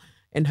Ventura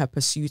in her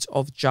pursuit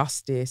of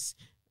justice.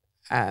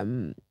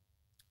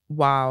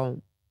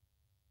 Wow.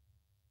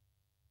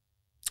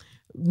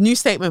 New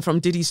statement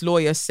from Diddy's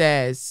lawyer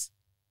says,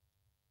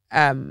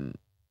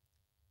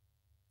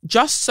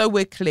 just so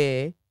we're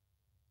clear,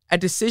 a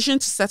decision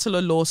to settle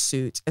a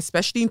lawsuit,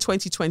 especially in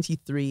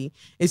 2023,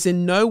 is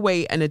in no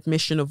way an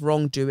admission of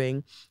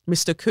wrongdoing.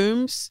 Mr.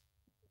 Coombs'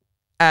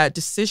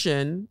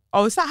 decision...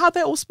 Oh, is that how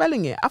they're all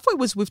spelling it? I thought it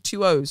was with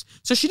 2 O's.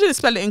 So she didn't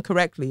spell it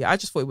incorrectly. I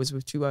just thought it was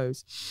with 2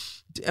 O's.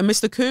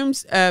 Mr.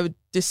 Coombs'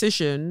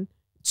 decision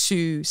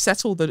to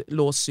settle the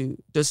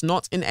lawsuit does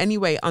not in any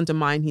way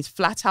undermine his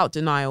flat-out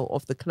denial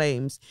of the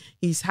claims.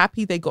 He's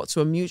happy they got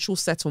to a mutual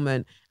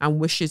settlement and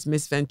wishes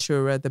Miss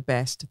Ventura the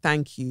best.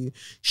 Thank you.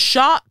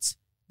 Shut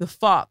the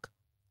fuck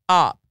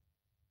up.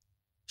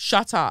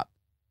 Shut up.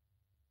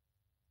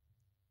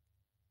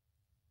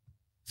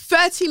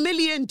 $30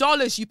 million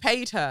you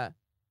paid her.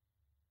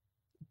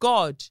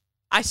 God,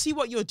 I see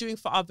what you're doing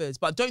for others,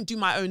 but don't do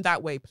my own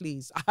that way,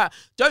 please.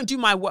 Don't do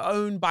my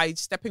own by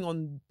stepping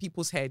on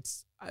people's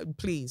heads.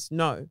 Please,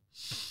 no.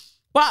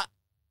 But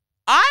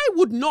I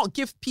would not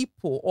give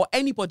people or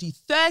anybody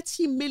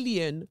 30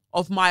 million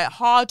of my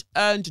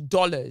hard-earned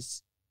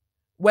dollars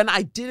when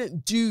I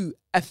didn't do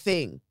a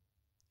thing.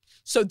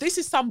 So this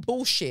is some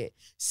bullshit.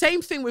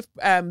 Same thing with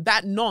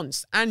that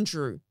nonce,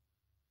 Andrew.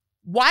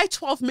 Why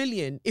 12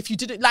 million if you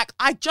didn't, like,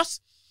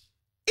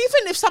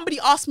 even if somebody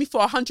asked me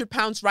for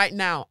 £100 right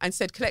now and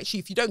said, Kelechi,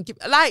 if you don't give,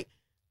 like,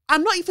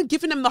 I'm not even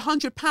giving them the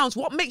 £100.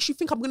 What makes you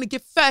think I'm going to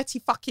give 30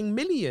 fucking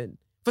million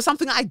for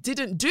something I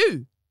didn't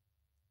do?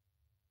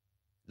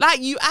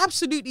 Like, you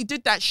absolutely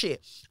did that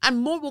shit. And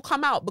more will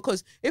come out,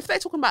 because if they're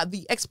talking about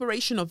the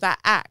expiration of that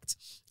act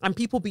and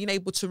people being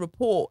able to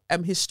report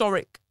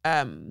historic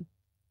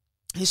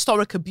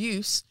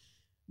abuse,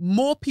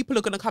 more people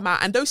are going to come out.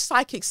 And those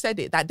psychics said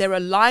it, that there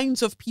are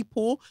lines of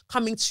people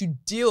coming to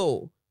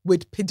deal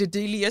with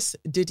Pedidilius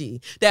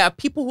Diddy. There are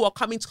people who are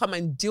coming to come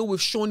and deal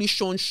with Shawnee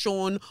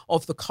Sean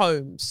of the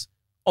combs,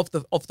 of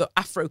the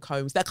Afro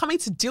combs. They're coming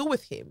to deal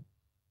with him.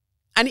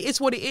 And it is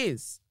what it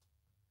is.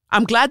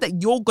 I'm glad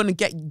that you're going to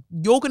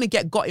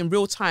get got in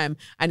real time,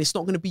 and it's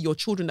not going to be your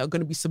children that are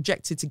going to be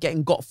subjected to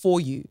getting got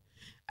for you.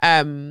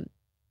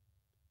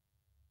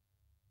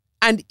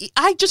 And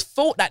I just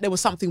thought that there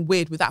was something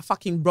weird with that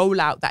fucking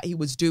rollout that he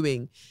was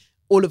doing.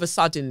 All of a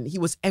sudden, he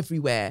was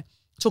everywhere.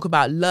 Talk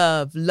about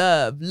love,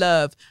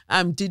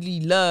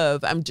 diddly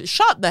love.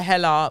 Shut the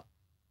hell up.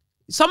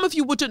 Some of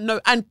you wouldn't know.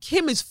 And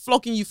Kim is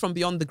flogging you from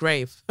beyond the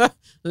grave.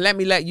 Let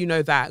me let you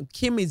know that.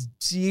 Kim is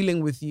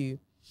dealing with you.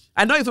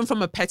 And not even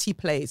from a petty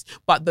place.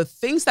 But the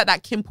things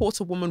that Kim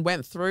Porter woman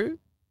went through.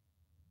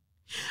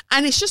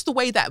 And it's just the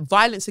way that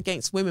violence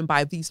against women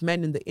by these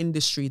men in the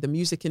industry, the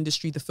music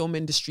industry, the film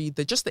industry,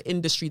 just the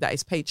industry that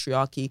is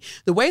patriarchy,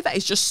 the way that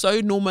it's just so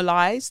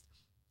normalized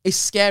is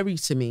scary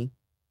to me.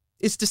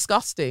 It's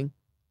disgusting.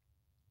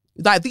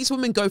 Like, these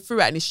women go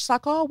through it and it's just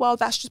like, oh, well,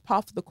 that's just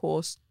part of the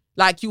course.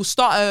 Like, you'll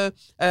start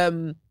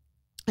an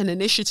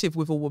initiative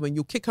with a woman,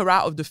 you'll kick her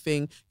out of the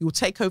thing, you'll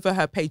take over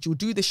her page, you'll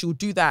do this, you'll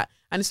do that.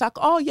 And it's like,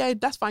 oh, yeah,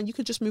 that's fine. You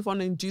can just move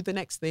on and do the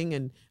next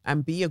thing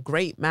and be a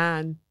great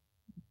man.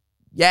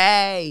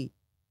 Yay.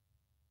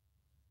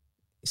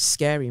 It's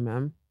scary,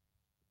 man.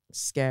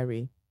 It's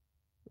scary.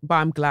 But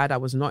I'm glad I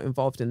was not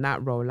involved in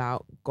that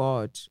rollout.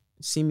 God,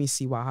 see me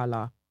see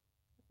wahala.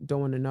 Don't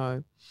want to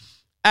know.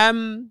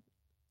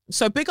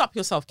 So big up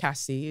yourself,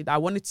 Cassie. I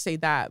wanted to say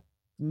that.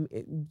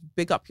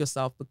 Big up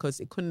yourself,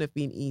 because it couldn't have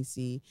been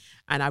easy.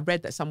 And I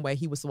read that somewhere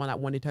he was the one that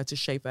wanted her to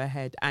shave her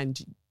head. And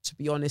to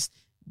be honest,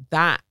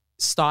 that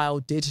style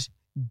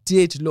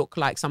did look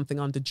like something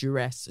under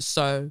duress.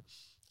 So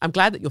I'm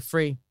glad that you're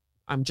free.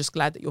 I'm just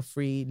glad that you're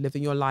free,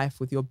 living your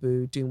life with your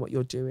boo, doing what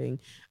you're doing,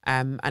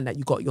 and that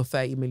you got your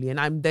 30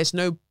 million. There's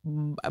no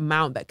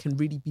amount that can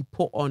really be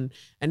put on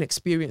an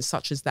experience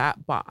such as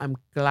that, but I'm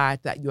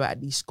glad that you at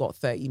least got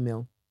 30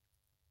 mil.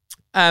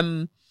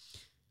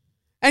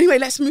 Anyway,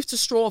 let's move to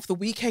Straw of the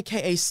Week,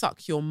 aka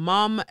Suck Your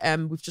Mum.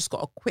 We've just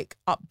got a quick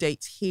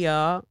update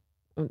here.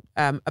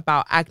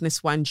 about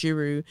Agnes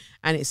Wanjiru,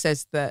 and it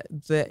says that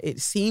it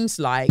seems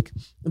like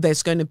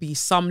there's going to be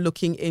some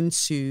looking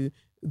into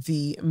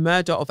the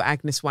murder of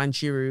Agnes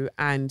Wanjiru.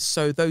 And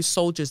so those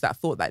soldiers that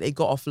thought that they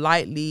got off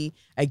lightly,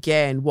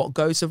 again, what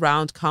goes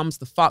around comes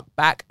the fuck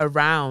back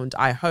around.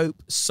 I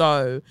hope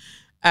so.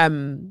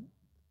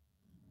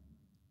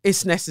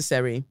 It's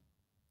necessary.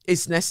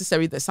 It's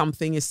necessary that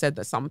something is said,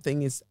 that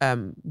something is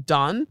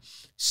done.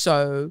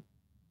 So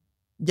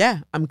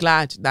yeah, I'm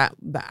glad that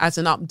as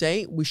an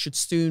update, we should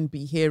soon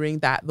be hearing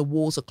that the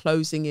walls are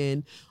closing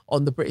in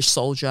on the British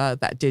soldier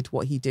that did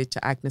what he did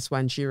to Agnes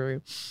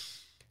Wanjiru.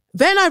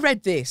 Then I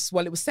read this.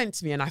 Well, it was sent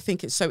to me and I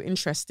think it's so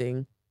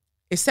interesting.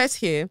 It says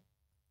here,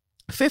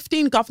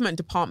 15 government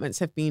departments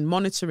have been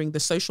monitoring the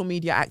social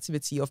media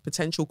activity of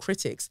potential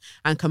critics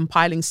and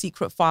compiling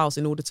secret files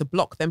in order to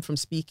block them from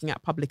speaking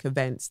at public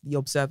events, the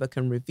Observer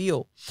can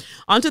reveal.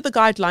 Under the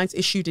guidelines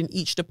issued in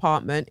each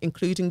department,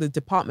 including the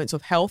Departments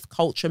of Health,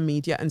 Culture,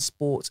 Media and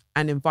Sport,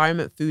 and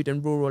Environment, Food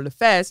and Rural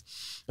Affairs,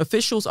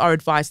 officials are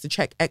advised to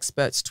check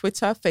experts'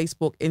 Twitter,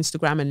 Facebook,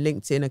 Instagram and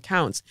LinkedIn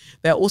accounts.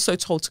 They're also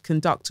told to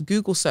conduct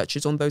Google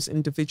searches on those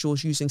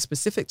individuals using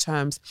specific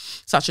terms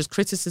such as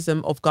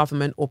criticism of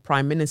government or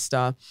Prime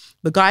Minister.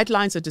 The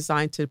guidelines are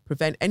designed to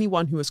prevent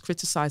anyone who has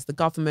criticised the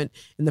government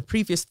in the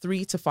previous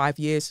 3 to 5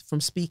 years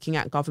from speaking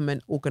at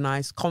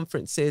government-organised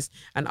conferences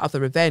and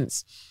other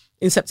events.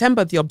 In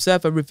September, the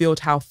Observer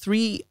revealed how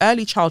 3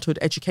 early childhood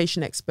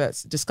education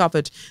experts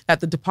discovered that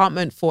the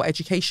Department for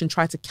Education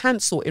tried to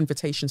cancel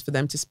invitations for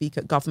them to speak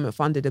at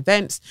government-funded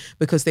events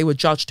because they were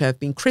judged to have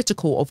been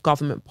critical of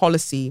government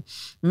policy.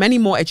 Many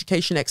more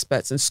education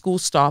experts and school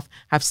staff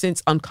have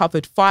since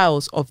uncovered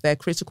files of their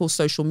critical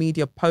social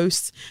media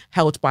posts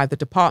held by the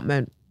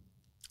department.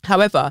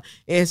 However,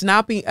 it has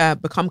now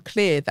become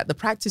clear that the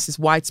practice is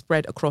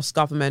widespread across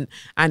government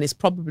and is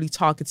probably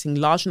targeting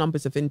large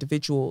numbers of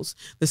individuals.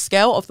 The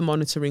scale of the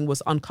monitoring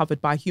was uncovered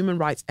by human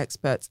rights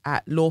experts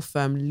at law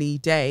firm Lee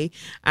Day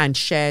and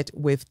shared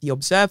with The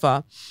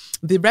Observer.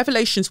 The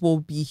revelations will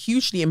be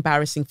hugely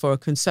embarrassing for a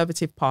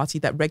Conservative party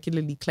that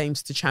regularly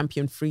claims to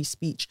champion free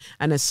speech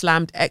and has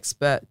slammed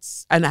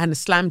experts and has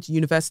slammed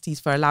universities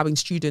for allowing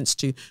students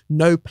to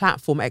no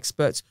platform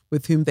experts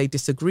with whom they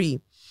disagree.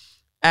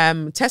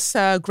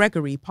 Tessa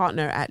Gregory,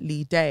 partner at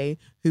Lee Day,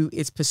 who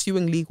is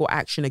pursuing legal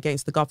action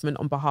against the government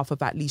on behalf of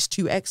at least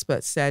 2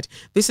 experts, said,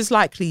 "This is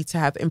likely to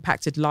have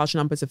impacted large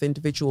numbers of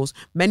individuals,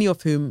 many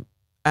of whom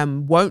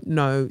won't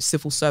know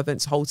civil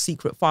servants hold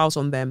secret files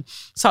on them.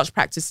 Such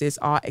practices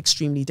are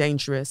extremely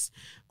dangerous."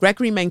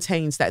 Gregory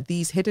maintains that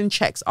these hidden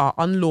checks are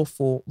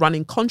unlawful,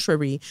 running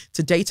contrary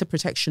to data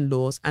protection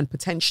laws and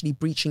potentially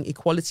breaching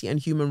equality and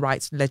human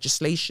rights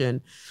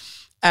legislation.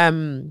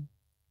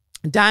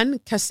 Dan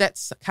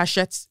Cachetta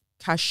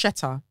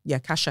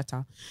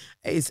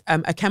is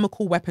a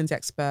chemical weapons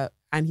expert,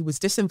 and he was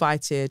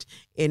disinvited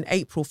in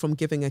April from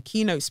giving a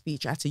keynote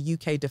speech at a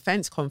UK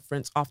defence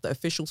conference after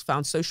officials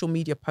found social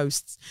media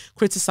posts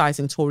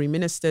criticising Tory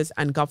ministers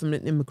and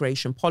government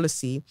immigration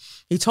policy.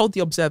 He told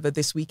The Observer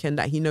this weekend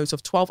that he knows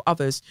of 12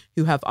 others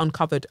who have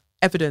uncovered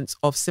evidence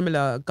of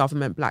similar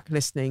government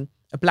blacklisting,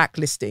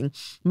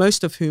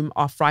 most of whom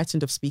are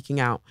frightened of speaking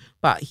out.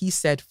 But he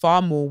said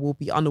far more will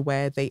be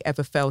unaware they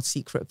ever failed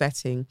secret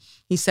vetting.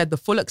 He said the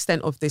full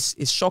extent of this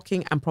is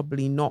shocking and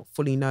probably not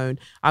fully known.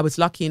 I was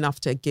lucky enough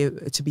to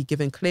be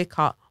given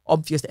clear-cut,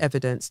 obvious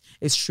evidence.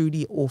 It's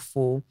truly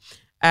awful.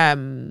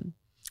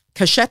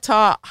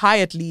 Cachetta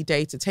hired Lee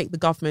Day to take the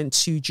government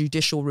to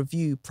judicial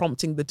review,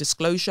 prompting the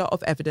disclosure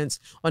of evidence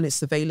on its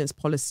surveillance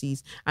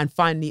policies, and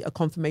finally a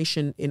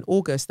confirmation in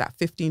August that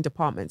 15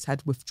 departments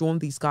had withdrawn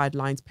these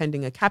guidelines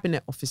pending a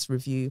cabinet office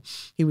review.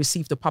 He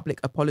received a public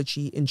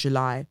apology in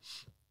July.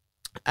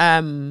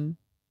 Yeah.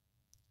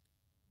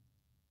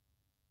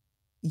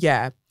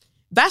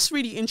 That's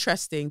really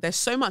interesting. There's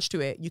so much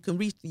to it. You can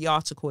read the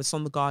article. It's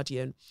on The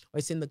Guardian, or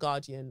it's in The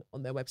Guardian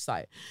on their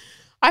website.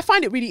 I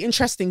find it really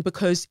interesting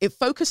because it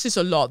focuses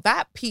a lot.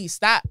 That piece,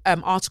 that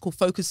article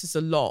focuses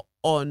a lot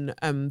on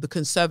the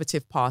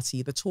Conservative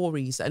Party, the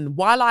Tories. And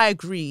while I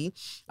agree,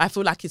 I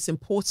feel like it's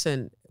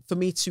important for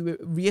me to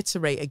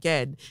reiterate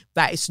again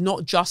that it's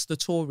not just the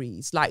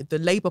Tories. Like the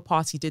Labour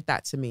Party did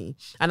that to me.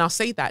 And I'll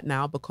say that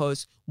now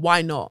because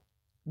why not?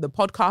 The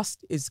podcast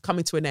is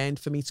coming to an end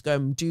for me to go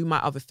and do my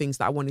other things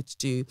that I wanted to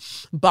do.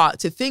 But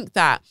to think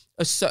that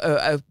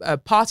a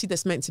party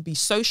that's meant to be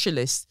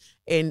socialist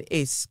in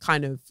its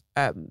kind of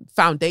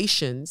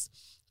foundations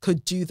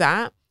could do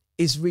that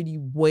is really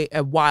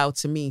wild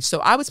to me. So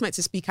I was meant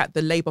to speak at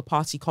the Labour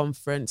Party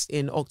conference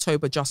in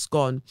October just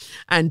gone.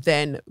 And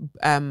then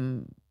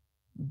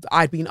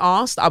I'd been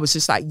asked. I was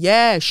just like,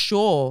 yeah,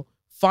 sure,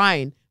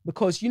 fine.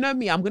 Because you know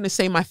me, I'm going to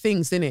say my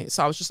things, innit?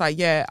 So I was just like,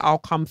 yeah, I'll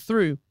come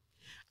through.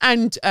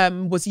 And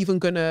was even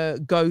going to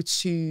go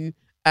to,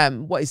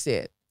 Dawn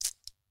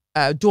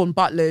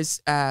Butler's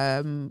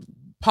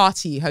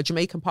party, her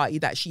Jamaican party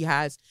that she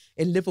has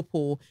in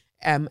Liverpool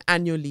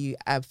annually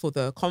for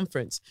the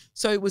conference.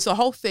 So it was a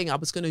whole thing. I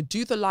was going to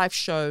do the live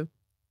show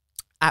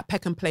at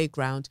Peckham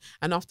Playground.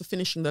 And after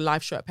finishing the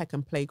live show at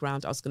Peckham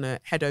Playground, I was going to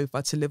head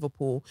over to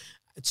Liverpool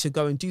to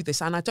go and do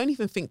this. And I don't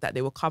even think that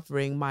they were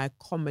covering my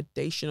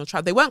accommodation or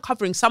travel. They weren't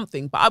covering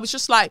something, but I was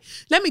just like,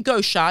 let me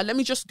go, Sha. Let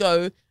me just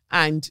go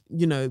and,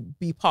 you know,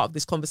 be part of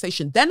this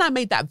conversation. Then I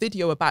made that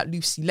video about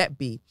Lucy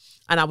Letby.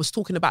 And I was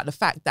talking about the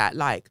fact that,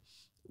 like,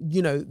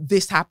 you know,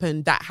 this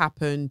happened, that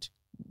happened,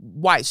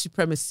 white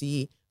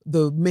supremacy,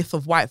 the myth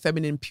of white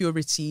feminine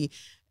purity.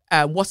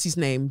 What's his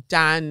name?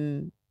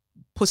 Dan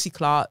Pussy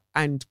Clark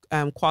and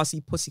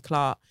Kwasi Pussy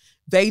Clark.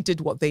 They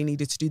did what they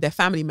needed to do. They're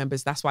family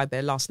members. That's why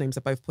their last names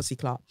are both Pussy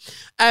Clark.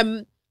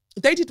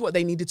 They did what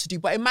they needed to do.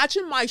 But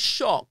imagine my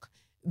shock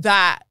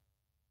that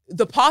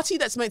the party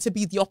that's meant to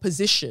be the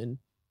opposition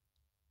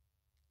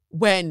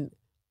when,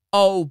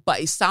 but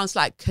it sounds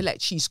like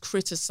Kelechi's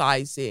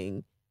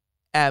criticizing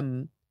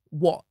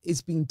what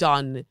is being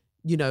done,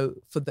 you know,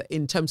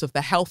 in terms of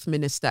the health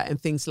minister and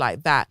things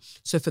like that.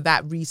 So for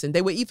that reason,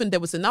 there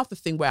was another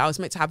thing where I was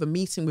meant to have a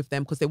meeting with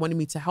them because they wanted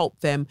me to help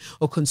them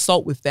or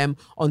consult with them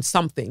on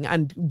something.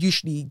 And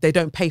usually they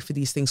don't pay for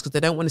these things because they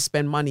don't want to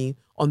spend money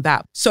on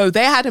that. So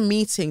they had a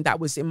meeting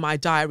that was in my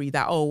diary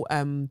that,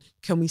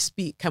 can we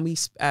speak? Can we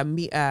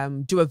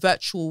do a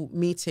virtual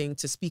meeting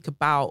to speak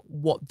about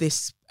what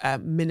this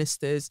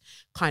minister's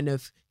kind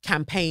of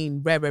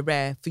campaign,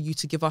 rare, for you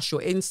to give us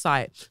your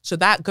insight. So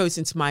that goes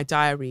into my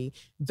diary.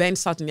 Then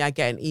suddenly I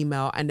get an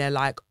email and they're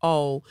like,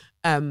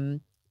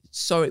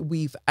 sorry,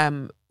 we've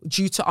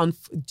due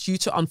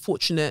to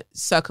unfortunate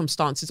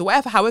circumstances or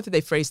whatever, however they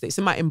phrased it, it's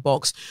in my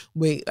inbox.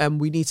 We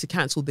need to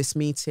cancel this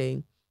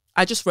meeting.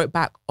 I just wrote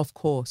back, of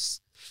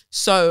course.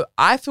 So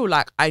I feel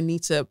like I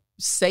need to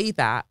say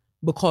that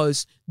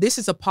because this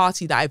is a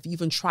party that I've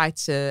even tried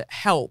to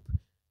help.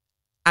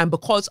 And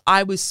because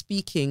I was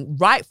speaking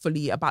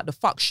rightfully about the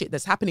fuck shit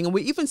that's happening, and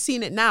we're even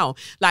seeing it now,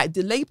 like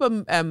the Labour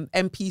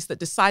MPs that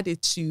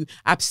decided to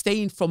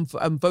abstain from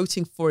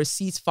voting for a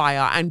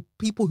ceasefire and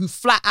people who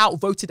flat out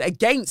voted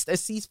against a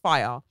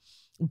ceasefire,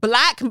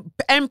 black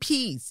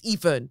MPs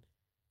even.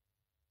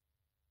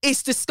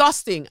 It's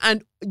disgusting.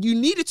 And you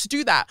needed to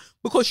do that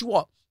because you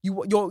want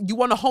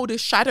to hold a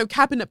shadow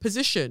cabinet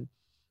position.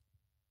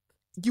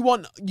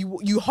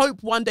 You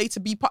hope one day to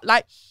be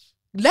like,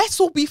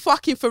 let's all be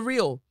fucking for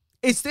real.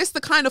 Is this the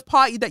kind of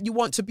party that you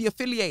want to be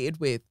affiliated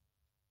with?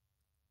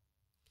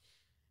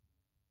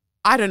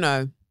 I don't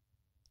know.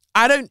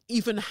 I don't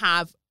even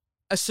have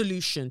a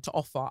solution to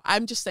offer.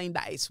 I'm just saying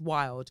that it's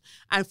wild.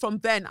 And from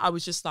then I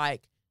was just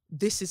like,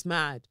 this is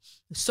mad.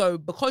 So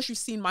because you've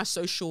seen my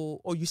social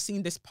or you've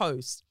seen this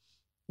post,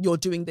 you're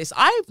doing this.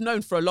 I've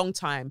known for a long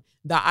time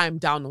that I'm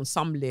down on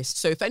some list.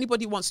 So if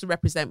anybody wants to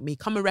represent me,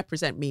 come and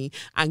represent me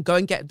and go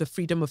and get the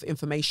Freedom of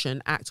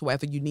Information Act,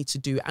 whatever you need to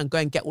do, and go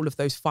and get all of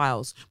those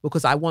files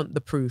because I want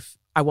the proof.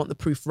 I want the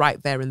proof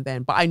right there and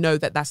then. But I know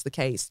that that's the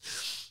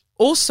case.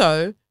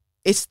 Also,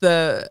 it's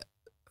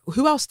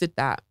who else did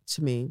that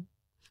to me?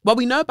 Well,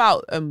 we know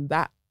about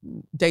that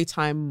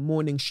daytime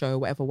morning show,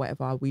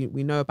 whatever. We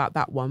know about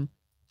that one.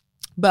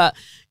 But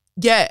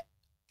yeah,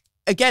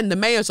 again, the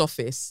mayor's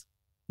office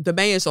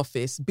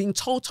being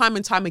told time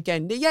and time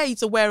again, yeah,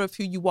 he's aware of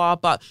who you are,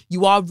 but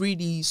you are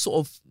really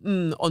sort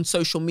of on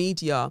social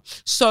media.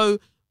 So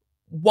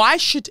why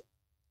should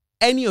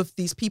any of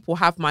these people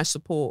have my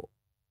support?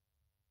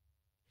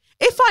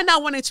 If I now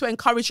wanted to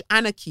encourage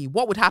anarchy,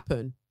 what would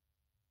happen?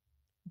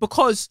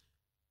 Because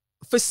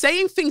for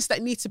saying things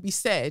that need to be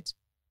said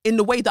in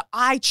the way that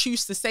I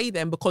choose to say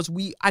them, because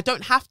I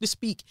don't have to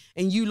speak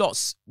in you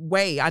lot's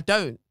way, I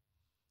don't.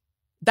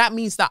 That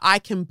means that I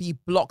can be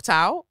blocked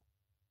out.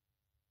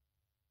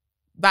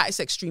 That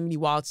is extremely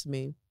wild to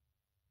me.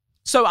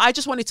 So I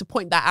just wanted to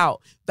point that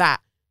out,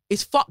 that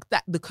it's fucked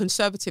that the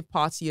Conservative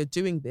Party are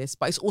doing this,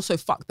 but it's also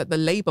fucked that the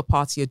Labour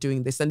Party are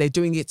doing this, and they're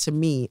doing it to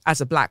me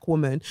as a black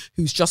woman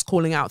who's just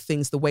calling out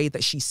things the way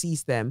that she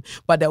sees them.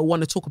 But they'll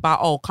want to talk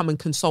about, come and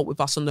consult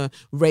with us on the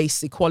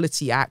Race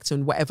Equality Act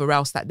and whatever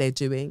else that they're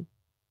doing,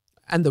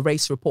 and the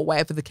race report,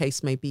 whatever the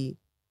case may be.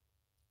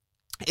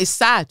 It's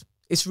sad.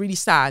 It's really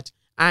sad.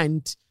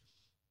 And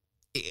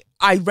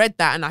I read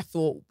that and I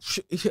thought...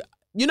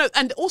 You know,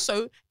 and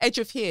also edge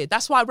of here.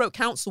 That's why I wrote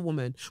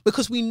Councilwoman,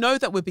 because we know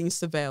that we're being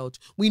surveilled.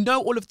 We know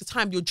all of the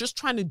time you're just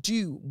trying to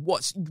do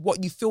what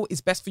you feel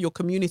is best for your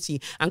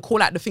community and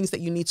call out the things that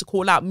you need to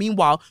call out.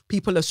 Meanwhile,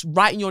 people are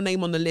writing your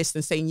name on the list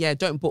and saying, yeah,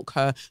 don't book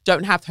her,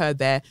 don't have her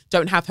there,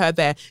 don't have her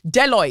there.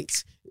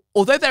 Deloitte,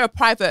 although they're a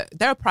private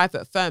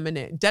firm,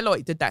 innit?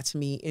 Deloitte did that to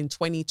me in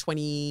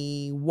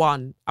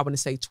 2021. I want to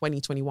say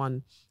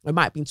 2021. It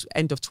might have been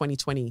end of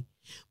 2020.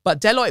 But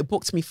Deloitte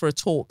booked me for a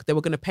talk. They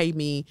were going to pay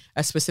me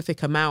a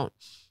specific amount.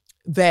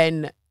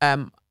 Then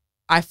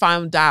I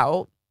found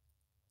out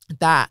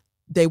that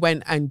they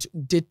went and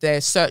did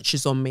their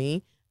searches on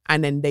me,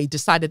 and then they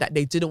decided that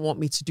they didn't want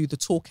me to do the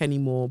talk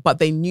anymore. But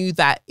they knew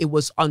that it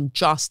was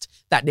unjust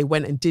that they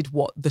went and did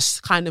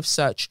this kind of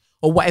search,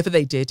 or whatever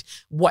they did,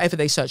 whatever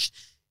they searched.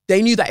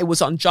 They knew that it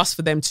was unjust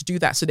for them to do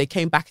that. So they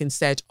came back and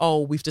said,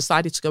 we've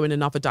decided to go in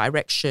another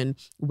direction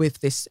with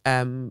this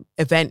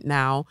event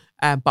now,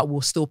 but we'll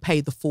still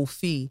pay the full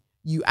fee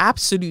You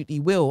absolutely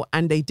will.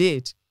 And they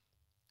did.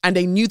 And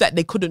they knew that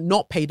they couldn't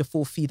not pay the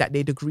full fee that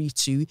they'd agreed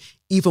to,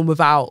 even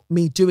without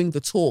me doing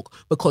the talk,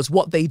 because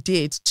what they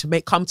did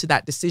to come to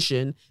that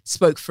decision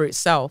spoke for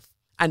itself.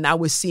 And now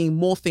we're seeing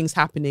more things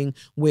happening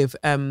with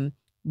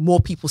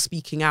more people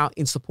speaking out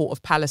in support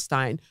of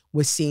Palestine.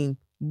 We're seeing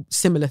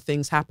similar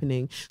things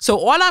happening. So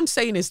all I'm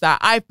saying is that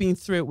I've been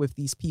through it with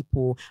these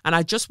people. And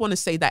I just want to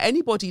say that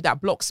anybody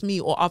that blocks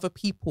me or other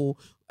people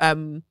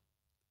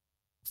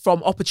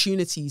from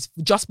opportunities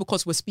just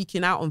because we're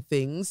speaking out on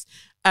things,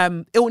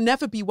 it will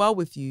never be well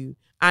with you.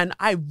 And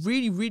I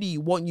really, really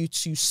want you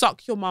to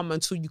suck your mum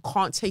until you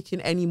can't take in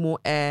any more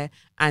air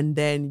and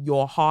then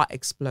your heart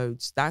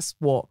explodes. That's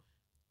what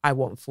I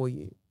want for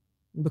you,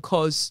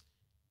 because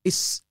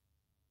it's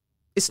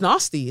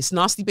nasty. It's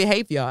nasty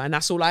behavior. And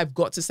that's all I've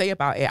got to say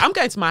about it. I'm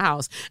going to my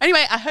house.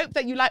 Anyway, I hope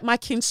that you like my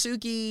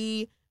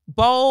kintsugi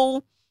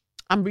bowl.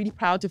 I'm really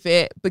proud of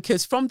it,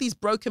 because from these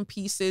broken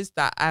pieces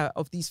that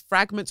of these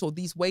fragments, or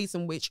these ways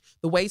in which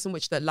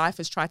that life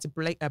has tried to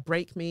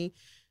break me,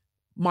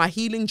 my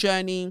healing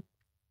journey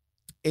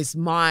is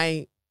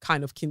my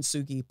kind of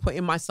kintsugi,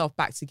 putting myself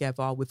back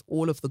together with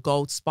all of the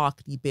gold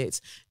sparkly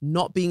bits,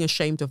 not being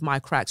ashamed of my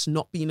cracks,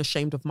 not being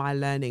ashamed of my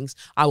learnings.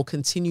 I will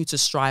continue to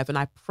strive, and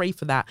I pray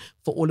for that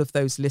for all of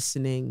those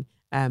listening.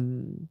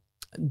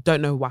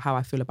 Don't know how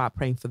I feel about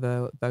praying for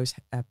those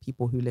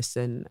people who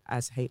listen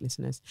as hate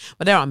listeners,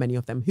 but there aren't many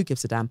of them. Who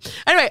gives a damn?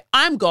 Anyway,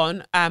 I'm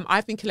gone.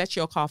 I've been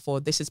Kelechi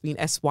Okafor. This has been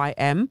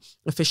SYM,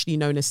 officially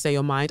known as Say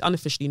Your Mind,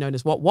 unofficially known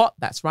as what?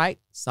 That's right,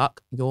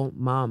 Suck Your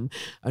Mum.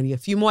 Only a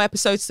few more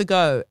episodes to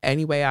go.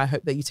 Anyway, I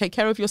hope that you take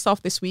care of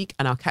yourself this week,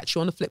 and I'll catch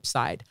you on the flip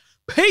side.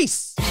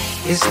 Peace.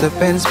 It's the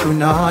Benz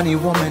Brunani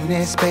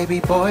womanist, baby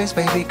boys,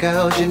 baby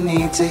girls, you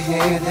need to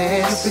hear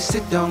this.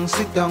 Sit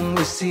down,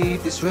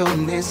 receive this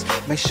realness.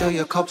 Make sure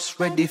your cup's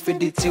ready for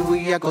the tea,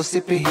 we are go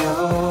sip it,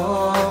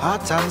 yo.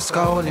 Hard time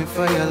scrolling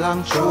for your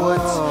long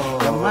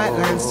throats. You might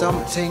learn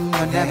something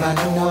you never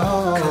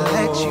know.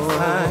 Collect you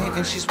fine,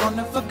 and she's one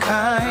of a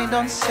kind.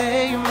 Don't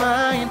say you're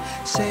mine,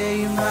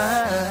 say you're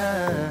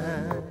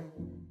mine.